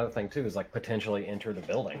going to say another thing, too, is, like, potentially enter the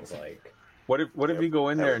buildings, like... What if you go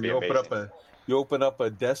in there and you open up a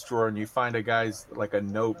desk drawer and you find a guy's, like, a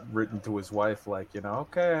note written to his wife, like, you know,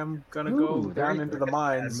 okay, I'm going to go down into the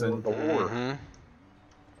mines and the war. Mm-hmm.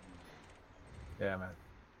 Yeah, man.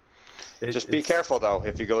 Just be careful, though,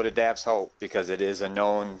 if you go to Dav's Hope, because it is a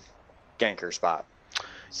known ganker spot.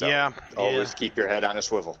 So always keep your head on a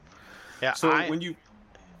swivel. Yeah. So when you...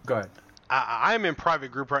 Go ahead. I'm in private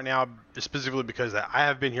group right now, specifically because I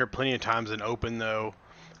have been here plenty of times in open, though,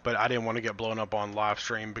 but I didn't want to get blown up on live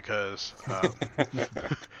stream because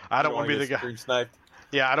I don't want to be the guy. Sniped.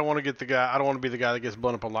 Yeah, I don't want to get the guy. I don't want to be the guy that gets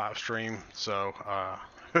blown up on live stream. So...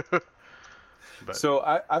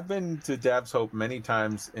 So I've been to Dav's Hope many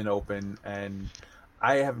times in open, and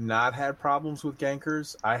I have not had problems with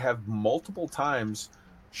gankers. I have multiple times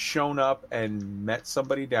shown up and met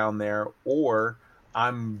somebody down there, or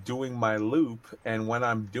I'm doing my loop, and when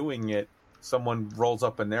I'm doing it, someone rolls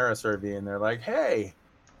up in their SRV and they're like, hey,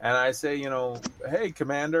 and I say, you know, hey,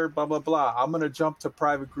 Commander, blah, blah, blah. I'm going to jump to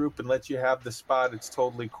private group and let you have the spot. It's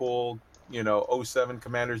totally cool. You know, 07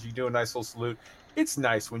 Commanders, you do a nice little salute. It's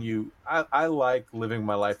nice when I like living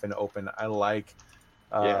my life in open. I like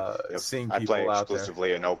seeing people out there. I play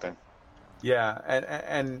exclusively in open. Yeah,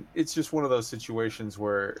 and it's just one of those situations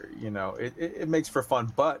where, you know, it makes for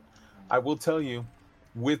fun. But I will tell you,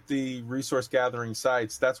 with the resource gathering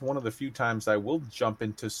sites, that's one of the few times I will jump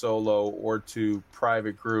into solo or to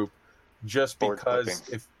private group, just because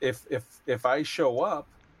if I show up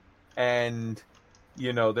and,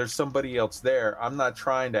 you know, there's somebody else there, I'm not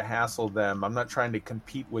trying to hassle them. I'm not trying to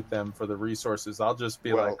compete with them for the resources. I'll just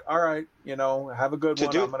be like, all right, you know, have a good one.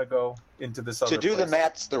 I'm going to go into this other place. To do the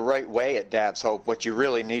mats the right way at Dav's Hope, what you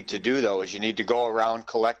really need to do, though, is you need to go around,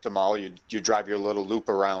 collect them all. You drive your little loop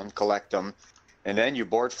around, collect them, and then you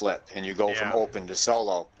board flip, and you go from open to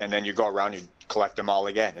solo. And then you go around, you collect them all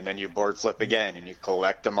again, and then you board flip again, and you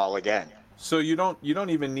collect them all again. So you don't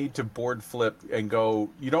even need to board flip and go.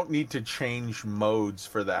 You don't need to change modes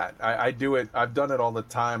for that. I do it. I've done it all the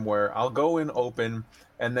time where I'll go in open,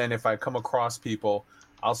 and then if I come across people,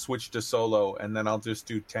 I'll switch to solo, and then I'll just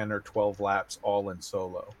do 10 or 12 laps all in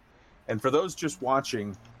solo. And for those just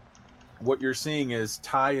watching, what you're seeing is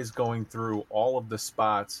Ty is going through all of the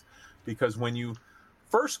spots, because when you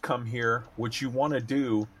first come here, what you want to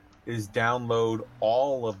do is download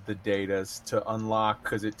all of the datas to unlock,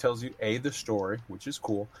 because it tells you A, the story, which is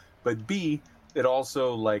cool, but B, it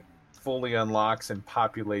also like fully unlocks and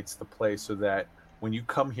populates the place so that when you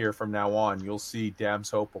come here from now on, you'll see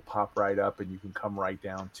Dav's Hope will pop right up and you can come right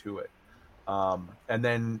down to it. And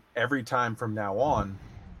then every time from now on,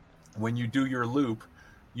 when you do your loop,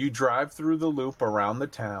 you drive through the loop around the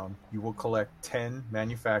town, you will collect 10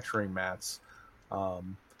 manufacturing mats.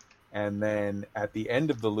 And then at the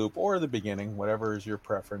end of the loop, or the beginning, whatever is your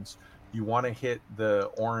preference, you want to hit the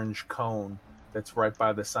orange cone that's right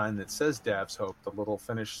by the sign that says Dav's Hope, the little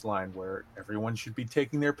finish line where everyone should be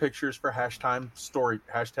taking their pictures for hashtag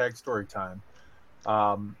story time.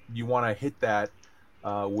 You want to hit that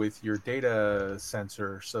with your data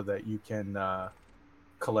sensor so that you can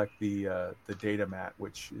collect the data mat,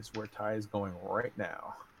 which is where Ty is going right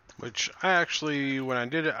now. Which I actually, when I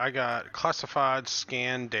did it, I got classified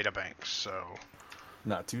scan data banks, so...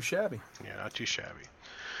 Not too shabby. Yeah, not too shabby.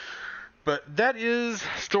 But that is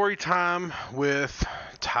story time with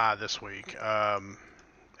Ty this week.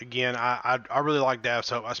 Again, I really like Dav's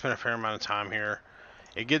Hope. I spent a fair amount of time here.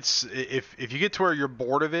 It gets, if you get to where you're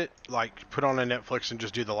bored of it, like put on a Netflix and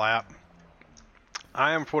just do the lap.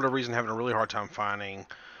 I am, for whatever reason, having a really hard time finding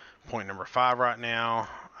point number 5 right now.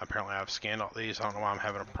 Apparently, I've scanned all these. I don't know why I'm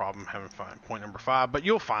having a problem having find point number 5, but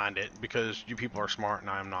you'll find it because you people are smart and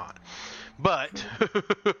I am not. But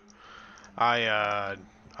I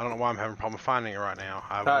don't know why I'm having a problem finding it right now.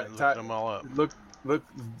 I've looked them all up. Look,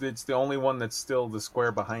 it's the only one that's still the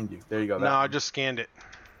square behind you. There you go. No, I just scanned it.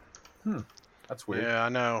 That's weird. Yeah, I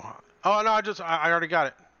know. Oh no, I already got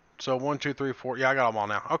it. So 1, 2, 3, 4. Yeah, I got them all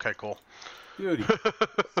now. Okay, cool. Beauty.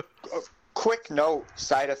 Quick note,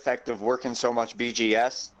 side effect of working so much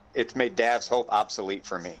BGS, it's made Dav's Hope obsolete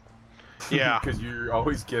for me. Yeah. Because you're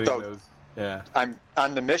always getting those. Yeah. I'm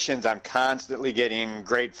on the missions, I'm constantly getting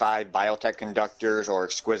grade 5 biotech conductors or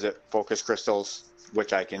exquisite focus crystals,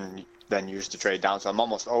 which I can then use to trade down. So I'm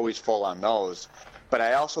almost always full on those. But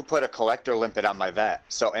I also put a collector limpet on my vet.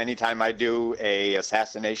 So anytime I do a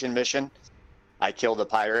assassination mission, I kill the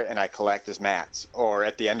pirate and I collect his mats. Or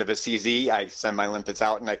at the end of a CZ, I send my limpets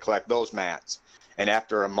out and I collect those mats. And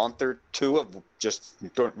after a month or two of just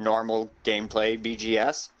normal gameplay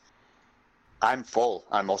BGS, I'm full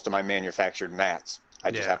on most of my manufactured mats.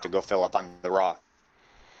 I just have to go fill up on the raw.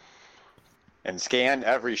 And scan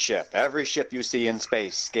every ship. Every ship you see in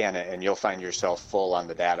space, scan it, and you'll find yourself full on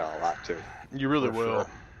the data a lot too. You really For will.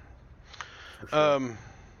 sure.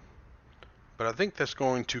 But I think that's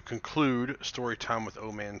going to conclude story time with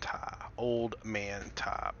Old Man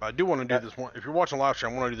Ty. But I do want to do this one. If you're watching live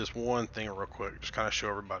stream, I want to do this one thing real quick, just kind of show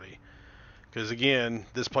everybody. Because again,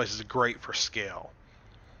 this place is great for scale.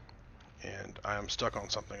 And I am stuck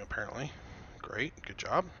on something apparently. Great, good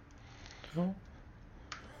job.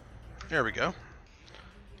 There we go.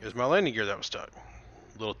 Here's my landing gear that was stuck.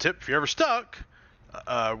 Little tip: if you're ever stuck,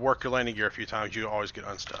 work your landing gear a few times. You always get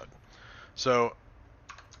unstuck. So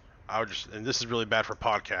I would just, and this is really bad for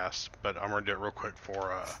podcasts, but I'm gonna do it real quick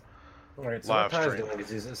for All right, so live what Ty's stream. doing is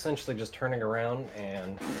he's essentially just turning around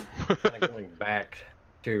and kind of going back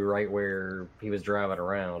to right where he was driving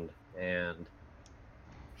around. And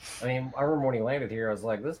I mean, I remember when he landed here, I was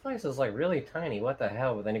like, this place is like really tiny. What the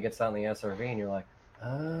hell? But then he gets out in the SRV and you're like,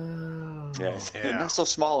 oh. Yeah, Yeah. not so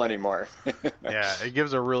small anymore. Yeah, it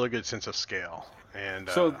gives a really good sense of scale. And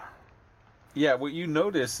So, yeah, what you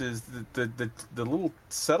notice is that the little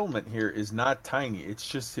settlement here is not tiny. It's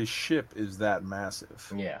just his ship is that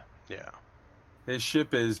massive. Yeah. yeah, His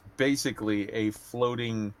ship is basically a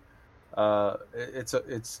floating. It's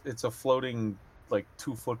a floating like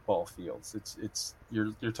 2 football fields. It's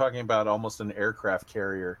you're talking about almost an aircraft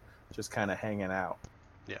carrier just kind of hanging out.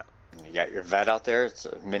 You got your vet out there. It's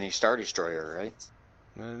a mini Star Destroyer, right?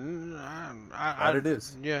 That it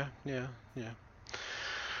is. Yeah.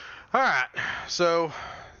 All right, so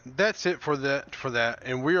that's it for that,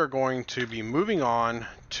 and we are going to be moving on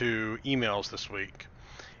to emails this week.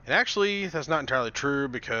 And actually, that's not entirely true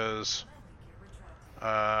because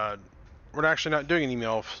we're actually not doing an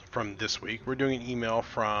email from this week. We're doing an email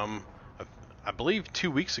from, I believe, 2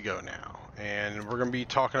 weeks ago now, and we're going to be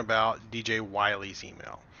talking about DJ Wiley's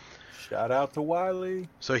email. Shout out to Wiley.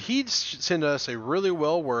 So he sent us a really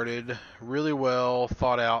well worded, really well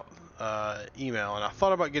thought out email, and I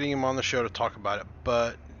thought about getting him on the show to talk about it,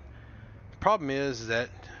 but the problem is that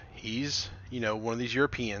he's, one of these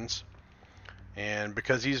Europeans, and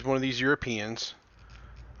because he's one of these Europeans,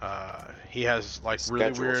 he has like really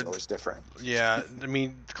Schedule's weird. always different. Yeah, I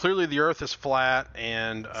mean, clearly the Earth is flat,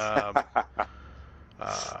 and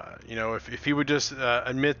if he would just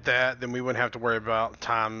admit that, then we wouldn't have to worry about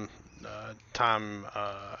time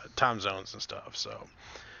zones and stuff. So,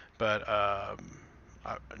 but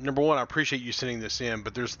number one, I appreciate you sending this in,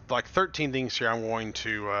 but there's like 13 things here I'm going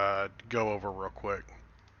to go over real quick.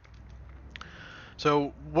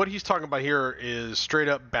 So what he's talking about here is straight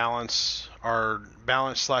up balance /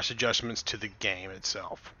 adjustments to the game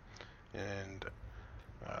itself. And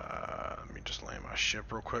let me just land my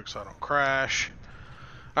ship real quick so I don't crash.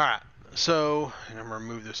 All right. So, and I'm going to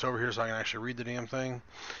move this over here so I can actually read the damn thing.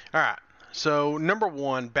 All right. So, number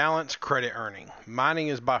one, balance credit earning. Mining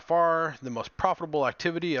is by far the most profitable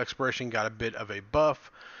activity. Exploration got a bit of a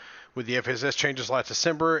buff with the FSS changes last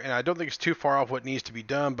December, and I don't think it's too far off what needs to be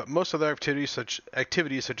done, but most other activities such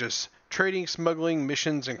as trading, smuggling,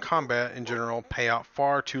 missions, and combat in general pay out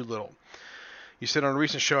far too little. You said on a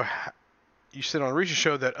recent show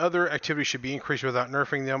that other activities should be increased without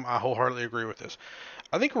nerfing them. I wholeheartedly agree with this.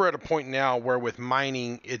 I think we're at a point now where with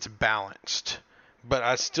mining it's balanced, but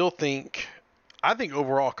I think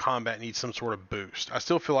overall combat needs some sort of boost. I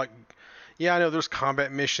still feel like, I know there's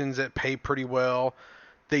combat missions that pay pretty well.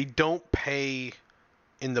 They don't pay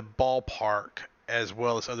in the ballpark as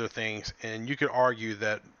well as other things, and you could argue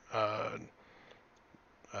that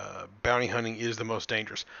bounty hunting is the most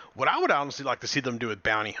dangerous. What I would honestly like to see them do with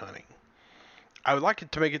bounty hunting, I would like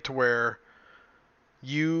it to make it to where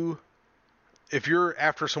if you're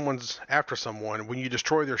after someone, when you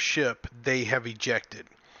destroy their ship, they have ejected.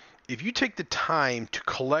 If you take the time to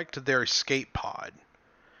collect their escape pod,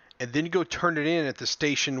 and then you go turn it in at the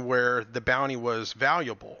station where the bounty was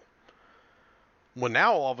valuable, well,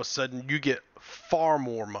 now all of a sudden you get far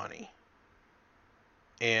more money,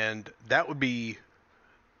 and that would be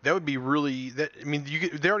really that. I mean,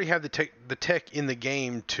 they already have the tech in the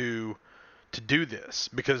game to do this,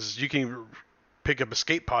 because you can pick up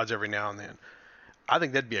escape pods every now and then. I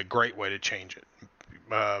think that'd be a great way to change it.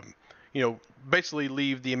 Basically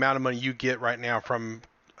leave the amount of money you get right now from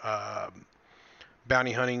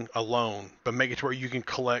bounty hunting alone, but make it to where you can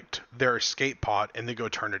collect their escape pod and then go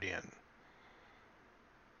turn it in.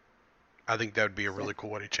 I think that would be a really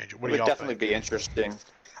cool way to change it. What do y'all think? It would definitely be interesting.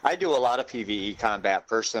 I do a lot of PvE combat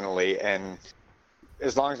personally, and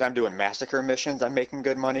as long as I'm doing massacre missions, I'm making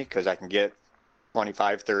good money because I can get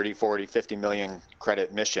 25, 30, 40, 50 million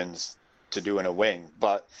credit missions to do in a wing.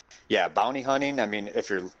 But yeah, bounty hunting, I mean, if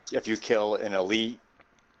you kill an elite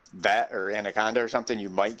vet or anaconda or something, you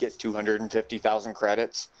might get 250,000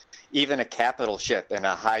 credits. Even a capital ship in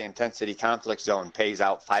a high intensity conflict zone pays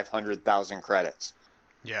out 500,000 credits.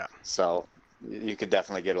 Yeah. So you could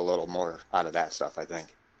definitely get a little more out of that stuff, I think.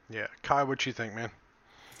 Yeah. Kai, what you think, man?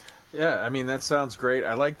 Yeah, I mean, that sounds great.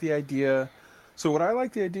 I like the idea. So what I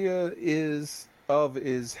like the idea is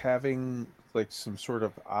having like some sort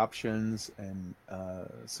of options and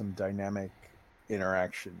some dynamic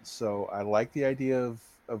interactions. So I like the idea of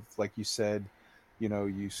like you said,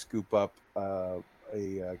 you scoop up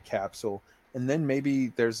a capsule, and then maybe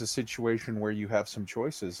there's a situation where you have some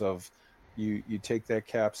choices of you take that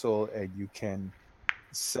capsule and you can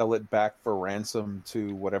sell it back for ransom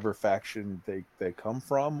to whatever faction they come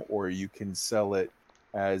from, or you can sell it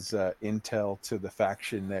as intel to the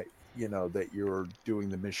faction that that you're doing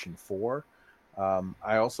the mission for.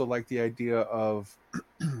 I also like the idea of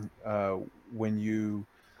when you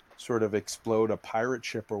sort of explode a pirate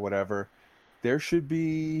ship or whatever, there should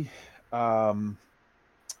be I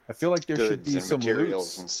feel like there should be some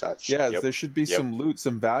materials loot and such. Yeah, Yep. there should be some loot,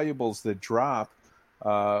 some valuables that drop.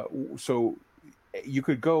 So you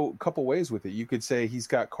could go a couple ways with it. You could say he's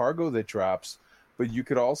got cargo that drops, but you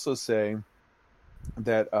could also say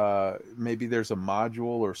that maybe there's a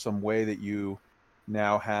module or some way that you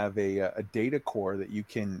now have a data core that you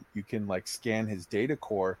can like scan his data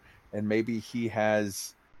core, and maybe he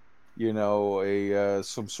has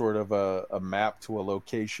some sort of a map to a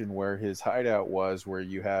location where his hideout was, where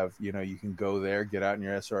you have you can go there, get out in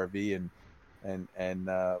your SRV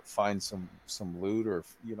and find some loot, or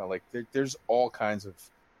there's all kinds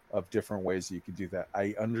of different ways that you could do that.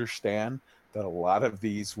 I understand that a lot of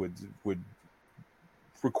these would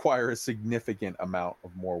require a significant amount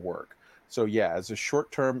of more work. So yeah, as a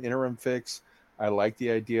short-term interim fix, I like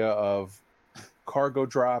the idea of cargo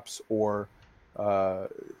drops or the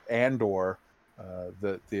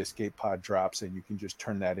escape pod drops, and you can just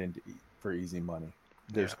turn that into for easy money.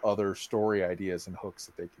 There's other story ideas and hooks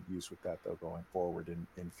that they could use with that, though, going forward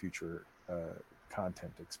in future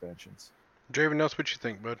content expansions. Draven, knows what you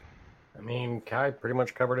think, bud. I mean, Kai pretty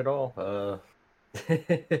much covered it all.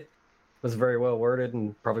 It was very well worded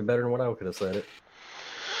and probably better than what I could have said it.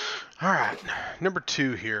 All right, number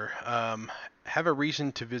 2 here. Have a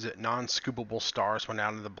reason to visit non-scoopable stars when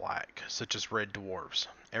out in the black, such as red dwarfs.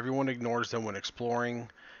 Everyone ignores them when exploring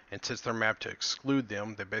and sets their map to exclude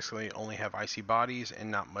them. They basically only have icy bodies and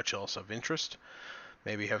not much else of interest.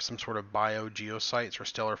 Maybe have some sort of geosites or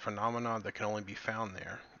stellar phenomena that can only be found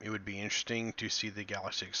there. It would be interesting to see the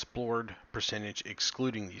galaxy explored percentage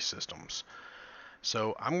excluding these systems.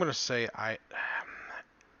 So I'm going to say I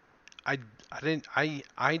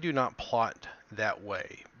do not plot that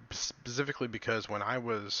way, specifically because when I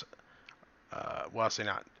was, well, I say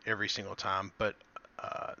not every single time, but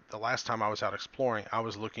the last time I was out exploring, I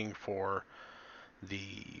was looking for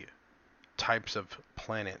the types of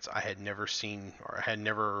planets I had never seen or had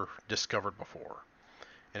never discovered before,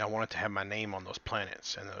 and I wanted to have my name on those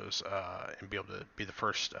planets and those and be able to be the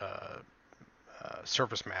first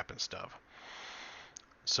surface map and stuff.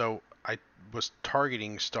 So I was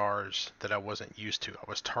targeting stars that I wasn't used to. I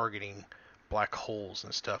was targeting black holes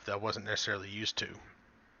and stuff that I wasn't necessarily used to.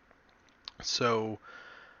 So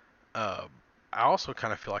I also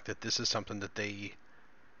kind of feel like that this is something that they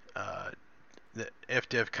that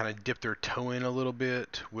FDev kind of dipped their toe in a little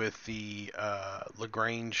bit with the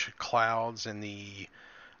Lagrange clouds and the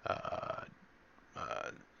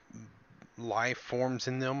life forms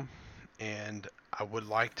in them, and I would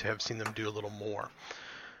like to have seen them do a little more.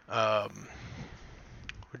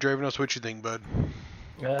 Dravenos, what you think, bud?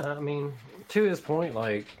 I mean, to his point,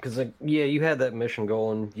 like, because yeah, you had that mission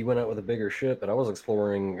goal and you went out with a bigger ship, and I was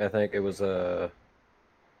exploring. I think it was oh,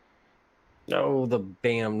 the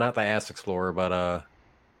damn, not the Ass Explorer, but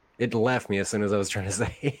it left me as soon as I was trying to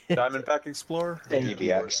say it. Diamondback Explorer.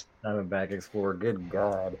 ABX. Diamondback Explorer, good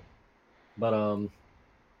god. But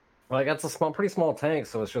like that's a pretty small tank,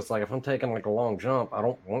 so it's just like if I'm taking like a long jump, I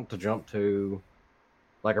don't want to jump to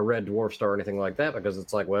like a red dwarf star or anything like that because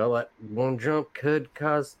it's like, well, that one jump could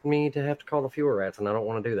cause me to have to call the fuel rats, and I don't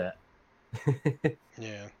want to do that.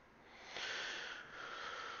 Yeah.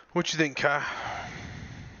 What you think, Kai?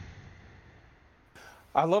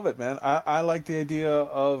 I love it, man. I like the idea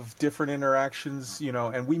of different interactions, you know,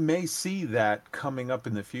 and we may see that coming up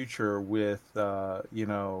in the future with, you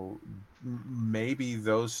know, maybe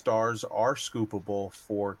those stars are scoopable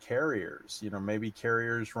for carriers. You know, maybe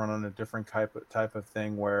carriers run on a different type of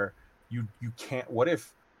thing where you can't. What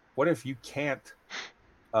if you can't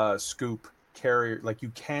scoop carrier, like you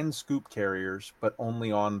can scoop carriers, but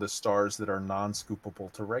only on the stars that are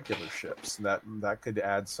non-scoopable to regular ships. That could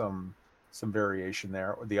add some variation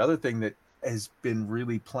there. The other thing that has been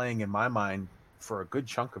really playing in my mind for a good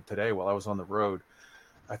chunk of today while I was on the road,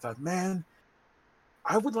 I thought, man,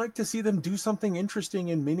 I would like to see them do something interesting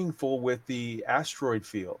and meaningful with the asteroid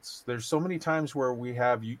fields. There's so many times where we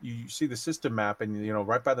have, you see the system map and, you know,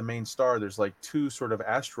 right by the main star, there's like 2 sort of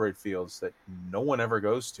asteroid fields that no one ever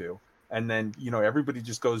goes to. And then, you know, everybody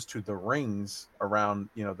just goes to the rings around,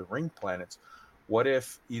 you know, the ring planets. What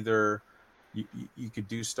if either you could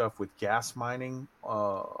do stuff with gas mining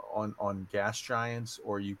on gas giants,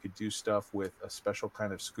 or you could do stuff with a special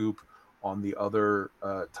kind of scoop on the other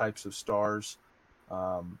types of stars.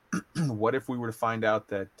 What if we were to find out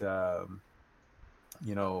that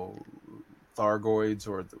you know, Thargoids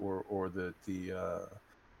or the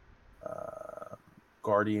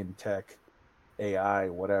Guardian Tech AI,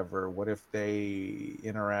 whatever, what if they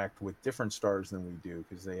interact with different stars than we do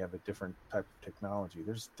because they have a different type of technology?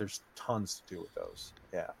 There's tons to do with those.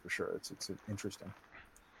 Yeah, for sure. It's interesting.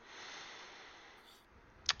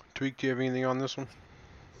 Tweak, do you have anything on this one?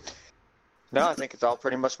 No, I think it's all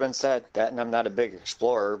pretty much been said. That, and I'm not a big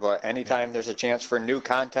explorer, but anytime there's a chance for new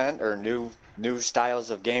content or new styles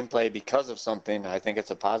of gameplay because of something, I think it's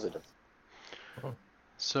a positive.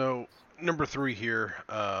 So number 3 here.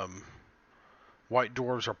 White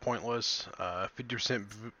dwarves are pointless. 50%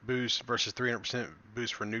 boost versus 300%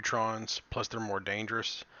 boost for neutrons, plus they're more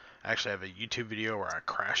dangerous. I actually have a YouTube video where I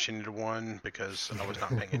crashed into one because I was not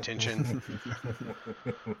paying attention.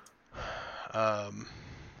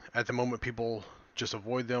 At the moment, people just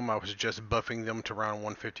avoid them. I was just buffing them to around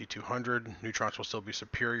 150, 200. Neutrons will still be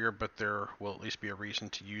superior, but there will at least be a reason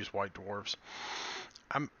to use white dwarves.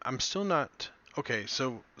 I'm still not... Okay,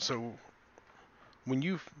 so when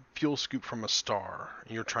you fuel scoop from a star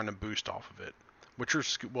and you're trying to boost off of it, what you're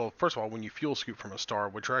well, first of all, when you fuel scoop from a star,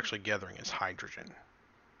 what you're actually gathering is hydrogen.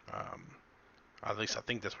 At least I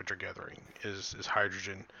think that's what you're gathering is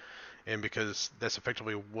hydrogen, and because that's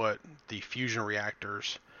effectively what the fusion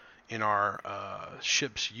reactors in our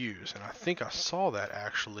ships use, and I think I saw that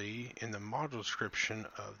actually in the module description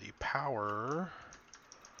of the power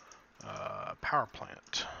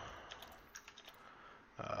plant.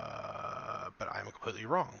 But I'm completely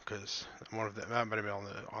wrong because one of them might have been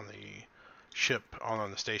on the ship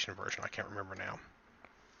on the station version. I can't remember now.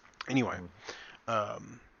 Anyway,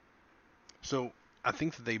 so I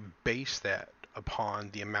think that they base that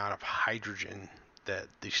upon the amount of hydrogen that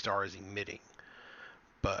the star is emitting.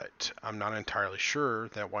 But I'm not entirely sure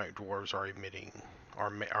that white dwarves are emitting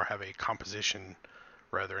or have a composition,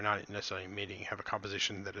 rather not necessarily emitting, have a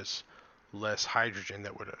composition that is less hydrogen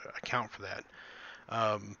that would account for that.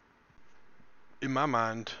 In my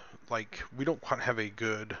mind, like, we don't quite have a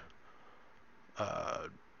good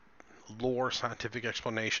lore scientific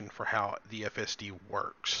explanation for how the FSD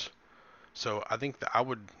works. So I think that I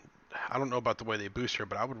don't know about the way they boost here,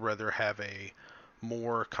 but I would rather have a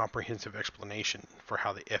more comprehensive explanation for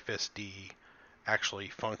how the FSD actually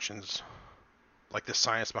functions, like the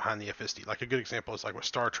science behind the FSD. Like a good example is like with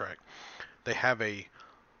Star Trek, they have a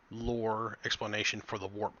lore explanation for the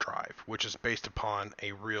warp drive, which is based upon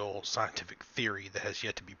a real scientific theory that has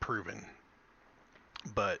yet to be proven.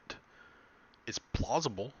 But it's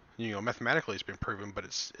plausible, you know, mathematically it's been proven, but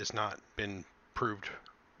it's not been proved,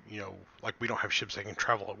 you know, like we don't have ships that can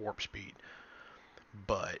travel at warp speed,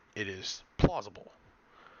 but it is plausible.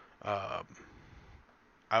 I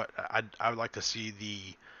would like to see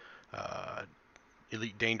the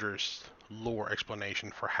Elite Dangerous lore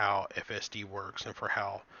explanation for how FSD works and for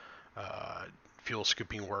how fuel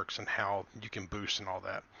scooping works and how you can boost and all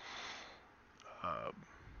that.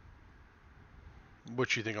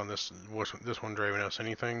 What you think on this one, Dravenos?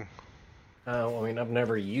 Anything? Well, I mean, I've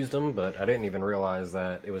never used them, but I didn't even realize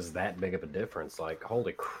that it was that big of a difference. Like,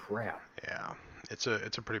 holy crap! Yeah, it's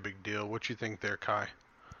a pretty big deal. What you think there, Kai?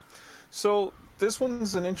 So this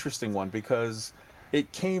one's an interesting one because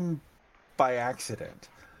it came by accident.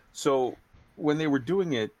 So when they were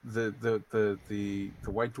doing it, the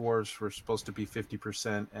white dwarfs were supposed to be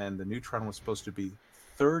 50% and the neutron was supposed to be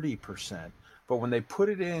 30%. But when they put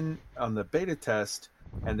it in on the beta test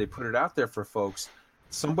and they put it out there for folks,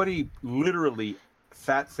 somebody literally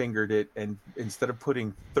fat fingered it, and instead of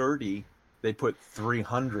putting 30, they put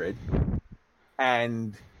 300.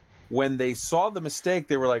 And when they saw the mistake,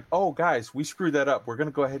 they were like, "Oh, guys, we screwed that up. We're going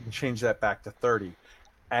to go ahead and change that back to 30."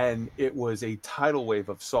 And it was a tidal wave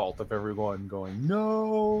of salt of everyone going,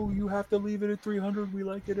 "No, you have to leave it at 300. We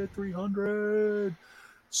like it at 300."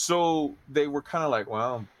 So they were kind of like,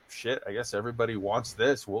 "Well, shit, I guess everybody wants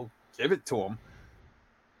this. We'll give it to them."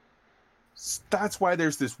 That's why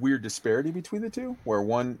there's this weird disparity between the two, where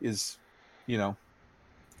one is,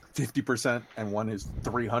 50% and one is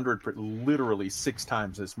 300, literally 6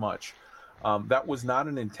 times as much. That was not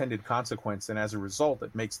an intended consequence, and as a result,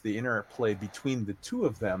 it makes the interplay between the two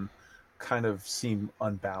of them kind of seem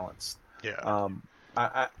unbalanced. Yeah.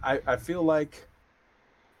 I feel like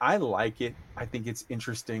I like it. I think it's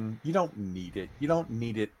interesting. You don't need it. You don't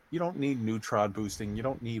need neutron boosting. You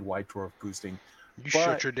don't need white dwarf boosting. You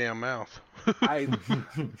shut your damn mouth.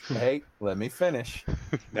 Hey, let me finish.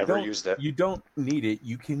 Never used it. You don't need it.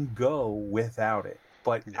 You can go without it.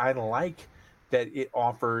 But Yeah. I like that it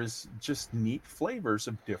offers just neat flavors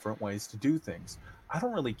of different ways to do things. I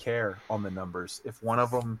don't really care on the numbers. If one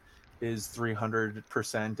of them is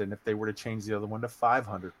 300% and if they were to change the other one to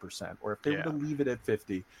 500%, or if they were to leave it at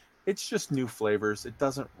 50, it's just new flavors. It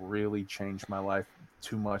doesn't really change my life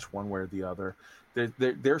too much one way or the other.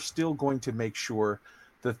 They're still going to make sure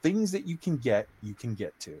the things that you can get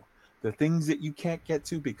to. The things that you can't get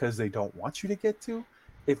to because they don't want you to get to,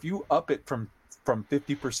 if you up it from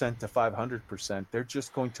 50% to 500%, they're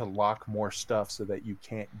just going to lock more stuff so that you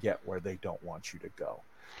can't get where they don't want you to go.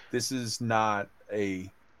 This is not a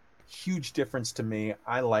huge difference to me.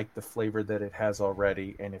 I like the flavor that it has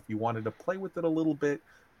already, and if you wanted to play with it a little bit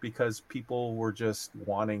because people were just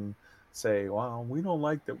wanting, say, well, we don't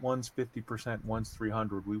like that one's 50%, one's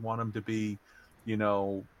 300. We want them to be,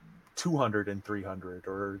 200 and 300,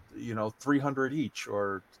 or 300 each,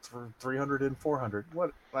 or 300 and 400.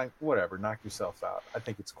 Whatever, knock yourself out. I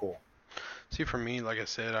think it's cool. See, for me, like I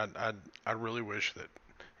said, I really wish that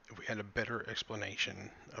if we had a better explanation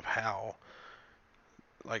of how,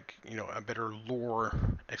 a better lore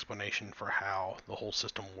explanation for how the whole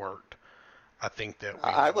system worked. I think that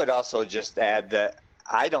I would also just add that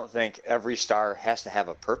I don't think every star has to have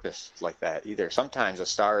a purpose like that either. Sometimes a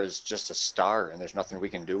star is just a star and there's nothing we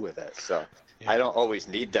can do with it. So I don't always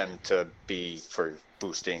need them to be for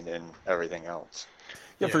boosting and everything else.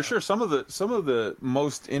 Yeah, for sure. Some of the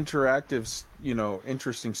most interactive,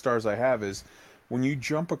 interesting stars I have is when you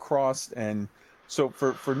jump across, and so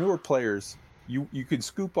for newer players, you can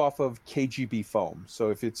scoop off of KGB foam.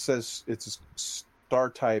 So if it says it's a star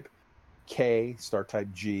type K, star type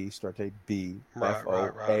G, star type B, F,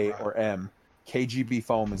 O, A, or M, KGB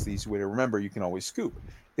foam is the easy way to remember. You can always scoop.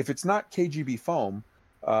 If it's not KGB foam,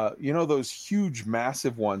 those huge,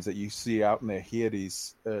 massive ones that you see out in the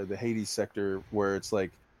Hades sector, where it's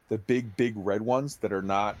like the big red ones that are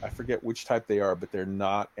not, I forget which type they are, but they're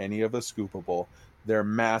not any of us scoopable. They're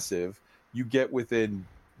massive. You get within,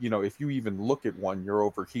 if you even look at one, you're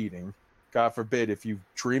overheating. God forbid, if you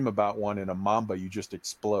dream about one in a Mamba, you just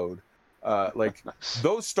explode.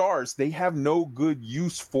 Those stars, they have no good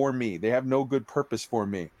use for me. They have no good purpose for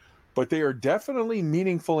me, but they are definitely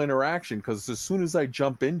meaningful interaction, because as soon as I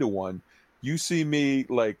jump into one, you see me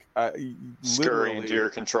scurrying into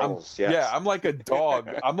your controls. I'm like a dog.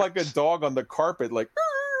 I'm like a dog on the carpet,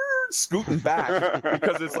 scooting back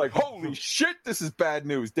because it's like, holy shit, this is bad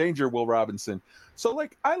news. Danger, Will Robinson. So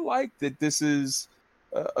I like that this is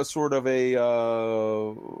a sort of a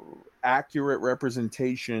accurate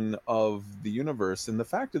representation of the universe. And the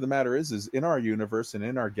fact of the matter is in our universe and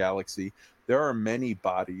in our galaxy, there are many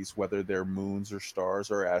bodies, whether they're moons or stars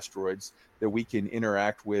or asteroids, that we can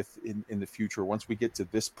interact with in the future once we get to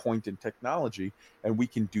this point in technology and we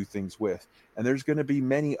can do things with. And there's going to be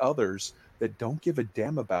many others that don't give a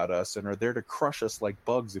damn about us and are there to crush us like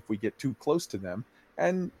bugs if we get too close to them.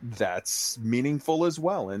 And that's meaningful as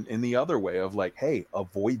well. And in the other way of hey,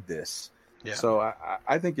 avoid this. Yeah. So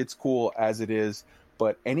I think it's cool as it is,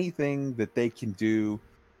 but anything that they can do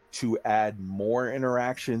to add more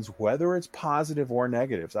interactions, whether it's positive or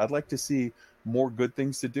negatives. I'd like to see more good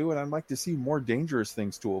things to do, and I'd like to see more dangerous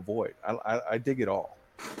things to avoid. I dig it all.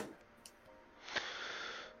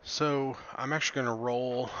 So I'm actually going to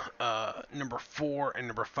roll number 4 and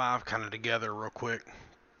number 5 kind of together real quick.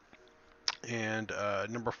 And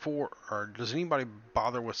number 4, or does anybody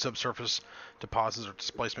bother with subsurface deposits or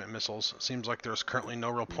displacement missiles? It seems like there's currently no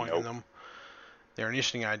real point in them. They're an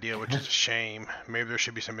interesting idea, which is a shame. Maybe there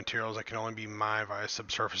should be some materials that can only be mined via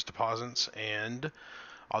subsurface deposits. And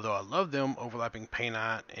although I love them, overlapping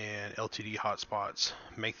painite and LTD hotspots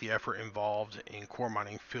make the effort involved in core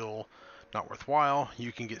mining feel not worthwhile.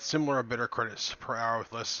 You can get similar or better credits per hour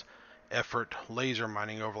with less effort laser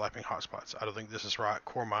mining overlapping hotspots. I don't think this is right.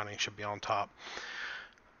 Core mining should be on top.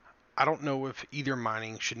 I don't know if either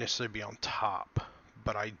mining should necessarily be on top,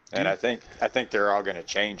 but I do. And I think they're all going to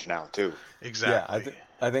change now too. Exactly. Yeah,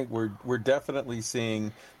 I think we're definitely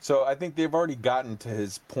seeing. So I think they've already gotten to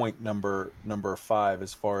his point number 5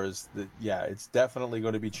 as far as it's definitely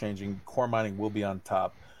going to be changing. Core mining will be on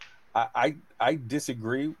top. I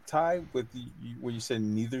disagree, Ty, with when you said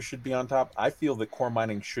neither should be on top. I feel that core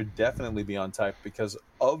mining should definitely be on top because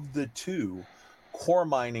of the two, core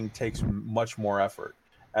mining takes much more effort.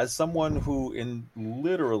 As someone who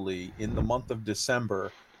literally in the month of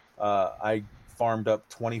December, I farmed up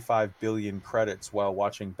 25 billion credits while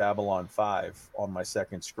watching Babylon 5 on my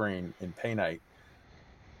second screen in Painite.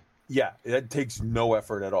 Yeah, it takes no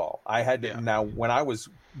effort at all. I had to now when I was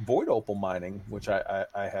void opal mining, which I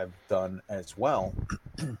have done as well.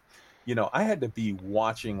 I had to be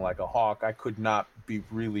watching like a hawk. I could not be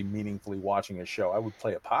really meaningfully watching a show. I would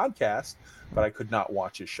play a podcast, but I could not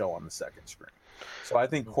watch a show on the second screen. So I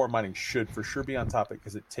think core mining should for sure be on top of it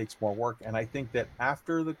because it takes more work. And I think that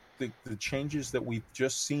after the changes that we've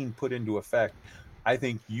just seen put into effect, I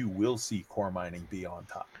think you will see core mining be on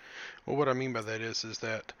top. Well, what I mean by that is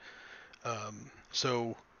that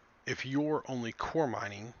so if you're only core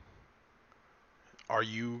mining, are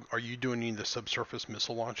you doing any of the subsurface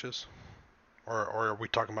missile launches, or are we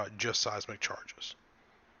talking about just seismic charges?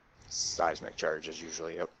 Seismic charges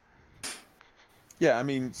usually, yep. Yeah, I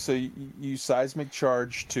mean, so you seismic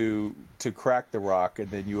charge to crack the rock,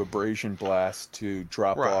 and then you abrasion blast to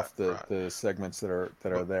drop off the segments that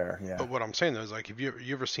are there. Yeah. But what I'm saying though is like, have you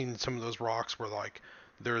ever seen some of those rocks where like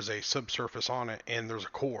there's a subsurface on it and there's a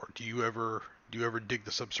core? Do you ever dig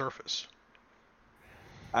the subsurface?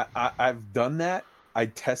 I've done that. I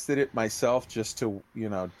tested it myself just to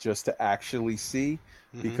actually see,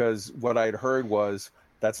 because what I'd heard was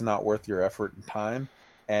that's not worth your effort and time.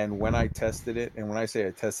 And when I tested it, and when I say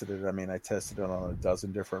I tested it, I mean I tested it on a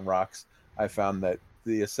dozen different rocks, I found that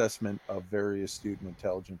the assessment of very astute and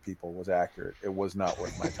intelligent people was accurate. It was not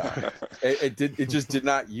worth my time. It just did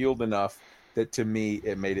not yield enough that to me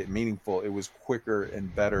it made it meaningful. It was quicker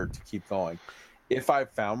and better to keep going. If I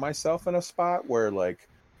found myself in a spot where like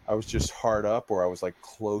I was just hard up, or I was like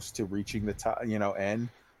close to reaching the top, end,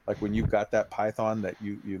 like when you've got that Python that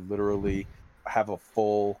you literally have a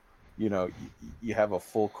full, you have a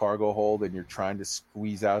full cargo hold and you're trying to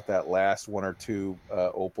squeeze out that last 1 or 2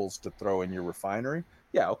 opals to throw in your refinery.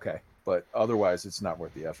 Yeah. Okay. But otherwise it's not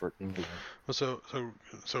worth the effort. Mm-hmm. Well,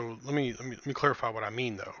 so let me clarify what I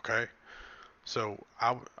mean though. Okay. So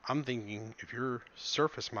I'm thinking if you're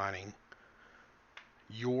surface mining,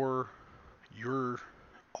 you're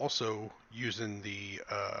also using the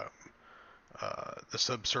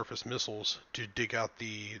subsurface missiles to dig out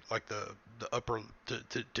the upper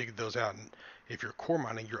to dig those out. And if you're core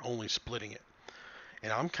mining, you're only splitting it.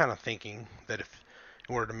 And I'm kind of thinking that if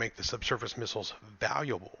in order to make the subsurface missiles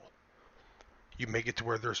valuable, you make it to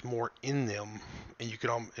where there's more in them, and you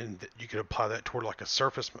could apply that toward like a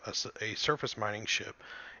surface mining ship,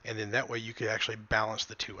 and then that way you could actually balance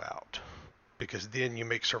the two out, because then you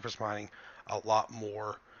make surface mining a lot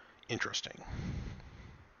more interesting.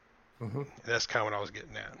 Mm-hmm. That's kind of what I was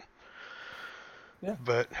getting at. Yeah.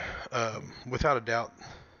 But without a doubt,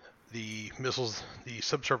 the missiles, the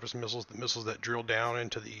subsurface missiles, the missiles that drill down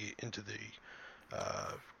into the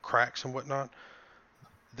cracks and whatnot,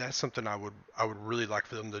 that's something I would really like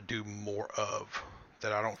for them to do more of,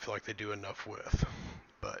 that I don't feel like they do enough with.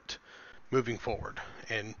 But moving forward,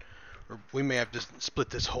 and we may have to split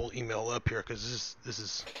this whole email up here because this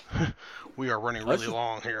is we are running really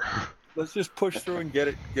long here. Let's just push through and get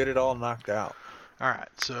it all knocked out. All right,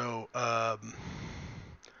 so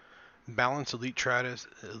balance elite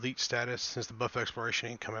status. Since the buff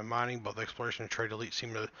exploration, income, and mining, both exploration and trade elite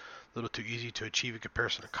seem a little too easy to achieve in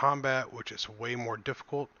comparison to combat, which is way more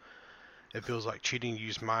difficult. It feels like cheating to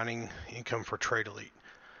use mining income for trade elite.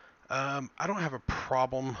 I don't have a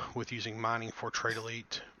problem with using mining for trade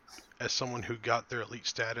elite. as someone who got their elite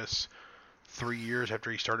status 3 years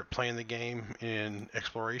after he started playing the game in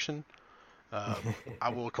exploration. I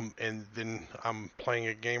will come, and then I'm playing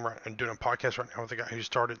a game right and doing a podcast right now with a guy who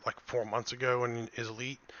started like 4 months ago and is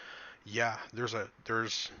elite. Yeah, there's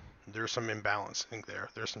some imbalancing there.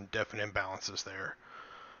 There's some definite imbalances there.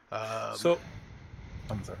 So,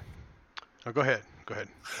 I'm sorry. Oh, go ahead.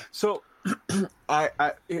 So,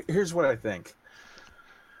 here's what I think.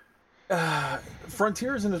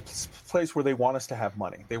 Frontier is in a place where they want us to have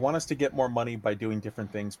money. They want us to get more money by doing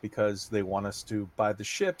different things because they want us to buy the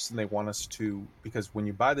ships, and they want us to, because when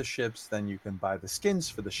you buy the ships, then you can buy the skins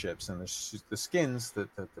for the ships, and the skins, the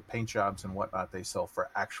paint jobs and whatnot, they sell for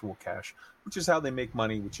actual cash, which is how they make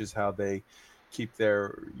money, which is how they keep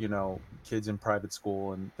their kids in private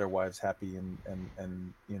school and their wives happy, and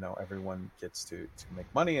everyone gets to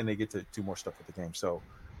make money, and they get to do more stuff with the game. So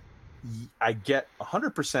I get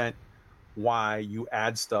 100% why you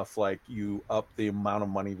add stuff like you up the amount of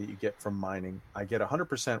money that you get from mining. I get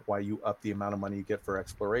 100% why you up the amount of money you get for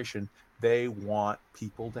exploration. They want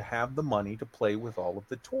people to have the money to play with all of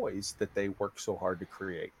the toys that they work so hard to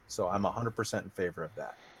create. So I'm 100% in favor of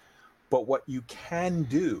that. But what you can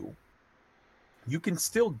do, you can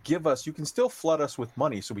still flood us with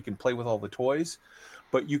money so we can play with all the toys,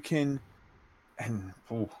 but you can, and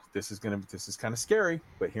this is kind of scary,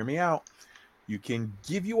 but hear me out. You can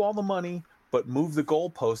give you all the money, but move the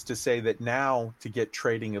goalpost to say that now to get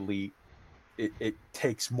trading elite, it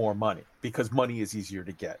takes more money because money is easier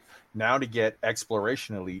to get. Now to get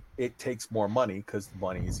exploration elite, it takes more money because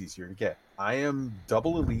money is easier to get. I am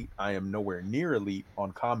double elite. I am nowhere near elite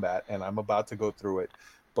on combat, and I'm about to go through it.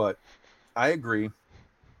 But I agree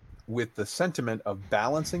with the sentiment of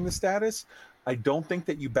balancing the status. I don't think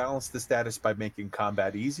that you balance the status by making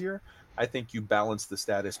combat easier. I think you balance the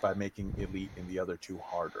status by making elite and the other two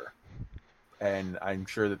harder. And I'm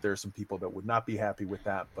sure that there are some people that would not be happy with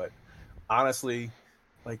that, but honestly,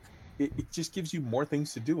 like it just gives you more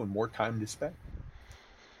things to do and more time to spend.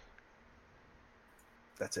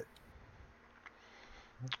 That's it.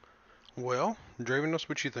 Well, Dravenus,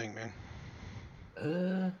 what you think,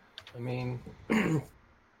 man? I mean,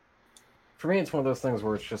 for me, it's one of those things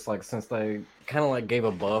where it's just like, since they kind of like gave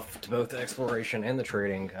a buff to both the exploration and the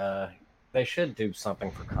trading, they should do something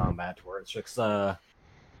for combat where it's just,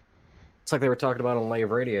 it's like they were talking about on Lave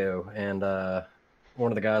Radio, and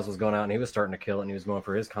one of the guys was going out and he was starting to kill it, and he was going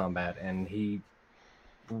for his combat, and he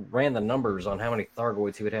ran the numbers on how many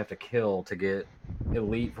Thargoids he would have to kill to get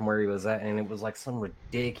elite from where he was at, and it was like some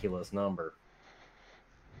ridiculous number.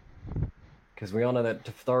 Because we all know that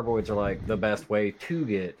Thargoids are like the best way to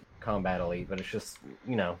get combat elite, but it's just,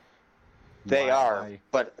 They are,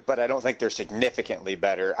 but I don't think they're significantly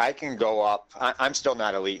better. I can go up. I'm still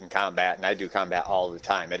not elite in combat, and I do combat all the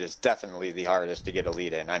time. It is definitely the hardest to get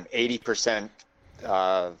elite in. I'm 80%,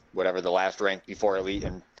 whatever the last rank before elite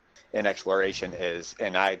in exploration is,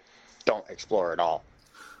 and I don't explore at all.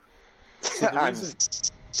 So I'm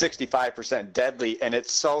 65% deadly, and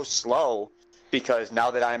it's so slow because now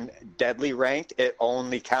that I'm deadly ranked, it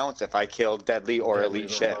only counts if I kill deadly or elite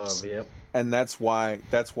ships. Yep. And that's why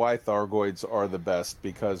Thargoids are the best,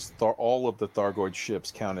 because all of the Thargoid ships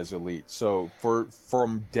count as elite. So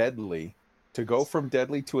from deadly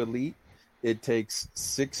to elite, it takes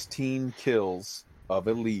 16 kills of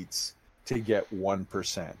elites to get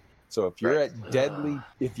 1%. So if you're at deadly,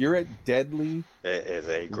 It is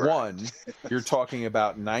a grind. 1, you're talking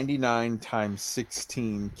about 99 times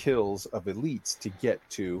 16 kills of elites to get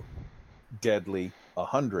to deadly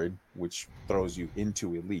 100, which throws you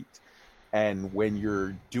into elite. And when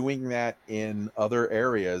you're doing that in other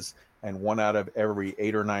areas, and 1 out of every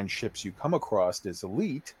 8 or 9 ships you come across is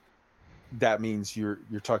elite, that means you're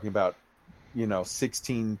talking about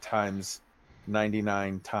 16 times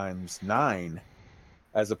 99 times 9,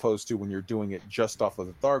 as opposed to when you're doing it just off of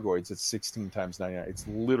the Thargoids, it's 16 times 99. It's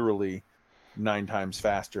literally 9 times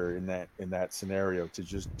faster in that scenario to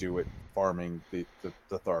just do it farming the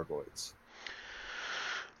Thargoids.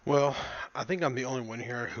 Well, I think I'm the only one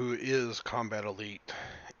here who is combat elite,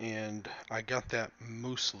 and I got that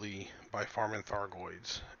mostly by farming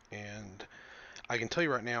Thargoids. And I can tell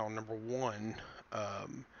you right now, number one,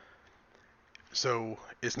 so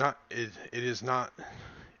it's not, it is not,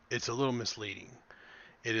 it's a little misleading.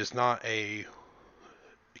 It is not a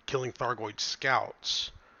killing Thargoid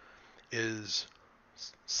scouts is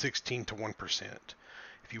 16 to 1%.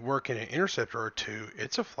 If you work in an interceptor or two,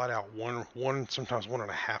 it's a flat out one, sometimes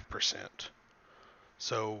 1.5%.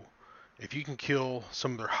 So if you can kill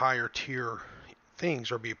some of their higher tier things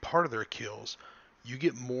or be a part of their kills, you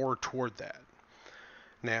get more toward that.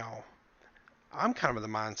 Now, I'm kind of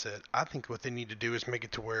in the mindset. I think what they need to do is make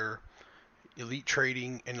it to where elite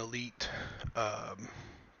trading and elite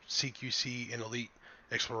CQC and elite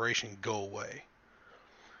exploration go away.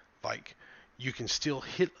 Like, you can still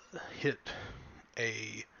hit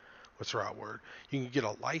a, what's the right word? You can get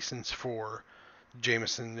a license for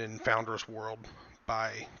Jameson and Founders World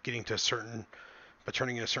by getting to by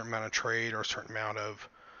turning in a certain amount of trade or a certain amount of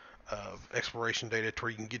exploration data to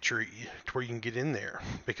where you can get in there,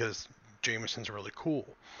 because Jameson's really cool.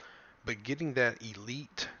 But getting that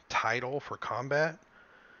elite title for combat,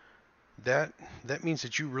 that means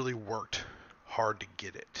that you really worked hard to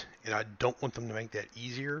get it, and I don't want them to make that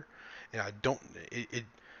easier. And I don't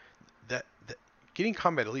that getting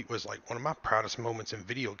combat elite was like one of my proudest moments in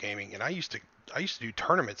video gaming, and I used to do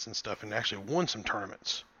tournaments and stuff, and actually won some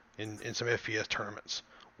tournaments in some FPS tournaments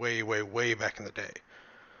way back in the day.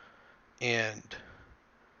 And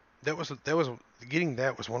that was getting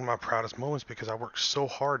that was one of my proudest moments, because I worked so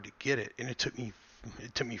hard to get it, and it took me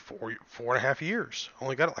 4.5 years. I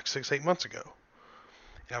only got it like 6-8 months ago,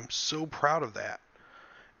 and I'm so proud of that.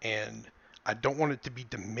 And I don't want it to be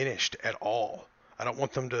diminished at all. I don't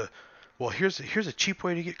want them to, well, here's a cheap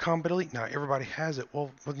way to get combat elite now. Everybody has it.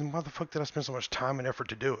 Well, then why the fuck did I spend so much time and effort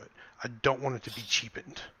to do it? I don't want it to be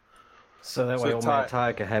cheapened. So that way old man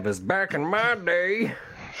Ty can have his back in my day.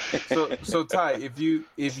 So Ty,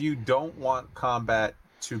 if you don't want combat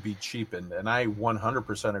to be cheapened, and I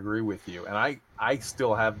 100% agree with you, and I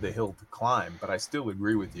still have the hill to climb, but I still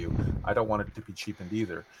agree with you. I don't want it to be cheapened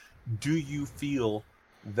either. Do you feel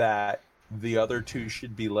that the other two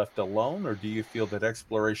should be left alone, or do you feel that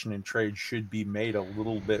exploration and trade should be made a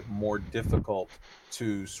little bit more difficult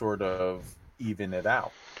to sort of even it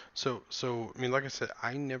out? So I mean, like I said,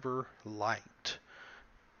 I never liked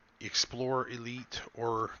Explore Elite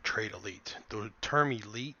or Trade Elite. The term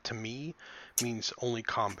elite to me means only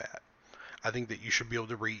combat. I think that you should be able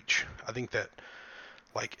to reach. I think that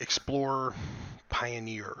like Explorer,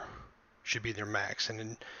 Pioneer should be their max, and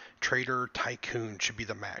then Trader, Tycoon should be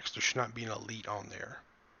the max. There should not be an elite on there.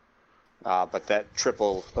 But that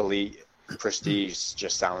triple elite prestige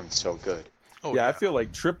just sounds so good. Oh, yeah, I feel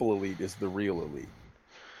like triple elite is the real elite.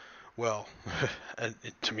 Well,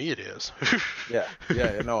 to me it is. yeah,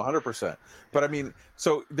 no, 100%. But I mean,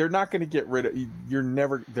 so they're not going to get rid of.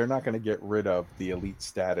 They're not going to get rid of the elite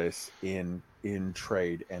status in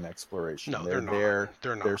trade and exploration. No, they're not.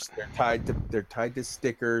 They're not. They're tied to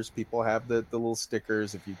stickers. People have the little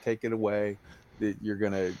stickers. If you take it away,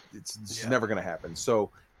 it's just never gonna happen. So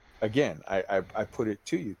again, I put it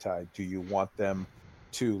to you, Ty. Do you want them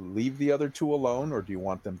to leave the other two alone, or do you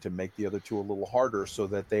want them to make the other two a little harder so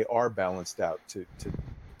that they are balanced out to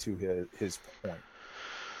his point?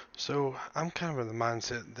 So I'm kind of in the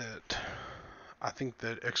mindset that I think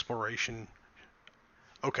that exploration.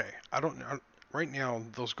 Okay, right now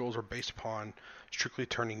those goals are based upon strictly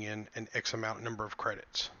turning in an X amount number of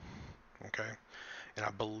credits. Okay, and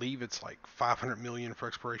I believe it's like 500 million for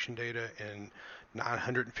exploration data and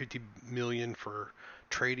 950 million for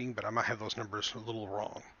trading, but I might have those numbers a little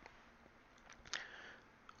wrong.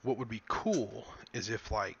 What would be cool is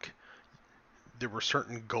if like there were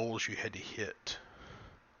certain goals you had to hit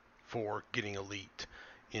for getting elite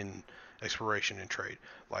in exploration and trade.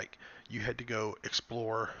 Like you had to go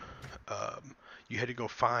explore, you had to go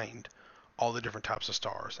find all the different types of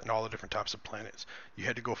stars and all the different types of planets. You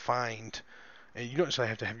had to go find, and you don't necessarily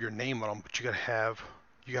have to have your name on them, but you have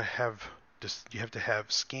to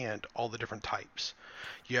have scanned all the different types.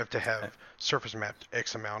 You have to have surface mapped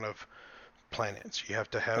X amount of planets. You have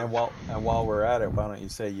to have. And while we're at it, why don't you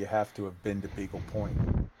say you have to have been to Beagle Point?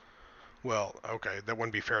 Well, okay, that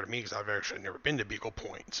wouldn't be fair to me because I've actually never been to Beagle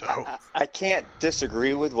Point. So I can't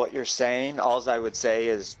disagree with what you're saying. All I would say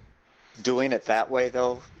is doing it that way,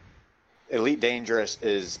 though. Elite Dangerous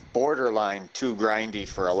is borderline too grindy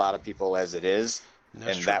for a lot of people as it is,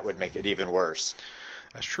 and that would make it even worse.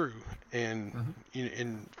 That's true. And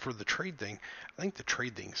and for the trade thing, I think the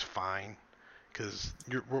trade thing's fine because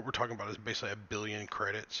what we're talking about is basically 1 billion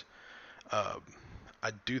credits.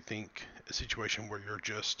 I do think a situation where you're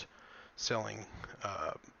just selling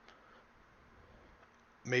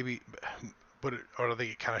maybe, but what I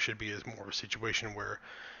think it kind of should be is more of a situation where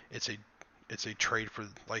it's a trade for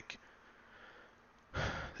like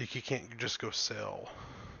you can't just go sell,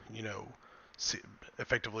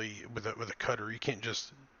 effectively with a cutter. You can't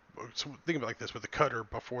just, so think about it like this, with a cutter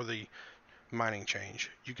before the mining change,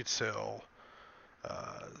 you could sell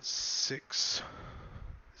 6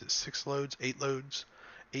 loads, 8 loads,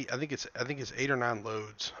 I think it's 8 or 9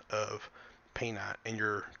 loads of painite in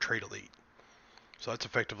your trade elite. So that's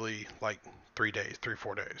effectively like 3 days,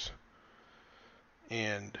 3-4 days.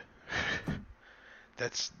 And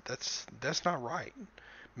that's not right.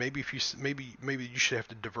 Maybe if you maybe you should have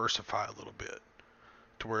to diversify a little bit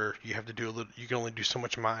to where you have to do a little. You can only do so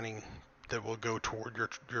much mining that will go toward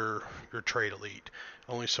your trade elite.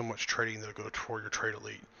 Only so much trading that will go toward your trade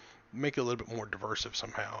elite. Make it a little bit more diversive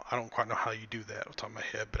somehow. I don't quite know how you do that off the top of my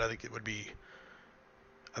head, but I think it'd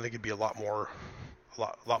be a lot more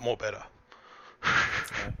better.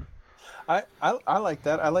 I like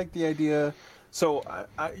that. I like the idea. So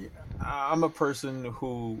I'm a person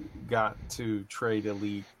who got to trade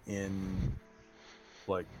elite in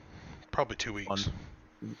like probably 2 weeks.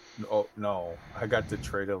 No, I got to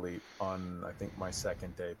trade elite on I think my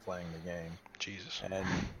second day playing the game. Jesus. And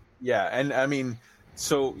yeah, and I mean,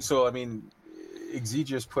 so I mean,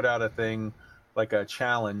 Exegius put out a thing like a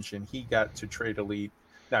challenge, and he got to trade elite.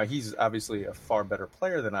 Now he's obviously a far better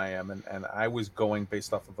player than I am, and I was going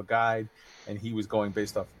based off of a guide, and he was going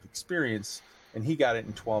based off of experience, and he got it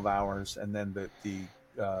in 12 hours, and then the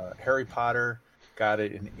Harry Potter got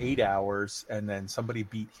it in 8 hours, and then somebody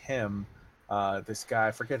beat him. This guy,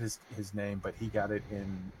 I forget his name, but he got it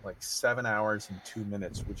in like 7 hours and 2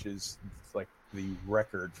 minutes, which is like the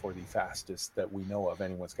record for the fastest that we know of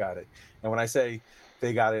anyone's got it. And when I say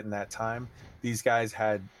they got it in that time, these guys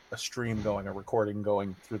had a stream going, a recording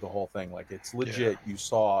going through the whole thing. Like it's legit. Yeah. You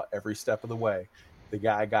saw every step of the way. The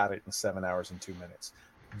guy got it in 7 hours and 2 minutes.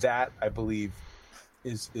 That I believe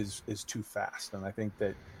is too fast. And I think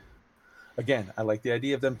that, again, I like the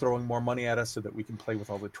idea of them throwing more money at us so that we can play with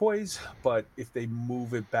all the toys. But if they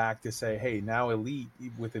move it back to say, hey, now elite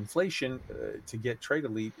with inflation to get trade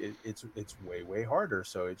elite, it's way harder.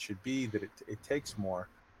 So it should be that it takes more.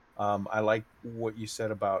 I like what you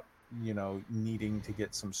said about, you know, needing to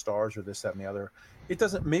get some stars or this, that, and the other. It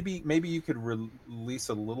doesn't. Maybe you could release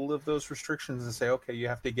a little of those restrictions and say, okay, you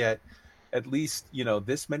have to get at least, you know,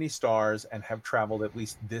 this many stars and have traveled at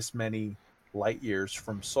least this many light years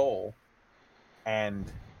from Sol. And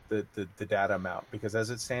the data amount, because as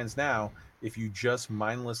it stands now, if you just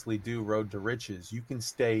mindlessly do Road to Riches, you can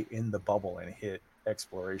stay in the bubble and hit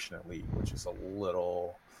Exploration Elite, which is a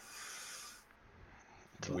little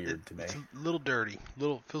weird to me. It's a little dirty.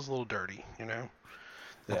 Feels a little dirty, you know.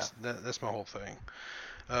 That's my whole thing.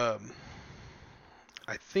 I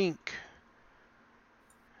think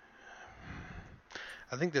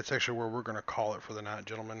that's actually where we're going to call it for the night,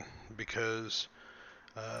 gentlemen, because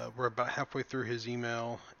we're about halfway through his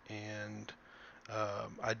email, and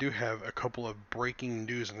I do have a couple of breaking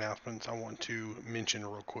news announcements I want to mention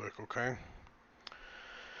real quick, okay?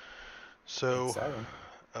 So,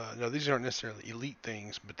 no, these aren't necessarily elite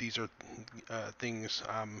things, but these are things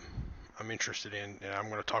I'm interested in, and I'm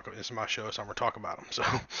going to talk about. This is my show, so I'm going to talk about them. So,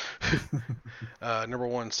 number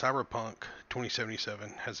one, Cyberpunk 2077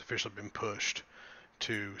 has officially been pushed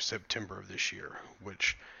to September of this year,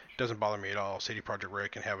 which doesn't bother me at all. CD Projekt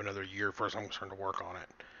Red can have another year for as I'm concerned to work on it.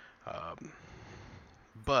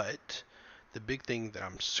 But the big thing that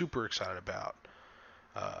I'm super excited about,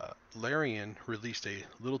 Larian released a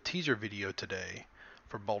little teaser video today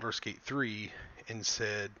for Baldur's Gate 3 and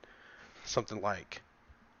said something like,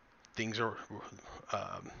 we're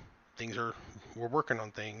working on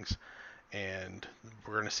things, and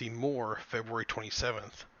we're going to see more February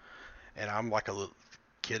 27th. And I'm like a little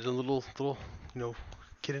kid in a little, you know,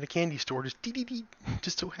 kid in a candy store,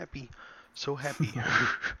 just so happy.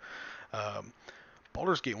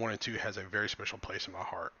 Baldur's Gate 1 and 2 has a very special place in my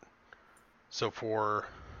heart. So for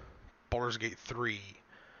Baldur's Gate 3,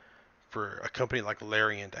 for a company like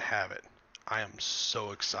Larian to have it, I am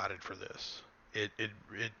so excited for this.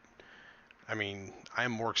 I mean, I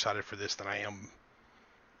am more excited for this than I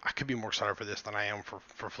could be more excited for this than I am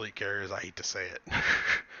for Fleet Carriers. I hate to say it.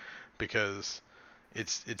 Because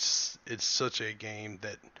it's such a game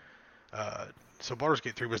that so Baldur's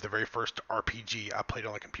Gate 3 was the very first RPG I played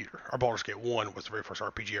on the computer. Or Baldur's Gate 1 was the very first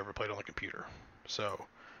RPG I ever played on the computer. So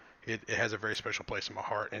it has a very special place in my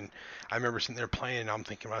heart. And I remember sitting there playing, and I'm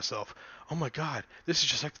thinking to myself, oh my god, this is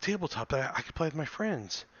just like the tabletop that I could play with my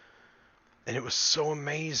friends. And it was so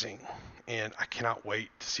amazing. And I cannot wait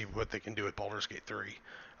to see what they can do with Baldur's Gate 3.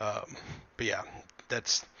 But yeah,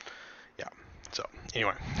 so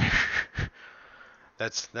anyway,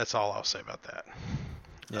 that's all I'll say about that.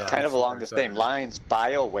 Yeah, kind of along the same lines,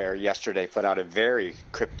 BioWare yesterday put out a very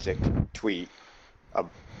cryptic tweet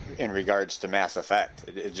in regards to Mass Effect.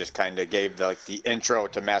 It just kind of gave the intro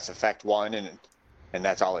to Mass Effect 1, and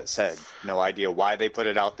that's all it said. No idea why they put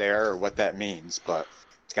it out there or what that means, but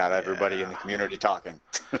it's got everybody in the community talking.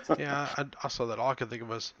 Yeah, I saw that. All I could think of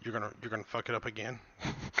was, you're gonna fuck it up again.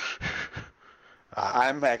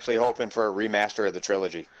 I'm actually hoping for a remaster of the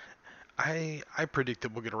trilogy. I predict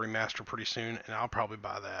that we'll get a remaster pretty soon, and I'll probably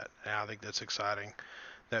buy that. And I think that's exciting.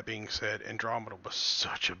 That being said, Andromeda was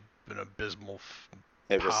such an abysmal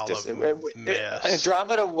It was pile just of mess.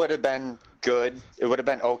 Andromeda would have been good. It would have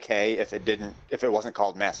been okay if it wasn't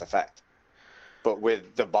called Mass Effect. But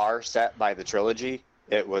with the bar set by the trilogy,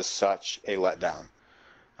 it was such a letdown.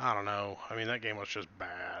 I don't know. I mean, that game was just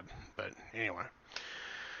bad. But anyway.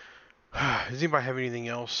 Does anybody have anything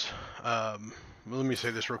else? Let me say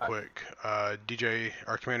this real quick. Our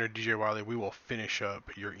Commander DJ Wiley, we will finish up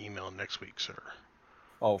your email next week, sir.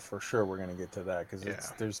 Oh, for sure, we're gonna get to that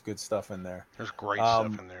because there's good stuff in there. There's great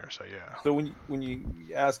stuff in there, so yeah. So when you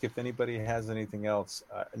ask if anybody has anything else,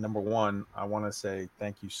 number one, I want to say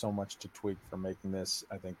thank you so much to Twig for making this,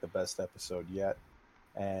 I think, the best episode yet.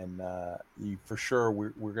 And you for sure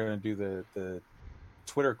we're gonna do the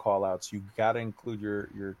Twitter call outs. You got to include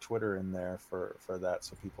your Twitter in there for that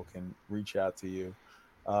so people can reach out to you.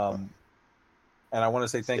 And I want to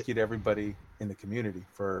say thank you to everybody in the community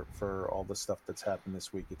for all the stuff that's happened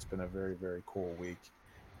this week. It's been a very, very cool week.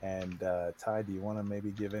 And Ty, do you want to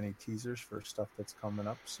maybe give any teasers for stuff that's coming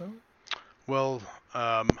up soon? Well,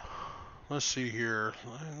 let's see here.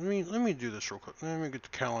 Let me do this real quick. Let me get the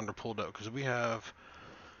calendar pulled up because we have.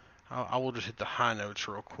 I will just hit the high notes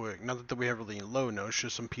real quick. Not that we have really low notes,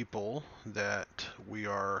 just some people that we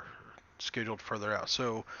are scheduled further out.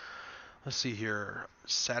 So let's see here.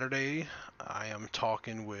 Saturday, I am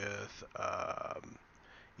talking with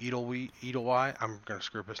Edelweiss. I'm going to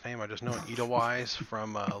screw up his name. I just know it. Edelweiss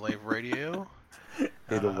from Lave Radio.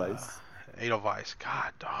 Edelweiss. Edelweiss.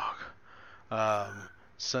 God, dog.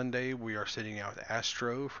 Sunday, we are sitting out with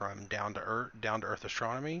Astro from Down to Earth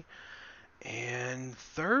Astronomy. And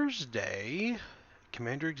Thursday,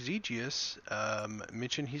 Commander Exegius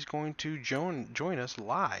mentioned he's going to join us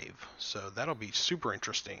live. So that'll be super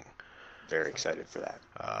interesting. Very excited for that.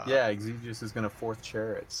 Yeah, Exegius is going to fourth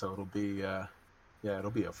chair it, so it'll be a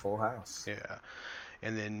full house. Yeah.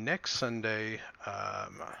 And then next Sunday,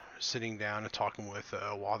 sitting down and talking with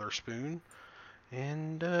Wotherspoon.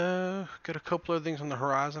 And got a couple of things on the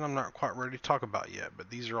horizon I'm not quite ready to talk about yet. But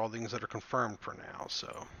these are all things that are confirmed for now,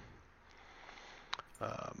 so...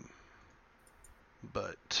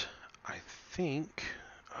 but I think,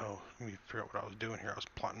 let me figure out what I was doing here. I was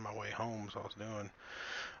plotting my way home, so I was doing.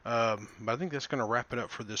 But I think that's going to wrap it up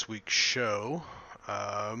for this week's show.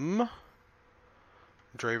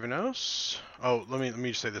 Dravenos. Oh, let me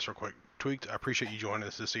just say this real quick. Tweaked, I appreciate you joining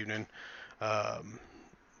us this evening. The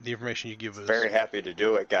information you give us. Very happy to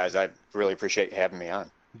do it, guys. I really appreciate you having me on.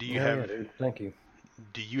 Do you have? Dude, thank you.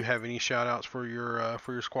 Do you have any shout outs for your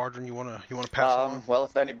squadron you wanna pass on? Well,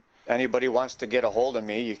 if anybody wants to get a hold of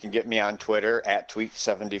me, you can get me on Twitter at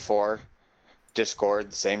Tweak74, Discord,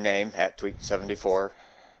 the same name, at Tweak74.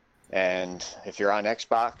 And if you're on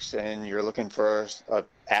Xbox and you're looking for an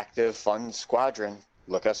active, fun squadron,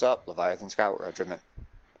 look us up, Leviathan Scout Regiment.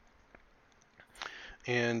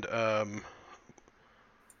 And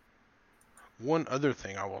one other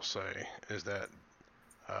thing I will say is that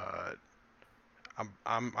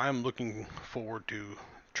I'm looking forward to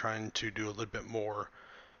trying to do a little bit more,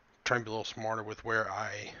 trying to be a little smarter with where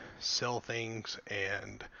I sell things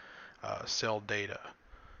and sell data,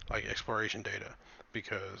 like exploration data,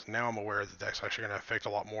 because now I'm aware that that's actually going to affect a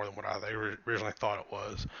lot more than what I originally thought it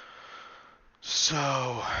was. So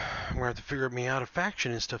I'm going to have to figure me out a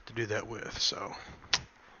faction and stuff to do that with. So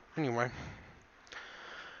anyway,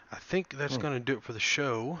 I think that's going to do it for the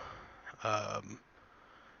show.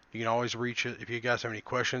 You can always reach it if you guys have any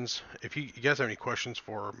questions. If you guys have any questions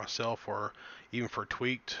for myself or even for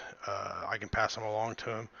Tweaked, I can pass them along to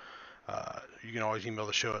him. You can always email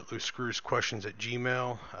the show at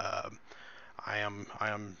loosescrewsquestions@gmail. I am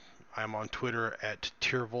on Twitter at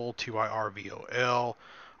Tyrvol, Tyrvol.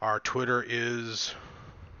 Our Twitter is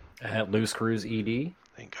At loosescrewsed.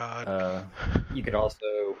 Thank God. You could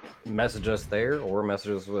also message us there or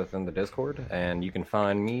message us within the Discord, and you can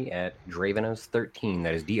find me at Dravenos13.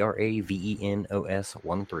 That is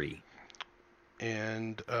DRAVENOS13.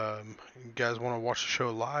 And you guys want to watch the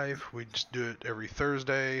show live? We just do it every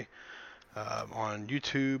Thursday on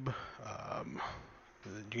YouTube.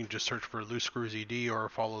 You can just search for Loose Screws ED or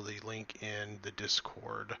follow the link in the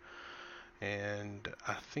Discord. And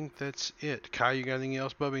I think that's it. Kai, you got anything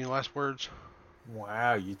else, Bubby? Any last words?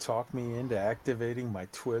 Wow, you talked me into activating my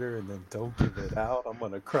Twitter and then don't give it out. I'm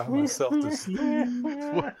going to cry myself to sleep.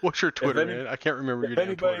 What's your Twitter, man? I can't remember your name.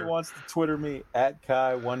 If anybody wants to Twitter me, at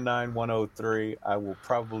Kai19103, I will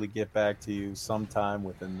probably get back to you sometime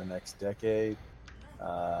within the next decade.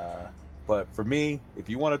 But for me, if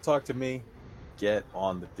you want to talk to me, get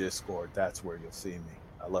on the Discord. That's where you'll see me.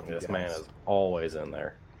 I love you guys. This man is always in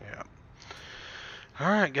there. Yeah. All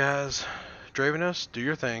right, guys. Dravenus, do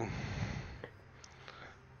your thing.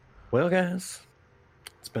 Well, guys,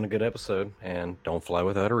 it's been a good episode, and don't fly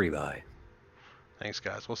without a rebuy. Thanks,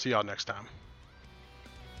 guys. We'll see y'all next time.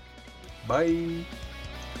 Bye.